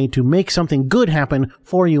find a way to make something good happen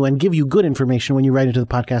for you and give you good information when you write into the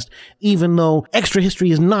podcast, even though extra history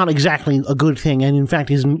is not exactly a good thing, and in fact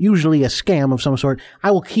is usually a scam of some sort.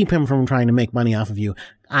 I will keep him from trying to make money off of you.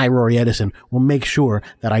 I, Rory Edison, will make sure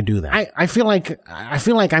that I do that. I feel like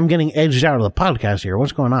I'm getting edged out of the podcast here.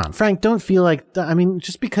 What's going on? Frank, don't feel like, I mean,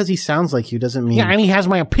 just because he sounds like you doesn't mean... Yeah, and he has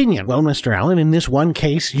my opinion. Well, Mr. Allen, in this one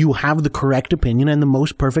case, you have the correct opinion and the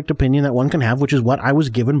most perfect opinion that one can have, which is what I was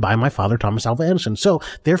given by my father, Thomas Alva Edison. So,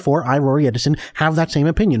 therefore, I, Rory Edison, have that same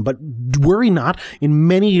opinion. But worry not, in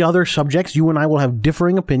many other subjects, you and I will have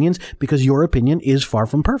differing opinions because your opinion is far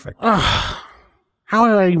from perfect. How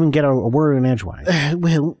did I even get a word in edgewise?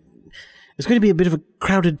 Well, it's going to be a bit of a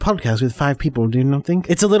crowded podcast with 5 people, do you not think?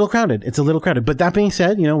 It's a little crowded. But that being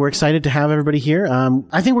said, we're excited to have everybody here.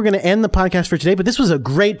 I think we're going to end the podcast for today, but this was a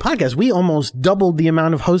great podcast. We almost doubled the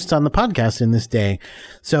amount of hosts on the podcast in this day.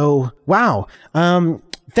 So, wow.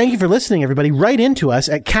 Thank you for listening, everybody. Write into us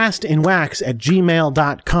at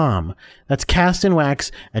castinwax@gmail.com. That's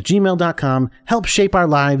castinwax@gmail.com. Help shape our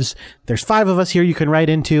lives. There's 5 of us here you can write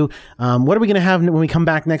into. What are we going to have when we come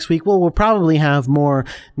back next week? Well, we'll probably have more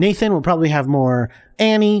Nathan. We'll probably have more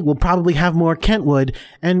Annie. We'll probably have more Kentwood.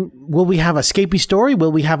 And will we have a Scapy story?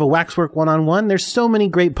 Will we have a Waxwork one-on-one? There's so many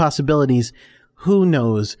great possibilities. Who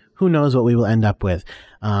knows? Who knows what we will end up with?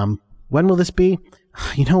 When will this be?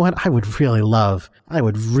 You know what? I would really love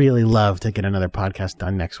to get another podcast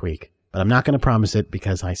done next week, but I'm not going to promise it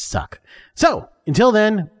because I suck. So until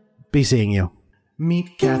then, be seeing you.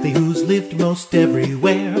 Meet Kathy, who's lived most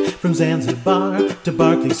everywhere, from Zanzibar to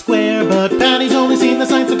Berkeley Square, but Patty's only seen the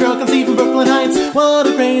sights a girl can see from Brooklyn Heights. What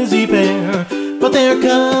a crazy pair, but they're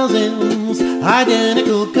cousins,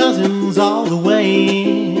 identical cousins all the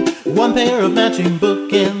way. One pair of matching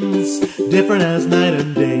bookends, different as night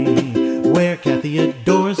and day. Where Kathy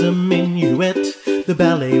adores a minuet, the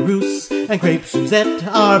ballet russe and crepe Suzette.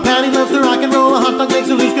 Our Patty loves to rock and roll, a hot dog makes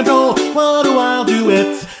her lose control. What a wild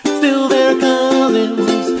duet, still they're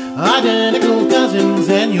cousins, identical cousins,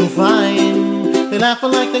 and you'll find they laugh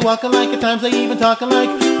alike, they walk alike, at times they even talk alike.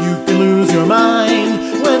 You can lose your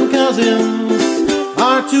mind when cousins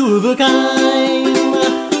are 2 of a kind.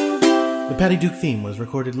 The Patty Duke theme was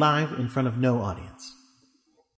recorded live in front of no audience.